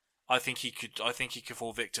 I think he could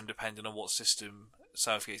fall victim depending on what system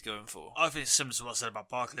Southgate's going for. I think it's similar to what I said about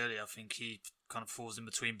Barkley earlier. I think he kind of falls in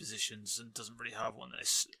between positions and doesn't really have one.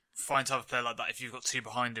 It's fine to have a player like that if you've got two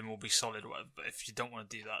behind him, will be solid or whatever. But if you don't want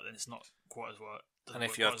to do that, then it's not quite as well. And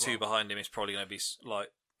if you have two behind him, it's probably going to be like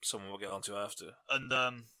someone we'll get onto after. And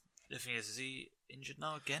the thing is he injured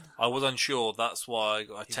now again? I was unsure. That's why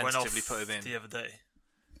I tentatively put him in the other day.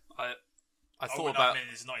 I thought wouldn't about. admit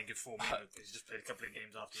he's not in good form either, because he just played a couple of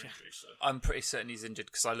games after injury. So I'm pretty certain he's injured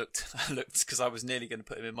because I looked because I was nearly going to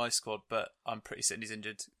put him in my squad, but I'm pretty certain he's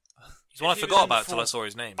injured. He's one I If he was forgot in the about till I form- saw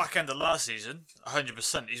his name. back end of last season,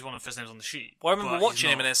 100%, he's one of the first names on the sheet. Well, I remember But watching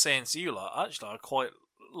he's him and not. then saying to you, like, actually, I quite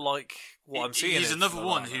like what I'm seeing. He's in another the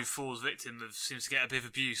one lineup. who falls victim of, seems to get a bit of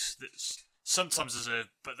abuse that's sometimes deserved,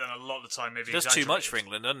 but then a lot of the time maybe He does too much exaggerated. for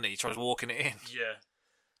England, doesn't he? He tries walking it in. Yeah.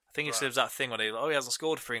 I think he Right. says that thing where they he hasn't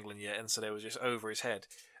scored for England yet, and so they was just over his head.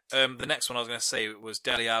 The next one I was going to say was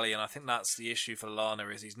Dele Alli, and I think that's the issue for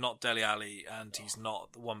Lallana is he's not Dele Alli and he's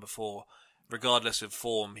not the one before. Regardless of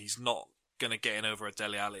form, he's not going to get in over a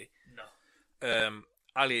Dele Alli. No.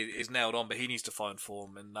 Ali is nailed on, but he needs to find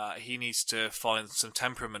form, and he needs to find some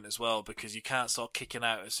temperament as well, because you can't start kicking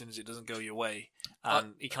out as soon as it doesn't go your way.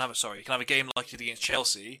 And he can have a game like he did against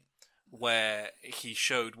Chelsea, where he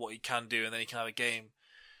showed what he can do, and then he can have a game.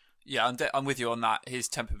 Yeah, I'm with you on that. His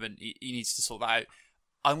temperament, he needs to sort that out.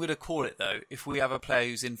 I'm going to call it though. If we have a player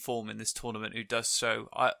who's in form in this tournament who does so,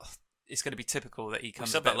 it's going to be typical that he We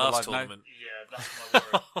comes. said a bit that last alive now. tournament. Yeah, that's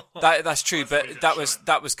my worry. That's true, Hopefully but that's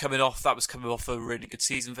that was coming off. That was coming off a really good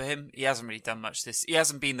season for him. He hasn't really done much this. He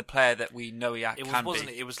hasn't been the player that we know he Wasn't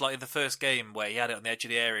be. it? It was like the first game where he had it on the edge of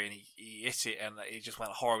the area and he hit it and it just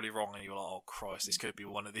went horribly wrong, and you were like, "Oh Christ, this could be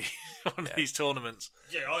one of the of these tournaments."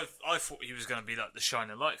 Yeah, I thought he was going to be like the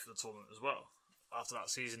shining light for the tournament as well. After that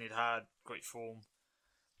season he'd had, great form.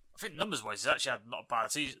 I think numbers-wise, he's actually had not a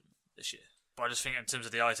bad season this year. But I just think in terms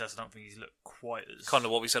of the eye test, I don't think he's looked quite as... Kind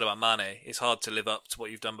of what we said about Mane. It's hard to live up to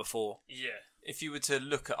what you've done before. Yeah. If you were to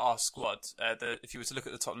look at our squad, if you were to look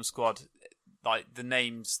at the Tottenham squad, like the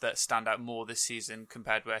names that stand out more this season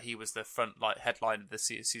compared where he was the front headline of the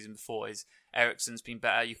season before is Eriksen's been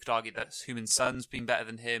better. You could argue that Heung-min Son's been better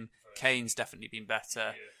than him. Kane's definitely been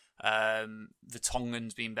better.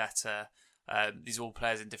 Vertonghen's been better. These are all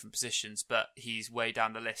players in different positions, but he's way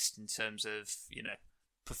down the list in terms of,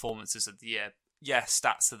 performances of the year. Yeah,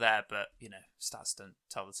 stats are there, but, stats don't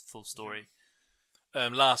tell the full story.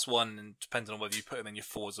 Last one, and depending on whether you put him in your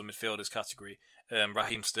forwards or midfielders category,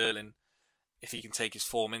 Raheem Sterling, if he can take his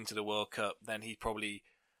form into the World Cup, then he probably...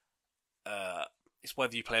 it's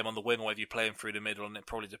whether you play him on the wing or whether you play him through the middle, and it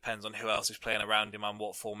probably depends on who else is playing around him and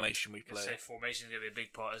what formation we play. Say formation is going to be a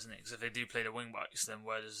big part, isn't it? Because if they do play the wing backs, then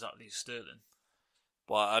where does that leave Sterling?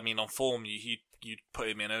 Well, I mean, on form, you'd put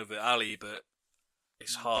him in over Ali, but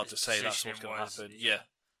it's hard to say that's what's going to happen. Yeah.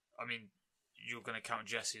 I mean, you're going to count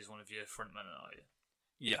Jesse as one of your front men, are you?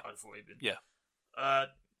 Yeah. I'd thought he'd been. Yeah. I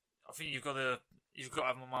think you've got to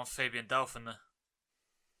have my man Fabian Delph in there.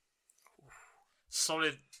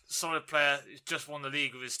 Solid player. He's just won the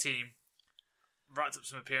league with his team. Racked up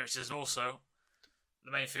some appearances, and also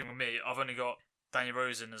the main thing with me, I've only got Danny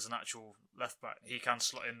Rosen as an actual left back. He can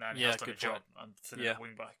slot in there and he has done a good job point. and fill in the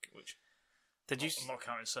wing back, which I'm not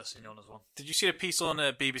counting Sessegnon as one. Did you see a piece on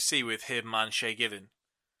BBC with him and Shay Given?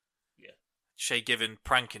 Yeah. Shay Given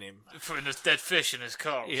pranking him. Putting this dead fish in his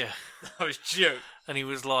car. Yeah. That was a joke. And he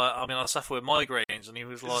was like, I mean, I suffer with migraines, and he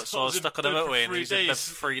was like, so I was in stuck on the bed for motorway, and 3 he was in bed days.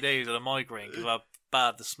 for 3 days with a migraine because of how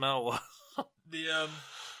bad the smell was. The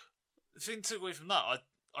thing to take away from that,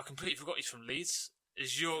 I completely forgot he's from Leeds.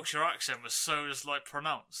 His Yorkshire accent was so just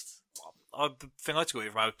pronounced. The thing I took away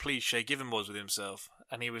from how pleased Shay Given was with himself,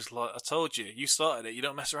 and he was like, I told you, you started it, you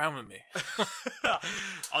don't mess around with me.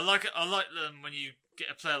 I like when you get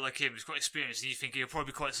a player like him who's quite experienced and you think he'll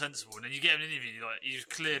probably be quite sensible, and then you get him an interview and you're like, he's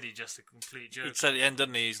clearly just a complete joke. He said at the end,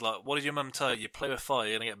 didn't he? He's like, what did your mum tell you? You play with fire,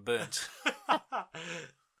 you're going to get burnt.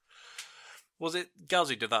 Was it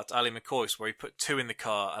Gazzy did that to Ali McCoy, where he put 2 in the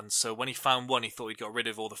car, and so when he found one, he thought he'd got rid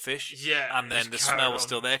of all the fish. Yeah, and then just the carried smell was on.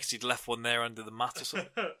 still there because he'd left one there under the mat or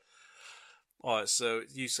something. Alright, so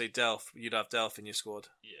you say Delph, you'd have Delph in your squad.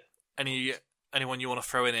 Yeah. Anyone you want to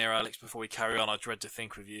throw in here, Alex, before we carry on? I dread to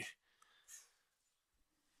think with you.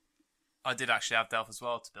 I did actually have Delph as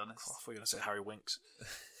well, to be honest. I thought you were going to say Harry Winks.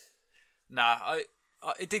 Nah,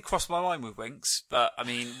 it did cross my mind with Winks, but I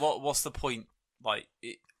mean, what's the point?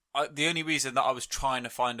 The only reason that I was trying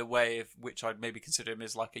to find a way of which I'd maybe consider him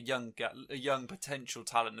as like a young potential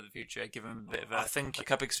talent of the future, give him a bit of a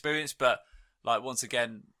cup experience, but like once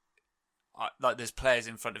again, there's players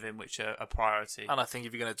in front of him which are a priority. And I think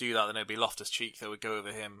if you're going to do that, then it'd be Loftus-Cheek that would go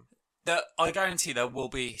over him. I guarantee there will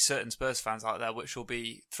be certain Spurs fans out there which will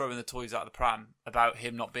be throwing the toys out of the pram about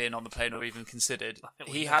him not being on the plane or even considered.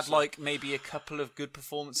 He had maybe a couple of good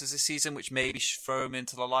performances this season which maybe throw him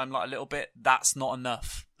into the limelight a little bit. That's not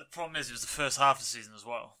enough. The problem is it was the first half of the season as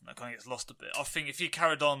well. That kind of gets lost a bit. I think if he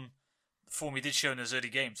carried on the form he did show in those early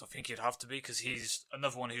games, I think he'd have to be, because he's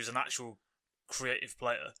another one who's an actual creative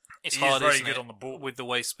player. It's He is hard, very isn't good it, on the ball. with the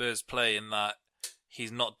way Spurs play, in that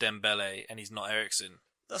he's not Dembele and he's not Eriksen.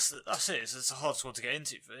 That's it. It's a hard squad to get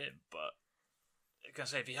into for him, but I can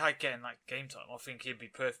say if he had getting that game time, I think he'd be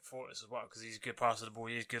perfect for us as well because he's a good passer of the ball.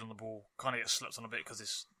 He's good on the ball. Kind of gets slept on a bit because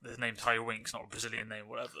his name's Harry Winks, not a Brazilian name,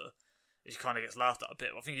 whatever. He kind of gets laughed at a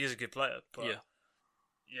bit. I think he is a good player, but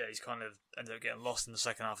yeah, he's kind of ended up getting lost in the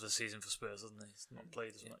second half of the season for Spurs, hasn't he? He's not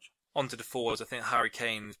played as much. On to the forwards. I think Harry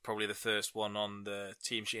Kane is probably the first one on the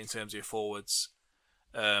team sheet in terms of your forwards.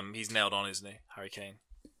 He's nailed on, isn't he, Harry Kane?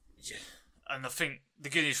 Yeah, and I think the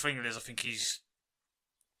good news for England is I think he's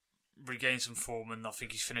regained some form and I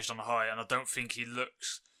think he's finished on a high. And I don't think he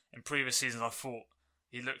looks in previous seasons. I thought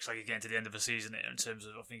he looks like he's getting to the end of the season in terms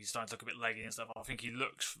of I think he's starting to look a bit leggy and stuff. I think he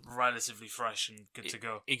looks relatively fresh and good to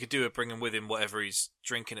go. He could do it, bringing with him whatever he's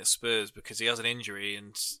drinking at Spurs because he has an injury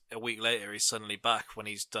and a week later he's suddenly back when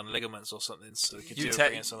he's done ligaments or something. So he could do it,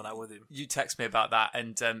 bringing some of that with him. You text me about that,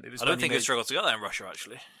 and it was. I don't think he struggled to get that in Russia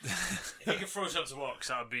actually. If he could throw something to work,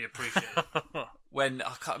 that would be appreciated. When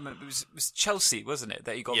I can't remember, it was Chelsea, wasn't it,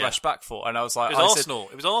 that he got rushed back for? And I was like, it was Arsenal.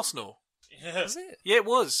 It was Arsenal. Yeah. Was it? Yeah, it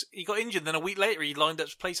was. He got injured, then a week later he lined up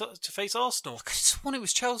to face Arsenal. I sworn it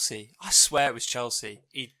was Chelsea. I swear it was Chelsea.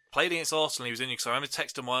 He played against Arsenal. He was injured. So I remember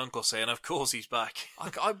texting my uncle saying, "Of course he's back."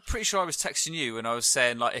 I'm pretty sure I was texting you and I was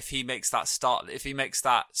saying like if he makes the squad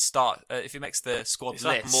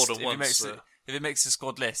list, more than once. If he makes the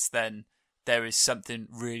squad list, then there is something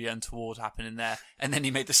really untoward happening there. And then he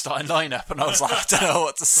made the starting lineup, and I was like, I don't know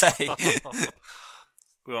what to say.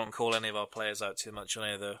 We won't call any of our players out too much on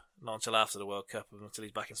either, not until after the World Cup, until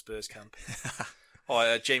he's back in Spurs camp.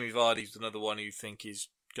 Jamie Vardy's another one who you think is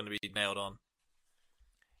going to be nailed on.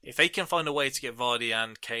 If they can find a way to get Vardy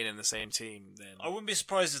and Kane in the same team, then I wouldn't be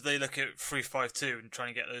surprised if they look at 3-5-2 and try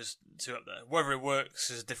and get those two up there. Whether it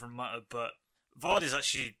works is a different matter, but Vardy's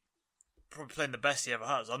actually probably playing the best he ever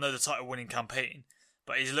has. I know the title-winning campaign,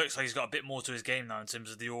 but he looks like he's got a bit more to his game now in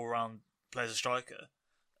terms of the all-round player as a striker.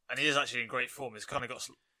 And he is actually in great form. He's kind of got,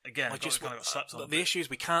 again, got slapped on. The issue is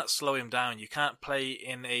we can't slow him down. You can't play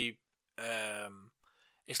in a...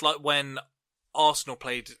 it's like when Arsenal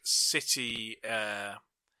played City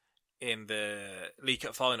in the League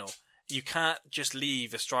Cup final. You can't just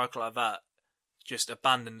leave a striker like that just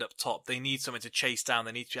abandoned up top. They need something to chase down.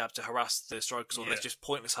 They need to be able to harass the strikers, or it's just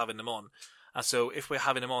pointless having them on. And so if we're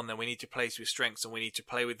having him on, then we need to play to his strengths, and we need to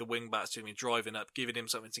play with the wing backs to him, driving up, giving him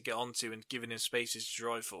something to get onto and giving him spaces to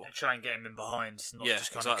drive for. And try and get him in behind, not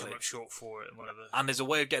just kind of come up short for it and whatever. And there's a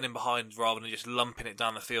way of getting him behind rather than just lumping it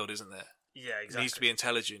down the field, isn't there? Yeah, exactly. He needs to be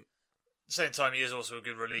intelligent. At the same time, he is also a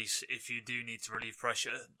good release if you do need to relieve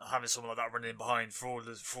pressure. Having someone like that running in behind for all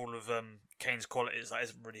of Kane's qualities, that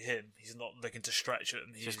isn't really him. He's not looking to stretch it.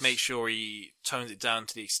 Just make sure he tones it down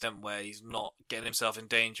to the extent where he's not getting himself in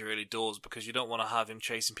danger early doors, because you don't want to have him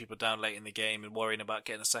chasing people down late in the game and worrying about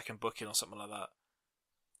getting a second booking or something like that.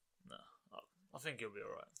 No, I think he'll be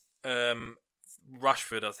alright.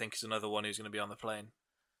 Rashford, I think, is another one who's going to be on the plane.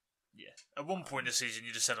 Yeah. At one point this season,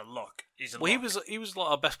 you just said a lock. He's a lock. He was like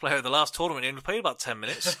our best player of the last tournament. He only played about 10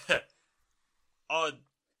 minutes.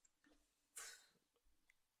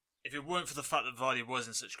 If it weren't for the fact that Vardy was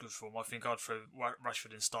in such good form, I think I'd throw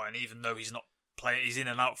Rashford in starting, even though he's not playing. He's in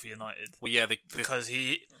and out for United. Well, yeah, because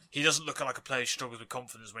he doesn't look like a player who struggles with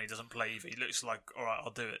confidence when he doesn't play either. He looks like, all right,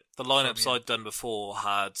 I'll do it. The lineups I'd done before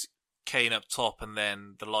had Kane up top, and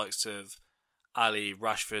then the likes of Ali,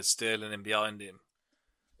 Rashford, Sterling, and behind him.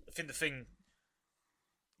 I think the thing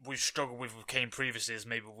we've struggled with Kane previously is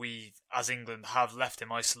maybe we, as England, have left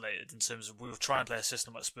him isolated in terms of we'll try and play a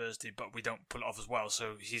system like Spurs do, but we don't pull it off as well,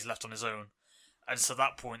 so he's left on his own. And so at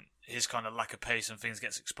that point, his kind of lack of pace and things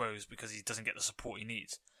gets exposed because he doesn't get the support he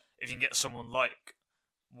needs. If you can get someone like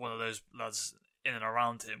one of those lads in and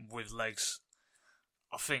around him with legs,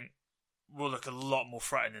 I think we'll look a lot more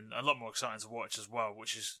threatening, a lot more exciting to watch as well,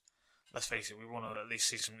 which is, let's face it, we want to at least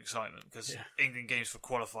see some excitement because England games for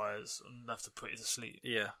qualifiers enough to put you to sleep.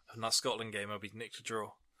 Yeah, and that Scotland game will be nicked to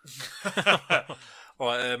draw.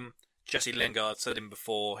 Right, Jesse Lingard, said him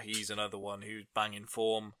before, he's another one who's banging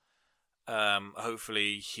form.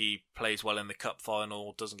 Hopefully he plays well in the cup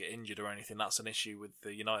final, doesn't get injured or anything. That's an issue with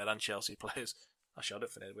the United and Chelsea players. Actually, I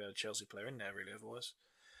don't think we had a Chelsea player in there really otherwise.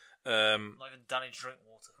 Not even Danny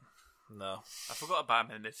Drinkwater. No, I forgot about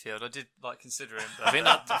him in midfield. I did consider him. But I think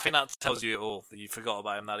that tells you it all. That you forgot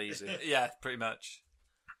about him that easy. Yeah, pretty much.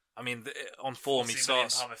 I mean, on form he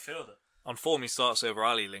starts. Over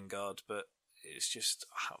Ali Lingard, but it's just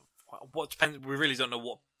what depends. We really don't know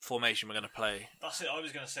what formation we're going to play. That's it. I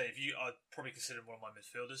was going to say I'd probably consider him one of my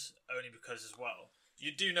midfielders, only because as well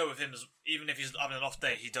you do know with him, even if he's having an off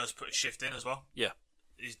day, he does put a shift in as well. Yeah,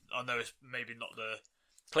 I know it's maybe not the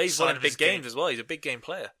Plays side well in of big his games game. as well. He's a big game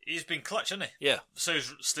player. He's been clutch, hasn't he? Yeah. So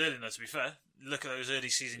is Sterling, though, to be fair. Look at those early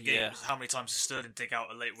season games. Yeah. How many times does Sterling dig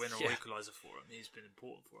out a late win or Yeah. equaliser for him? He's been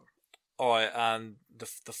important for him. All right, and the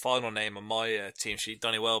final name on my team sheet,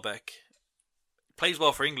 Danny Welbeck, plays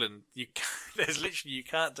well for England. You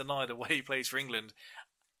can't deny the way he plays for England,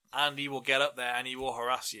 and he will get up there and he will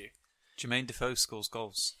harass you. Jermaine Defoe scores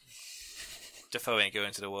goals. Defoe ain't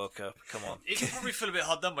going to the World Cup. Come on. He can probably feel a bit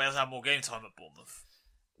hard done by. He hasn't had more game time at Bournemouth.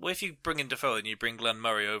 Well, if you bring in Defoe and you bring Glenn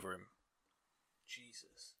Murray over him,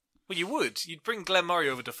 Jesus. well, you would. You'd bring Glenn Murray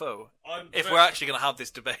over Defoe if very- we're actually going to have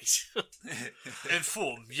this debate. in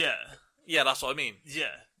form, yeah. Yeah, that's what I mean.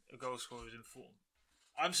 Yeah, a goal scorer is in form.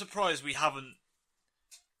 I'm surprised we haven't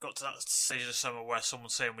got to that stage of the summer where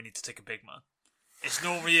someone's saying we need to take a big man. It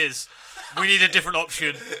normally is. We need a different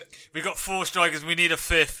option. We've got 4 strikers. We need a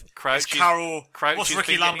 5th. Crouchy's- It's Carroll. Crouchy's What's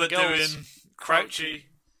Ricky been getting Lambert goals. doing? Crouchy.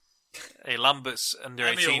 Hey, Lambert's under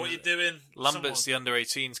Emil, 18. what are you doing? Lambert's Someone. the under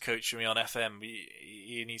 18s coach for me on FM.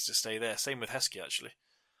 He needs to stay there. Same with Heskey, actually.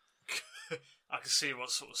 I can see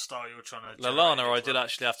what sort of style you're trying to. Lallana, generate I as did well.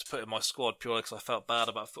 actually have to put in my squad purely because I felt bad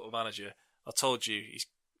about Football Manager. I told you,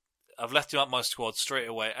 I've left him out my squad straight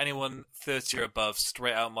away. Anyone 30 or above,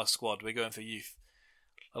 straight out my squad. We're going for youth.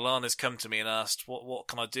 Lallana's come to me and asked, what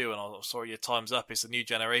can I do? And I was sorry, your time's up. It's the new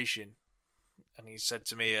generation. And he said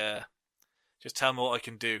to me, just tell me what I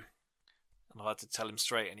can do. And I had to tell him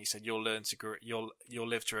straight. And he said, you'll live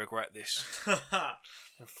to regret this.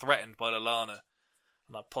 And threatened by Lallana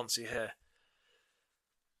and that poncy hair.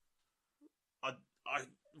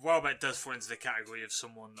 Welbeck does fall into the category of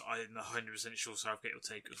someone I'm 100% sure Southgate will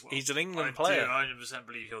take as well. He's an England I player. do 100%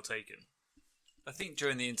 believe he'll take him. I think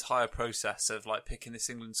during the entire process of like picking this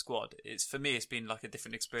England squad, it's been like a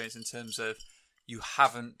different experience in terms of you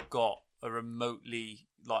haven't got a remotely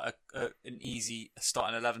like an easy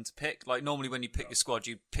starting 11 to pick. Like normally when you pick your squad,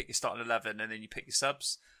 you pick your starting 11 and then you pick your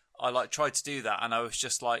subs. I tried to do that and I was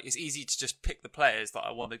just like, it's easy to just pick the players that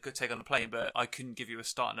I want to take on the plane, but I couldn't give you a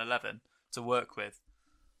starting 11 to work with.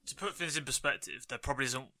 To put things in perspective, there probably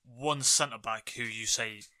isn't one centre back who you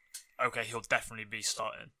say, okay, he'll definitely be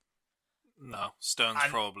starting. No, Stones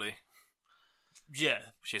And- probably, Yeah,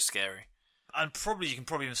 which is scary. and probably you can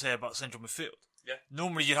probably even say about central midfield. Yeah.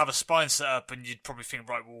 Normally you'd have a spine set up and you'd probably think,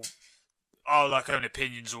 right, well, our own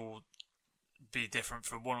opinions will be different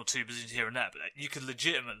for 1 or 2 positions here and there, but you could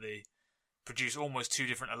legitimately produce almost 2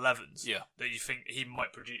 different 11s Yeah. that you think he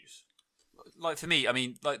might produce. Like for me, I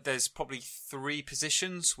mean, like there's probably 3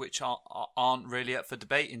 positions which aren't really up for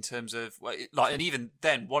debate in terms of and even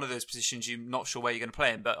then, one of those positions you're not sure where you're going to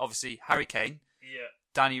play in. But obviously, Harry Kane, Yeah.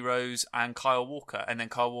 Danny Rose, and Kyle Walker, and then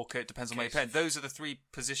Kyle Walker. It depends on where you're playing. Those are the 3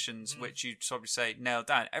 positions which you'd probably say nailed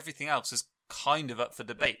down. Everything else is kind of up for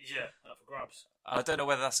debate. Yeah, up for grabs. I don't know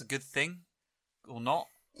whether that's a good thing or not.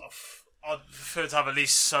 I'd prefer to have at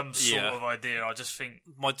least some sort Yeah. of idea. I just think,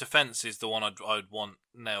 My defence is the one I'd want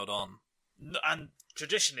nailed on. and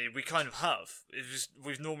traditionally we kind of have.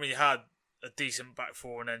 We've normally had a decent back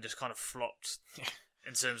 4 and then just kind of flopped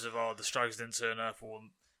in terms of the strikers didn't turn up or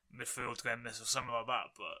midfield going miss or something like that.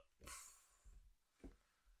 But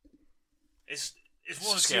it's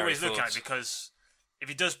one of the 2 Scary ways to look at it, thoughts. because if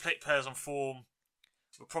he does pick players on form,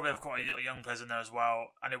 we'll probably have quite a young players in there as well,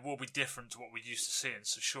 and it will be different to what we're used to seeing.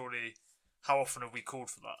 So surely, how often have we called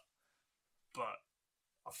for that? But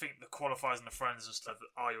I think the qualifiers and the friends and stuff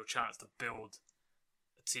are your chance to build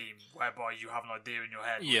a team whereby you have an idea in your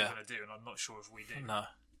head what Yeah. you're going to do, and I'm not sure if we do. No,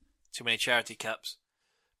 too many charity caps.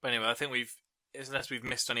 But anyway, I think unless we've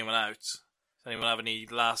missed anyone out. Does anyone have any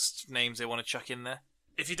last names they want to chuck in there?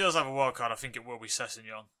 If he does have a wild card, I think it will be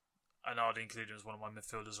Sessegnon, and I'd include him as one of my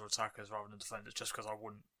midfielders or attackers rather than defenders, just because I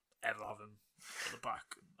wouldn't ever have him at the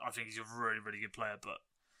back. I think he's a really, really good player, but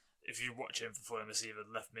if you watch him for Fulham, it's either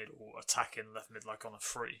left mid or attacking left mid like on a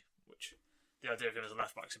free, which the idea of him as a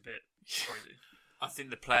left back's a bit crazy. I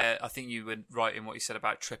think you were right in what you said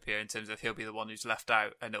about Trippier in terms of he'll be the one who's left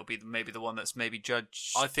out, and it'll be maybe the one that's maybe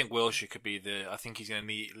judged. I think Wilshere could be I think he's going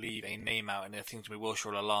to leave a name out, and I think it's going to be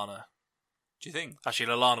Wilshere or Lallana. Do you think? Actually,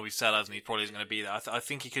 Lallana we've said, hasn't he? Probably isn't going to be there. I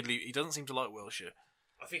think he could leave. He doesn't seem to like Wilshere.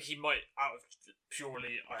 I think he might, out of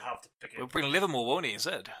purely, I have to pick We'll him. bring Livermore, won't he,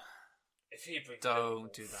 instead? If he brings Don't Liverpool,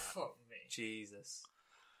 do that. Fuck me. Jesus.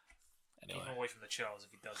 Keep Anyway. him away from the Charles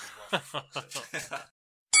if he does as well. for fuck's sake.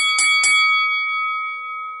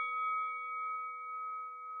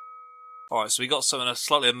 Alright, so we got something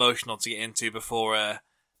slightly emotional to get into before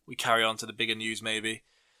we carry on to the bigger news, maybe.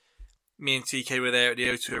 Me and TK were there at the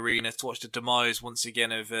O2 Arena to watch the demise once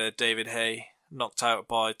again of David Hay, knocked out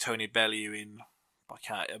by Tony Bellew in, I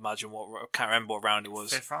can't remember what round it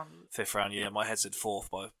was. Fifth round? Fifth round, yeah. My head said fourth,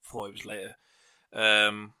 but I thought it was later. I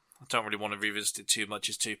don't really want to revisit it too much;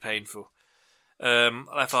 it's too painful.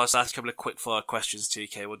 If I was to ask a couple of quick fire questions,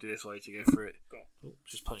 TK, we'll do this while you go through it. Oh,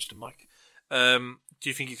 just punched the mic. Do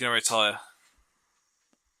you think he's going to retire?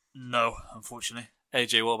 No, unfortunately.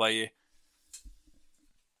 AJ, what about you?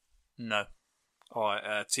 No. All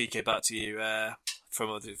right, TK, back to you.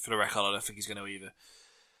 For the record, I don't think he's going to either.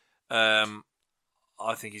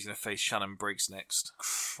 I think he's going to face Shannon Briggs next.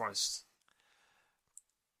 Christ.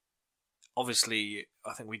 Obviously,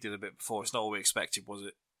 I think we did a bit before. It's not what we expected, was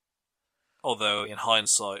it? Although, in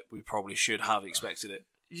hindsight, we probably should have expected it.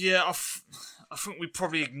 Yeah, I think we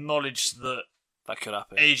probably acknowledged that That could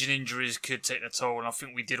happen. age and injuries could take their toll, and I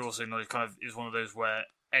think we did also acknowledge it was one of those where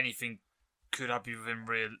anything could happen with him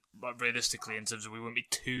realistically in terms of we wouldn't be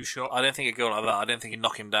too shocked. I don't think it'd go like that. I don't think he'd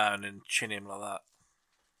knock him down and chin him like that.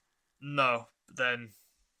 No, but then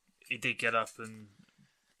he did get up and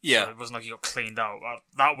Yeah. so it wasn't like he got cleaned out.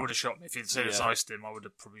 That would have shot me. If he'd said it's Yeah. iced him, I would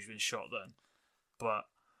have probably been shot then. But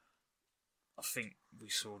I think we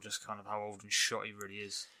saw just kind of how old and shot he really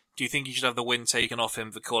is. Do you think he should have the win taken off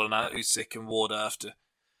him for calling out Usyk and Ward after?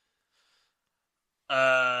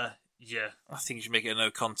 Yeah. I think you should make it a no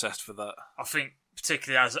contest for that. I think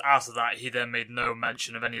particularly as after that, he then made no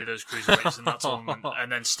mention of any of those cruiserweights in that tournament,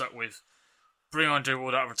 and then stuck with bring Andre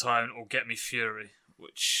Ward out of retirement or get me Fury,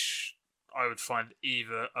 which I would find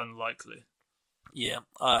either unlikely. Yeah,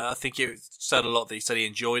 I think it said a lot that he said he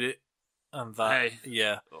enjoyed it, and that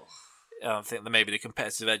I think that maybe the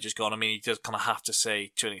competitive edge is gone. I mean, he does kind of have to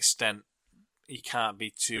say to an extent he can't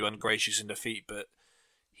be too ungracious in defeat, but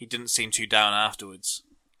he didn't seem too down afterwards.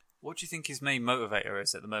 What do you think his main motivator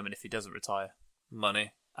is at the moment if he doesn't retire?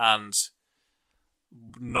 Money and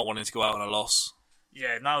not wanting to go out on a loss.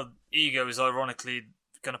 Yeah, now ego is ironically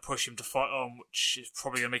going to push him to fight on, which is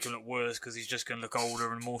probably going to make him look worse because he's just going to look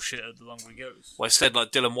older and more shit the longer he goes. Well, I said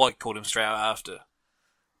like Dylan White called him straight out after.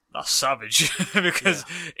 That's savage because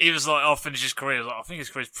he was like, "I'll finish his career." I was like, I think his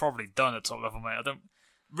career's probably done at top level, mate. I don't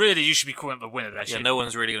really. You should be calling up the winner there. Yeah, no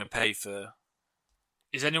one's really going to pay for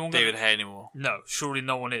Is anyone David Hay anymore. No, surely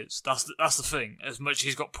no one is. That's the thing. As much as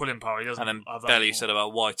he's got pulling power, he doesn't. And then have that Belly anymore. said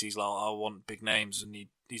about White, he's like, I want big names, and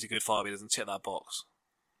he's a good fighter, but he doesn't tick that box.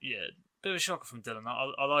 Yeah, bit of a shocker from Dylan.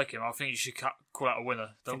 I like him. I think you should call out a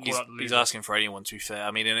winner. Don't call out the loser. He's asking for anyone, to be fair.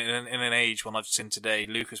 I mean, in an age when I've seen today,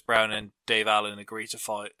 Lucas Brown and Dave Allen agree to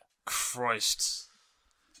fight. Christ,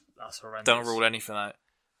 that's horrendous. Don't rule anything out.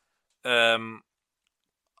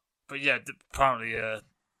 But yeah, apparently,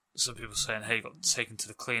 some people saying, "Hey, he got taken to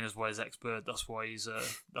the cleaners by his ex-bird. That's why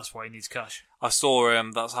he needs cash." I saw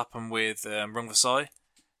that's happened with Rung Vasai.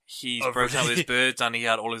 He's broken up with his birds, and he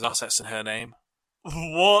had all his assets in her name.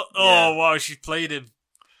 What? Yeah. Oh wow, she played him.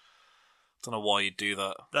 Don't know why you'd do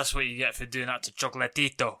that. That's what you get for doing that to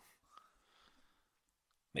Chocolatito.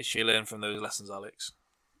 Make sure you learn from those lessons, Alex.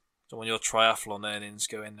 Don't want your triathlon earnings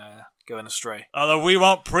going astray. Although we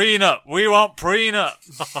want prenup. We want prenup.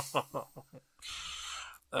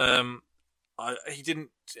 He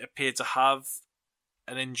didn't appear to have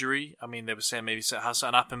an injury. I mean, they were saying maybe it has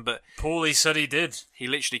something happened, but Paulie said he did. he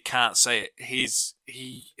literally can't say it. He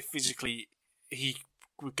physically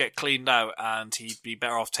would get cleaned out, and he'd be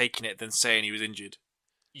better off taking it than saying he was injured.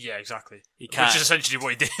 Yeah, exactly. He can't. Which is essentially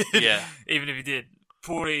what he did. Yeah. Even if he did.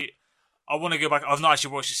 Paulie, I want to go back. I've not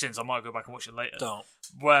actually watched it since. I might go back and watch it later. Don't.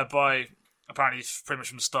 Whereby, apparently, pretty much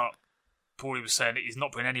from the start, Paulie was saying that he's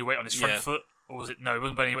not putting any weight on his front foot. Or was it? No, he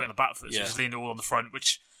wasn't putting any weight on the back foot. So he just leaned all on the front,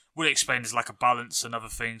 which would explain his lack of balance and other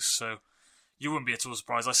things. So you wouldn't be at all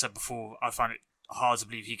surprised. I said before, I found it hard to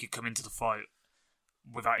believe he could come into the fight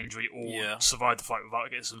without injury or survive the fight without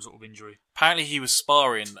getting some sort of injury. Apparently, he was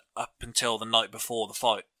sparring up until the night before the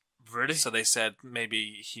fight. Really? So they said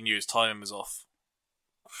maybe he knew his timing was off.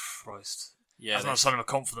 Christ. Yeah, That's not sign of a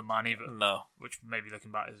confident man either. No. Which maybe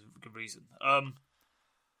looking back is a good reason.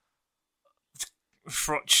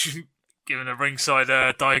 Frotch given a ringside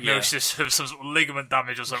diagnosis of some sort of ligament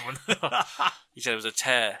damage or something. He said it was a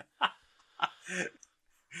tear.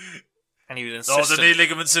 And he was insistent. Oh, the knee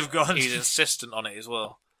ligaments have gone. He's insistent on it as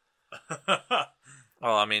well.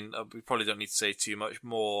 I mean, we probably don't need to say too much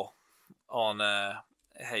more on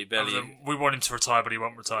Hey Belly. We want him to retire, but he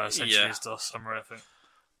won't retire. Essentially, is the summary, I think.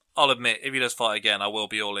 I'll admit, if he does fight again, I will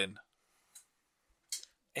be all in.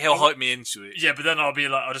 He'll hype me into it. Yeah, but then I'll be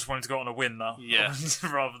like, I just want him to go on a win now. Yeah.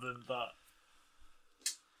 Rather than that.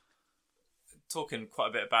 Talking quite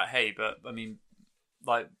a bit about Hay, but I mean,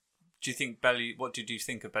 like, do you think Belly? What did you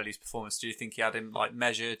think of Belly's performance? Do you think he had him like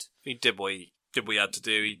measured? He did what he had to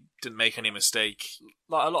do. He didn't make any mistake.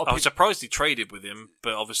 Like a lot of I was surprised he traded with him,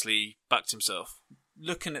 but obviously backed himself.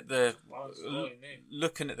 Looking at the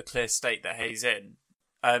clear state that Hay's in,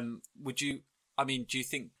 would you I mean, do you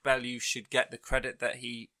think Bellew should get the credit that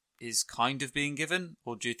he is kind of being given,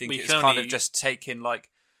 or do you think it's kind of just taking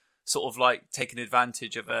taking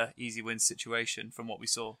advantage of a easy win situation from what we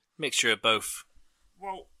saw? Mixture of both.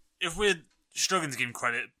 Well, if we're struggling to give him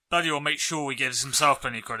credit, Bellew will make sure he gives himself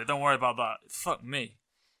plenty of credit. Don't worry about that. Fuck me.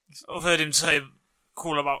 I've heard him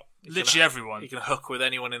call about literally everyone. He can hook with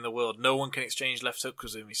anyone in the world. No one can exchange left hook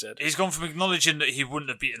with him, he said. He's gone from acknowledging that he wouldn't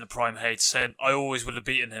have beaten the Prime Hayes to saying, I always would have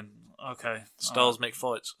beaten him. Okay. Styles make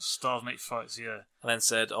fights. Styles make fights, yeah. And then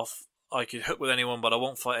said, I could hook with anyone, but I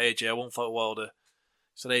won't fight AJ. I won't fight Wilder.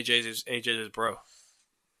 So AJ's his bro.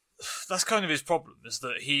 That's kind of his problem, is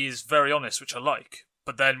that he is very honest, which I like.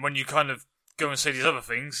 But then when you kind of go and say these other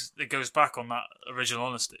things, it goes back on that original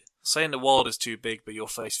honesty. Saying that Wilder's too big, but your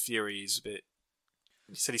face Fury is a bit...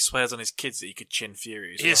 He said he swears on his kids that he could chin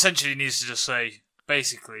Fury as well. He essentially needs to just say,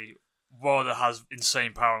 basically, Wilder has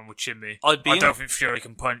insane power and will chin me. I don't think Fury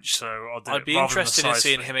can punch, so I'll do it. I'd be interested in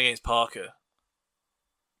seeing him against Parker.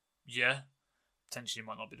 Yeah. Potentially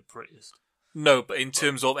might not be the prettiest. No, but in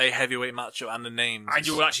terms of a heavyweight matchup and the names... And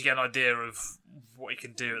you'll actually get an idea of what he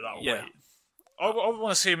can do at that weight. I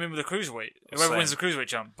want to see him in with a cruiserweight. Whoever wins the cruiserweight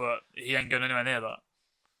champ, but he ain't going anywhere near that.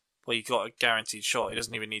 Well, you got a guaranteed shot. He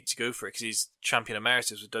doesn't even need to go for it because he's champion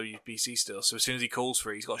emeritus with WBC still. So as soon as he calls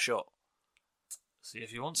for it, he's got a shot. See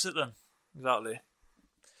if he wants it then. Exactly.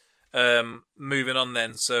 Moving on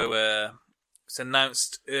then. So it's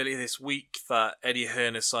announced earlier this week that Eddie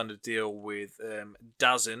Hearn has signed a deal with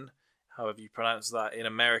DAZN, however you pronounce that, in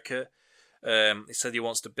America. He said he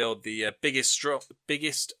wants to build the biggest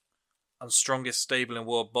and strongest stable in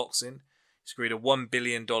world boxing. He's agreed a $1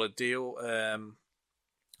 billion deal.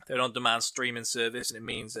 They're an on-demand streaming service, and it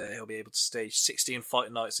means that he'll be able to stage 16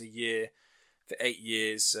 fight nights a year for 8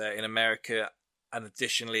 years in America, and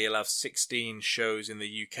additionally he'll have 16 shows in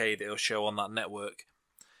the UK that he'll show on that network.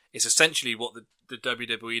 It's essentially what the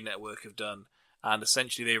WWE network have done, and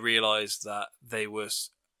essentially they realised that they were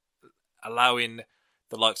allowing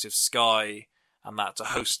the likes of Sky and that to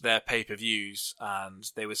host their pay-per-views, and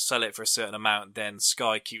they would sell it for a certain amount, then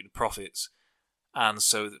Sky keep the profits. And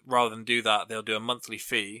so rather than do that, they'll do a monthly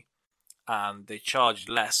fee and they charge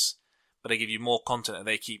less, but they give you more content and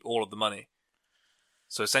they keep all of the money.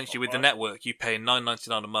 So essentially with the network, you pay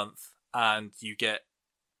 $9.99 a month and you get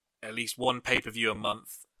at least one pay-per-view a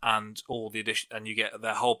month and all the and you get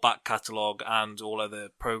their whole back catalogue and all other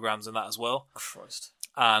programs and that as well. Christ.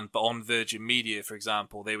 But on Virgin Media, for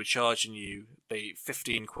example, they were charging you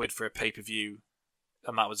 £15 for a pay-per-view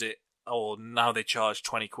and that was it. Or now they charge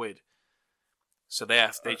 £20. So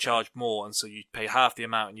they charge more, and so you pay half the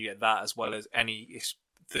amount, and you get that as well as any.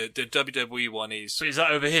 The WWE one is. So is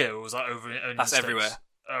that over here, or was that over? That's everywhere.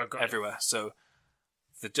 Oh, got everywhere. It. So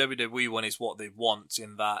the WWE one is what they want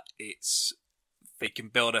in that they can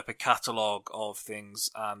build up a catalogue of things,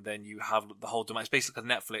 and then you have the whole domain. It's basically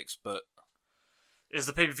Netflix, but is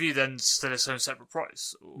the pay-per-view then still its own separate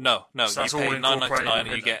price? Or? No. So you pay $9.99 and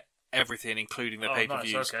you get everything, including the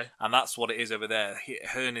pay-per-views. Nice, okay. And that's what it is over there.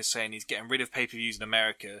 Hearn is saying he's getting rid of pay-per-views in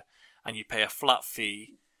America, and you pay a flat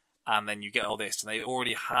fee, and then you get all this. And they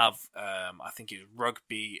already have, I think it's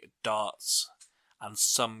rugby, darts, and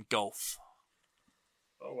some golf.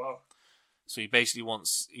 Oh, wow. So he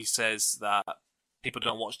says that people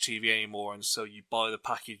don't watch TV anymore, and so you buy the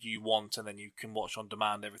package you want, and then you can watch on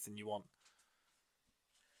demand everything you want.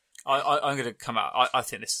 I'm going to come out. I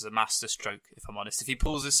think this is a masterstroke, if I'm honest. If he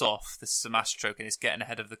pulls this off, this is a masterstroke and it's getting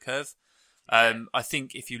ahead of the curve. I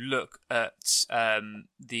think if you look at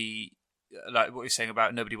like what you're saying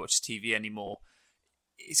about nobody watches TV anymore,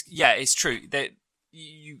 it's true. That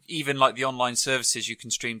you even like the online services you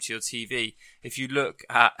can stream to your TV. If you look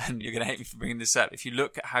at, and you're going to hate me for bringing this up, if you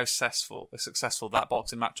look at how successful that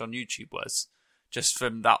boxing match on YouTube was, just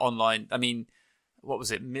from that online, I mean, what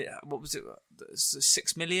was it?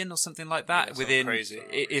 6 million or something like that. Yeah, within crazy.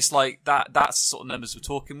 It's like that. That's the sort of numbers we're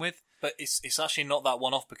talking with. But it's actually not that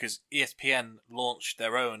one off because ESPN launched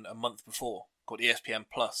their own a month before called ESPN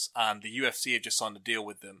Plus, and the UFC have just signed a deal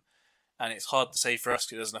with them. And it's hard to say for us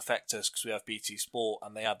because it doesn't affect us because we have BT Sport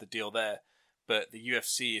and they had the deal there. But the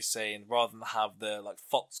UFC is saying rather than have the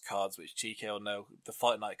Fox cards, which TK will know, the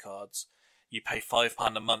Fight Night cards, you pay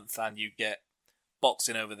 £5 a month and you get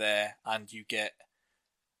boxing over there and you get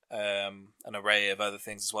an array of other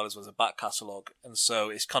things as well as a back catalogue. And so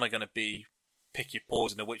it's kind of going to be pick your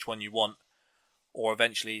poison of which one you want, or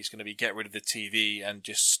eventually it's going to be get rid of the TV and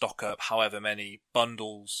just stock up however many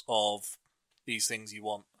bundles of these things you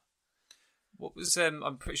want. What was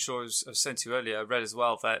I'm pretty sure I was sent to you earlier. I read as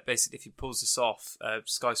well that basically if he pulls this off,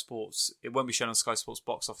 Sky Sports, it won't be shown on Sky Sports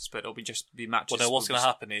box office, but it'll be just be matches. Well, no, what's going to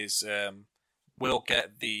happen is we'll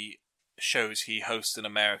get the shows he hosts in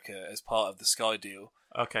America as part of the Sky deal.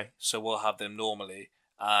 Okay. So we'll have them normally,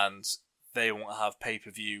 and they won't have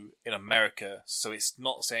pay-per-view in America. So it's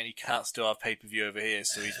not saying he can't still have pay-per-view over here.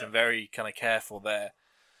 So he's been very kind of careful there.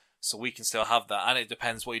 So we can still have that. And it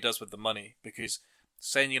depends what he does with the money. Because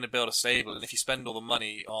saying you're going to build a stable, and if you spend all the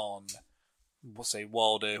money on, we'll say,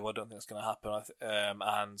 Wilder, who I don't think that's going to happen,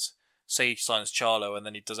 and say he signs Charlo and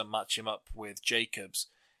then he doesn't match him up with Jacobs,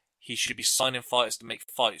 he should be signing fighters to make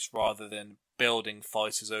fights rather than building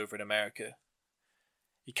fighters over in America.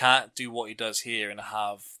 He can't do what he does here and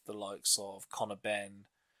have the likes of Conor Benn,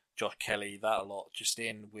 Josh Kelly, that a lot, just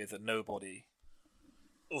in with a nobody.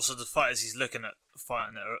 Also, the fighters he's looking at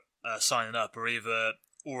signing up are either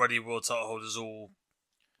already world title holders or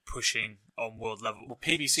pushing on world level. Well,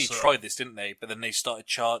 PBC tried this, didn't they? But then they started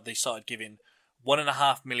giving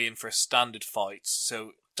 $1.5 million for a standard fight.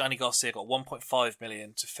 So Danny Garcia got $1.5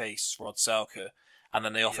 million to face Rod Salka, and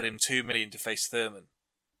then they offered him $2 million to face Thurman.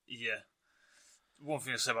 Yeah. One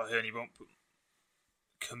thing to say about Hearn, he won't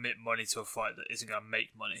commit money to a fight that isn't going to make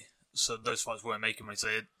money. So those fights weren't making money. So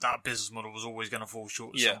that business model was always going to fall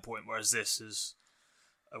short at some point, whereas this is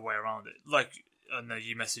a way around it. Like, I know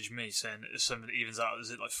you messaged me saying if something that evens out,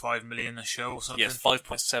 is it like $5 million a show or something? Yes,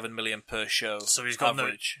 $5.7 million per show. So he's got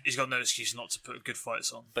average. He's got no excuse not to put good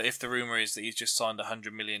fights on. But if the rumour is that he's just signed a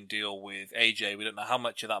 $100 million deal with AJ, we don't know how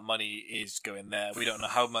much of that money is going there. We don't know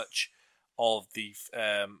how much of the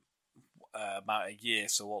amount a year,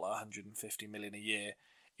 so what, like $150 million a year,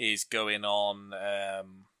 is going on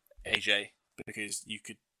AJ, because you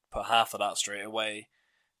could put half of that straight away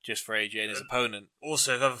just for AJ and his opponent.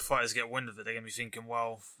 Also, if other fighters get wind of it, they're going to be thinking,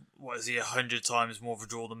 well, what is he, 100 times more of a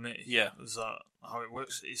draw than me? Yeah. Is that how it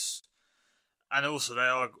works? And also,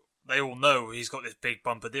 they all know he's got this big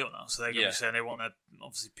bumper deal now, so they're going to be saying they want their,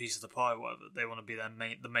 obviously, piece of the pie, whatever. They want to be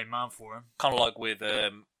the main man for him. Kind of like with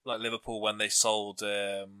like Liverpool when they sold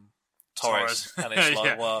Torres. And it's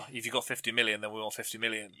like, well, if you got 50 million, then we want 50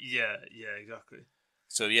 million. Yeah, exactly.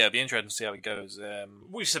 So yeah, it'd be interesting to see how it goes.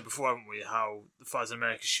 We've said before, haven't we, how the fighters in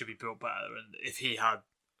America should be built better, and if he had,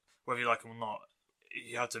 whether you like him or not,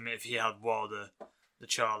 you have to admit, if he had Wilder, the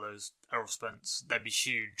Charlos, Errol Spence, they'd be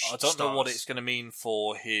huge. I don't know what it's going to mean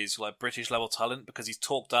for his like British level talent, because he's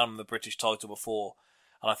talked down on the British title before,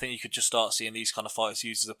 and I think you could just start seeing these kind of fighters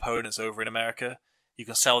used as opponents over in America. You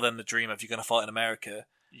can sell them the dream if you're going to fight in America.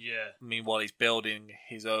 Yeah. Meanwhile, he's building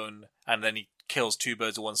his own, and then he kills two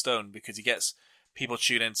birds with one stone, because he gets people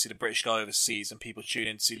tune in to see the British guy overseas, and people tune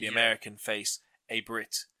in to see the American face a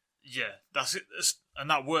Brit. Yeah, that's it, and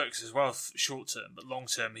that works as well short term, but long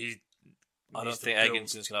term, I don't think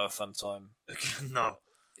Egginson's going to have a fun time. No.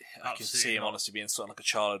 I can see him honestly being something like a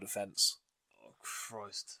Charlo defence. Oh,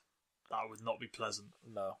 Christ. That would not be pleasant.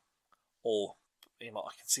 No. Or, I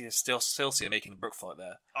can see still see him making the Brook fight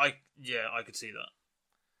there. I could see that.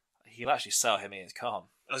 He'll actually sell him against Khan.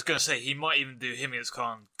 I was going to say, he might even do him against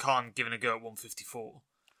Khan giving a go at 154.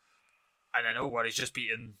 And then, he's just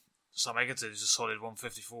beaten Sam Egerton, who's a solid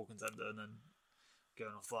 154 contender, and then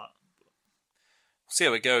going off that. We'll see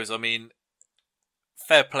how it goes. I mean,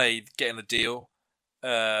 fair play getting the deal.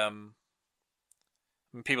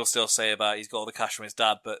 People still say about he's got all the cash from his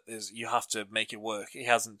dad, but you have to make it work. He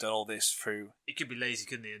hasn't done all this through... He could be lazy,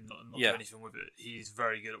 couldn't he, and not do anything with it. He's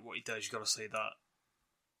very good at what he does, you've got to say that.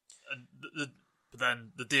 And but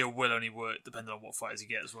then the deal will only work depending on what fighters he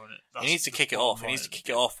gets, won't it? He needs to kick it off. He needs to kick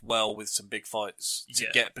it off well with some big fights to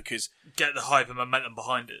get the hype and momentum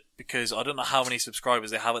behind it. Because I don't know how many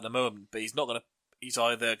subscribers they have at the moment, but he's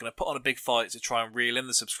either going to put on a big fight to try and reel in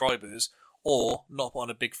the subscribers, or not put on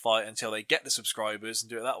a big fight until they get the subscribers and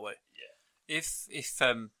do it that way. Yeah.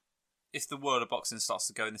 If the world of boxing starts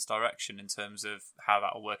to go in this direction in terms of how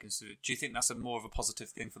that will work, do you think that's more of a positive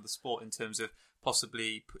thing for the sport in terms of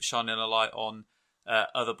possibly shining a light on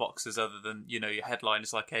other boxers other than your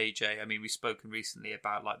headliners like AJ? I mean, we've spoken recently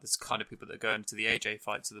about like this kind of people that are going to the AJ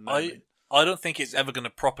fights at the moment. I don't think it's ever going to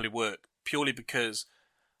properly work, purely because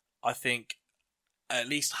I think at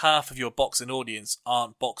least half of your boxing audience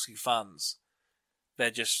aren't boxing fans. They're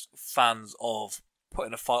just fans of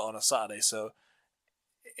putting a fight on a Saturday. So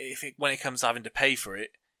when it comes to having to pay for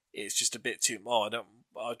it, it's just a bit too.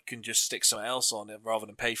 I can just stick something else on it rather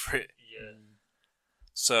than pay for it. Yeah.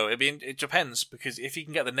 So it depends, because if he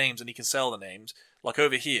can get the names and he can sell the names, like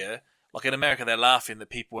over here, like in America, they're laughing that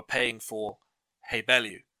people were paying for Hey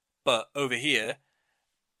Bellew, but over here,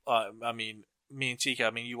 I mean, me and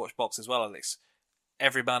Chica, you watch boxing as well, Alex.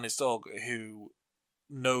 Every man his dog who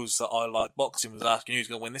knows that I like boxing was asking who's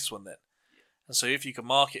going to win this one then. And so if you can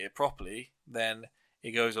market it properly, then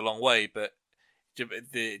it goes a long way. But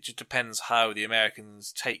it just depends how the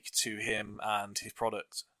Americans take to him and his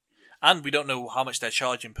product. And we don't know how much they're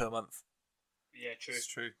charging per month. Yeah, true. It's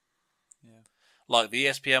true. Yeah. Like the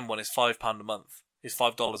ESPN one is £5 a month. It's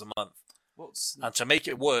 $5 a month. And to make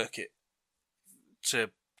it work, to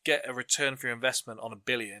get a return for your investment on $1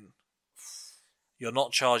 billion, you're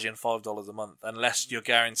not charging $5 a month unless you're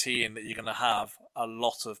guaranteeing that you're going to have a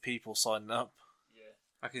lot of people signing up.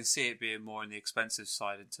 I can see it being more on the expensive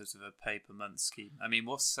side in terms of a pay-per-month scheme. I mean,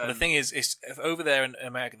 what's... But the thing is, if over there in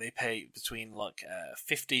America, they pay between like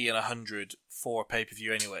 50 and 100 for a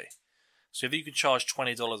pay-per-view anyway. So if you could charge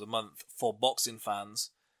 $20 a month for boxing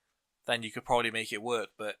fans, then you could probably make it work.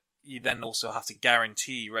 But you then also have to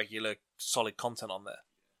guarantee regular, solid content on there.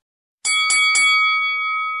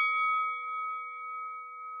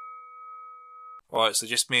 Alright, so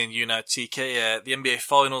just me and you now, TK. The NBA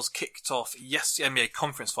Finals kicked off. Yes, the NBA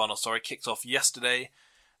Conference Finals, kicked off yesterday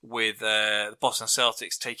with the Boston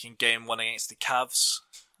Celtics taking Game 1 against the Cavs.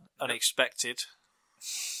 Unexpected.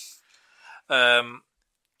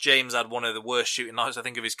 James had one of the worst shooting nights, I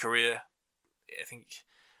think, of his career. I think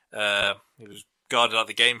he was guarded out of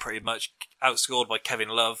the game pretty much, outscored by Kevin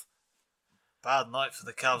Love. Bad night for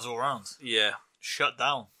the Cavs all round. Yeah. Shut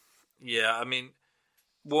down. Yeah, I mean,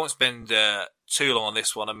 we won't spend too long on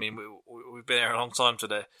this one. I mean, we've been here a long time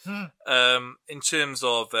today. In terms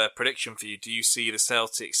of prediction for you, do you see the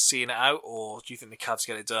Celtics seeing it out, or do you think the Cavs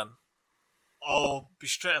get it done? I'll be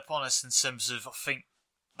straight up honest in terms of, I think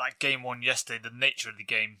that Game 1 yesterday, the nature of the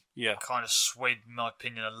game kind of swayed my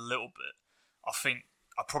opinion a little bit.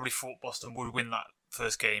 I probably thought Boston would win that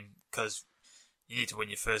first game because you need to win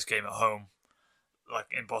your first game at home, like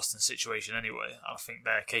in Boston's situation anyway. I think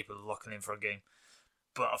they're capable of locking in for a game.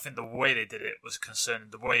 But I think the way they did it was concerning.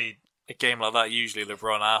 The way a game like that, usually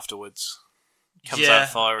LeBron afterwards comes out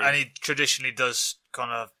firing. And he traditionally does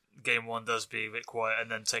kind of, Game 1 does be a bit quiet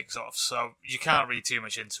and then takes off. So you can't read too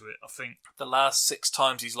much into it. I think the last 6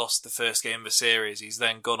 times he's lost the first game of a series, he's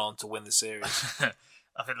then gone on to win the series.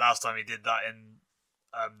 I think last time he did that in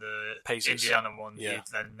the Pacers. Indiana one, he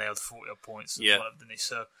then nailed 40 points. And whatever, didn't he?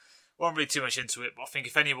 So won't read too much into it. But I think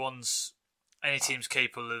if any team's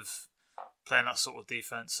capable of playing that sort of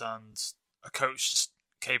defense and a coach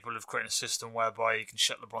capable of creating a system whereby he can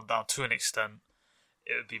shut LeBron down to an extent,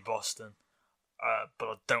 it would be Boston. But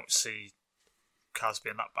I don't see Cavs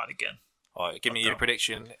being that bad again. All right, give me your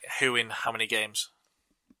prediction. Who in how many games?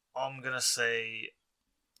 I'm going to say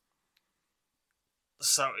the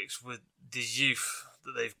Celtics, with the youth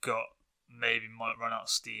that they've got, maybe might run out of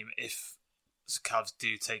steam if the Cavs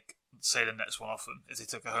do take, say, the next one off them, if they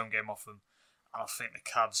took a home game off them. And I think the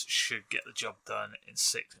Cavs should get the job done in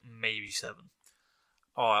 6, maybe 7.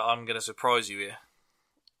 All right, I'm going to surprise you here.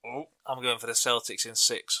 Oh, I'm going for the Celtics in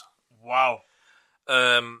 6. Wow.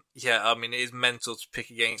 Yeah, I mean, it is mental to pick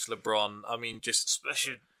against LeBron. I mean, just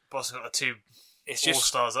especially Boston got the 2 it's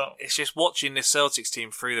All-Stars up. It's just watching this Celtics team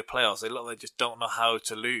through the playoffs. They look like they just don't know how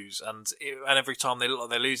to lose, and every time they look like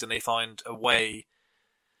they're losing, they find a way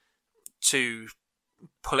to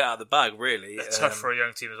pull it out of the bag. Really, they're tough for a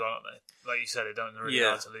young team as well, aren't they? Like you said, they don't really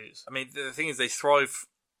know how to lose. I mean, the thing is, they thrive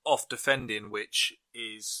off defending, which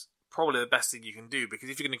is probably the best thing you can do, because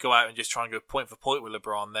if you're going to go out and just try and go point for point with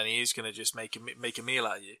LeBron, then he is going to just make a meal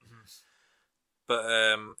out of you. But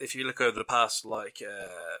if you look over the past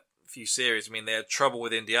few series, I mean, they had trouble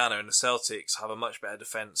with Indiana, and the Celtics have a much better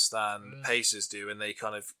defense than the Pacers do, and they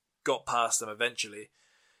kind of got past them eventually.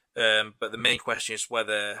 But the main question is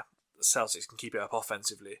whether the Celtics can keep it up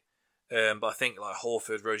offensively. But I think like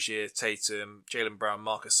Horford, Rozier, Tatum, Jaylen Brown,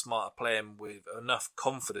 Marcus Smart are playing with enough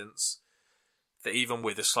confidence that even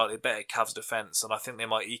with a slightly better Cavs defence, and I think they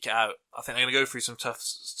might eke it out. I think they're going to go through some tough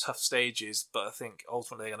stages, but I think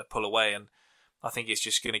ultimately they're going to pull away, and I think it's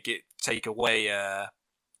just going to take away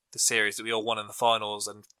the series that we all won in the finals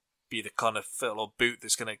and be the kind of foot or boot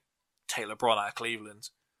that's going to take LeBron out of Cleveland.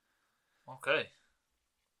 Okay.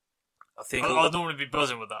 I think I'd normally be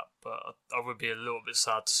buzzing with that, but I would be a little bit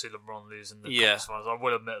sad to see LeBron lose in the conference finals. I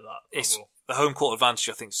will admit that. The home court advantage,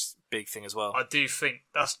 I think, is a big thing as well. I do think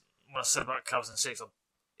that's when I said about Cavs in 6.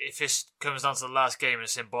 If this comes down to the last game and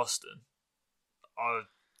it's in Boston,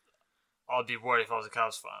 I'd be worried if I was a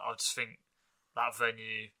Cavs fan. I just think that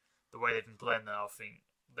venue, the way they've been playing there, I think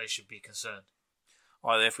they should be concerned.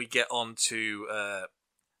 All right, if we get on to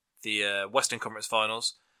the Western Conference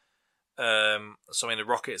Finals. So I mean, the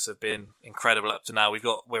Rockets have been incredible up to now.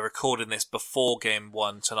 We're recording this before Game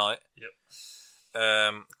 1 tonight.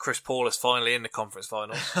 Yep. Chris Paul is finally in the conference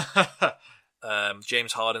finals.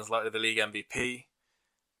 James Harden's likely the league MVP.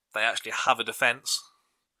 They actually have a defense,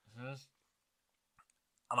 and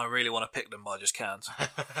I really want to pick them, but I just can't.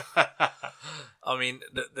 I mean,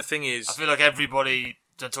 the thing is, I feel like everybody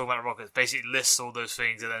don't talk about the Rockets. Basically lists all those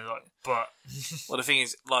things and then but Well, the thing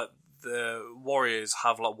is, like, the Warriors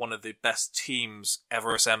have like one of the best teams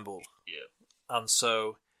ever assembled. Yeah. And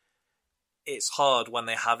so it's hard when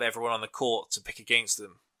they have everyone on the court to pick against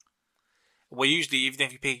them. Well, usually, even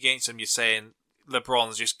if you pick against them, you're saying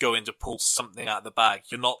LeBron's just going to pull something out of the bag.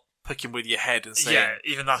 You're not picking with your head and saying... Yeah,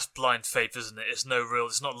 even that's blind faith, isn't it? It's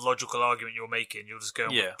it's not a logical argument you're making. You're just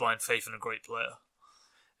going with blind faith in a great player.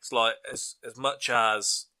 It's like, as much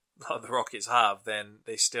as the Rockets have, then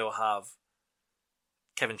they still have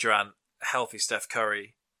Kevin Durant, healthy Steph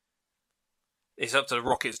Curry. It's up to the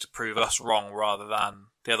Rockets to prove us wrong rather than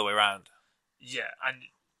the other way around. Yeah, and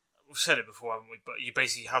we've said it before, haven't we? But you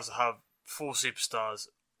basically have to have 4 superstars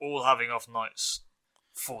all having off nights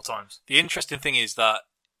 4 times. The interesting thing is that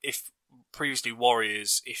if previously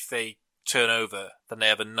Warriors, if they turn over, then they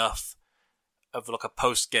have enough of like a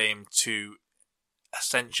post game to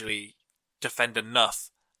essentially defend enough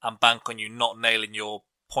and bank on you not nailing your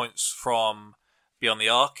points from beyond the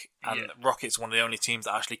arc. And Rockets are one of the only teams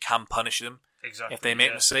that actually can punish them if they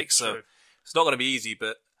make mistakes. So it's not going to be easy,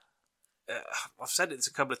 but I've said it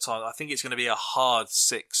a couple of times. I think it's going to be a hard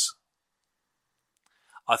 6.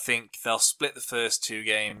 I think they'll split the first 2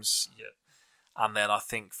 games. Yeah. And then I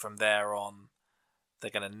think from there on, they're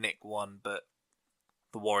going to nick one, but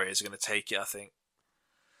the Warriors are going to take it, I think.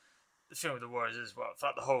 The thing with the Warriors is, well,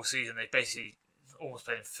 throughout the whole season, they've basically almost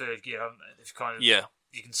played in third gear, haven't they? They've kind of,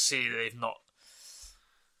 you can see they've not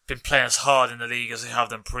been playing as hard in the league as they have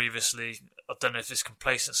done previously. I don't know if it's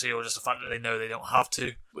complacency or just the fact that they know they don't have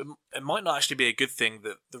to. It might not actually be a good thing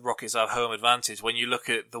that the Rockets have home advantage when you look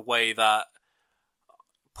at the way that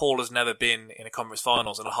Paul has never been in a conference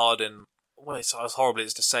finals and Harden, well, it's as horrible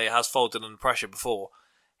as to say, has folded under pressure before.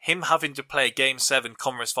 Him having to play Game 7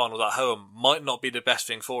 conference finals at home might not be the best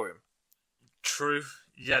thing for him. True.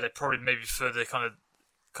 Yeah, they probably maybe further kind of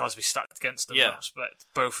cards be stacked against them in that respect.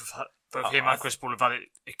 Both him and Chris Paul have had it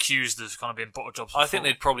accused of kind of being bottle jobs before. I think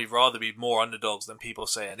they'd probably rather be more underdogs than people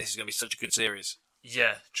saying this is going to be such a good series.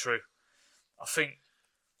 Yeah, true. I think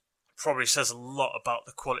it probably says a lot about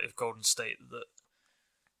the quality of Golden State that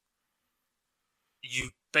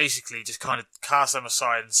you basically just kind of cast them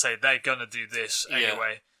aside and say they're going to do this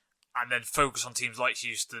anyway, and then focus on teams like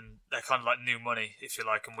Houston. They're kind of like new money, if you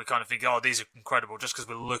like, and we kind of think, oh, these are incredible just because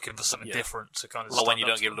we're looking for something different to kind of... Well, when you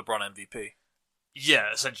don't give LeBron MVP.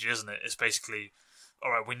 Yeah, essentially, isn't it? It's basically,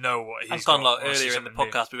 all right, we know what he's got. Like earlier in the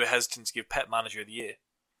podcast, we were hesitant to give Pep Manager of the Year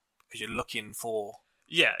because you're looking for...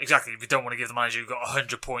 Yeah, exactly. We don't want to give the manager who got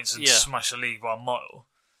 100 points and smash the league by a mile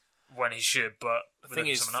when he should, but... The thing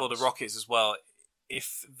is, for the Rockets as well,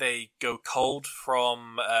 if they go cold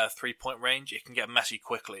from 3-point range, it can get messy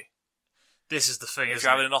quickly. This is the thing, if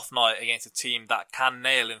you're having an off night against a team that can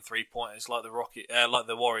nail in 3-pointers like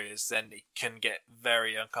the Warriors, then it can get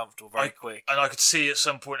very uncomfortable very quick. And I could see at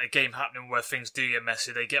some point a game happening where things do get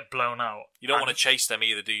messy, they get blown out. You don't want to chase them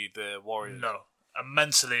either, do you, the Warriors? No. And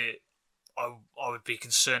mentally, I would be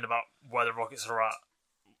concerned about where the Rockets are at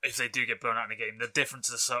if they do get blown out in a game. They're different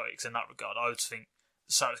to the Celtics in that regard. I would think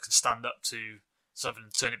the Celtics can stand up to something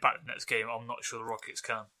and turn it back the next game. I'm not sure the Rockets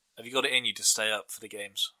can. Have you got it in you to stay up for the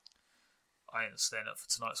games? I ain't staying up for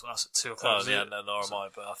tonight's one. That's at 2 o'clock. Oh, yeah, no, nor am I,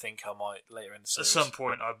 but I think I might later in the series. At some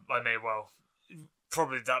point, I may well.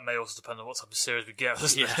 Probably that may also depend on what type of series we get.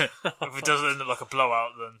 Doesn't it? If it doesn't end up like a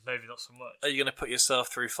blowout, then maybe not so much. Are you going to put yourself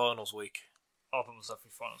through finals week? I'll put myself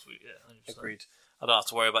through finals week, yeah. 100%. Agreed. I don't have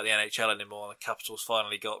to worry about the NHL anymore. The Capitals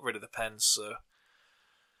finally got rid of the Pens, so...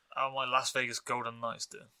 How my Las Vegas Golden Knights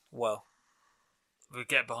doing? Well. We'll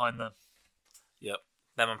get behind them. Yep.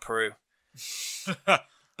 Them and Peru.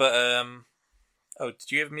 But,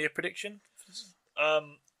 did you give me a prediction?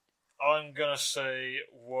 I'm going to say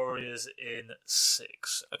Warriors in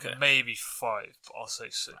 6. Okay. Maybe 5, but I'll say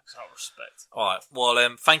 6 out of respect. Alright,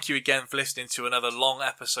 well, thank you again for listening to another long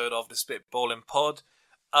episode of the Spitballing Pod.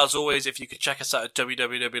 As always, if you could check us out at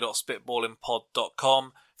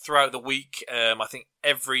www.spitballingpod.com. Throughout the week, I think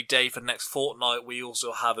every day for the next fortnight, we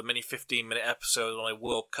also have a mini 15-minute episode on a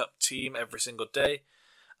World Cup team every single day.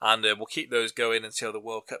 And we'll keep those going until the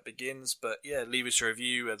World Cup begins. But yeah, leave us a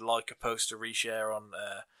review, a like, a post, a reshare on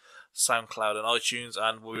SoundCloud and iTunes,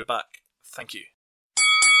 and we'll be back. Thank you.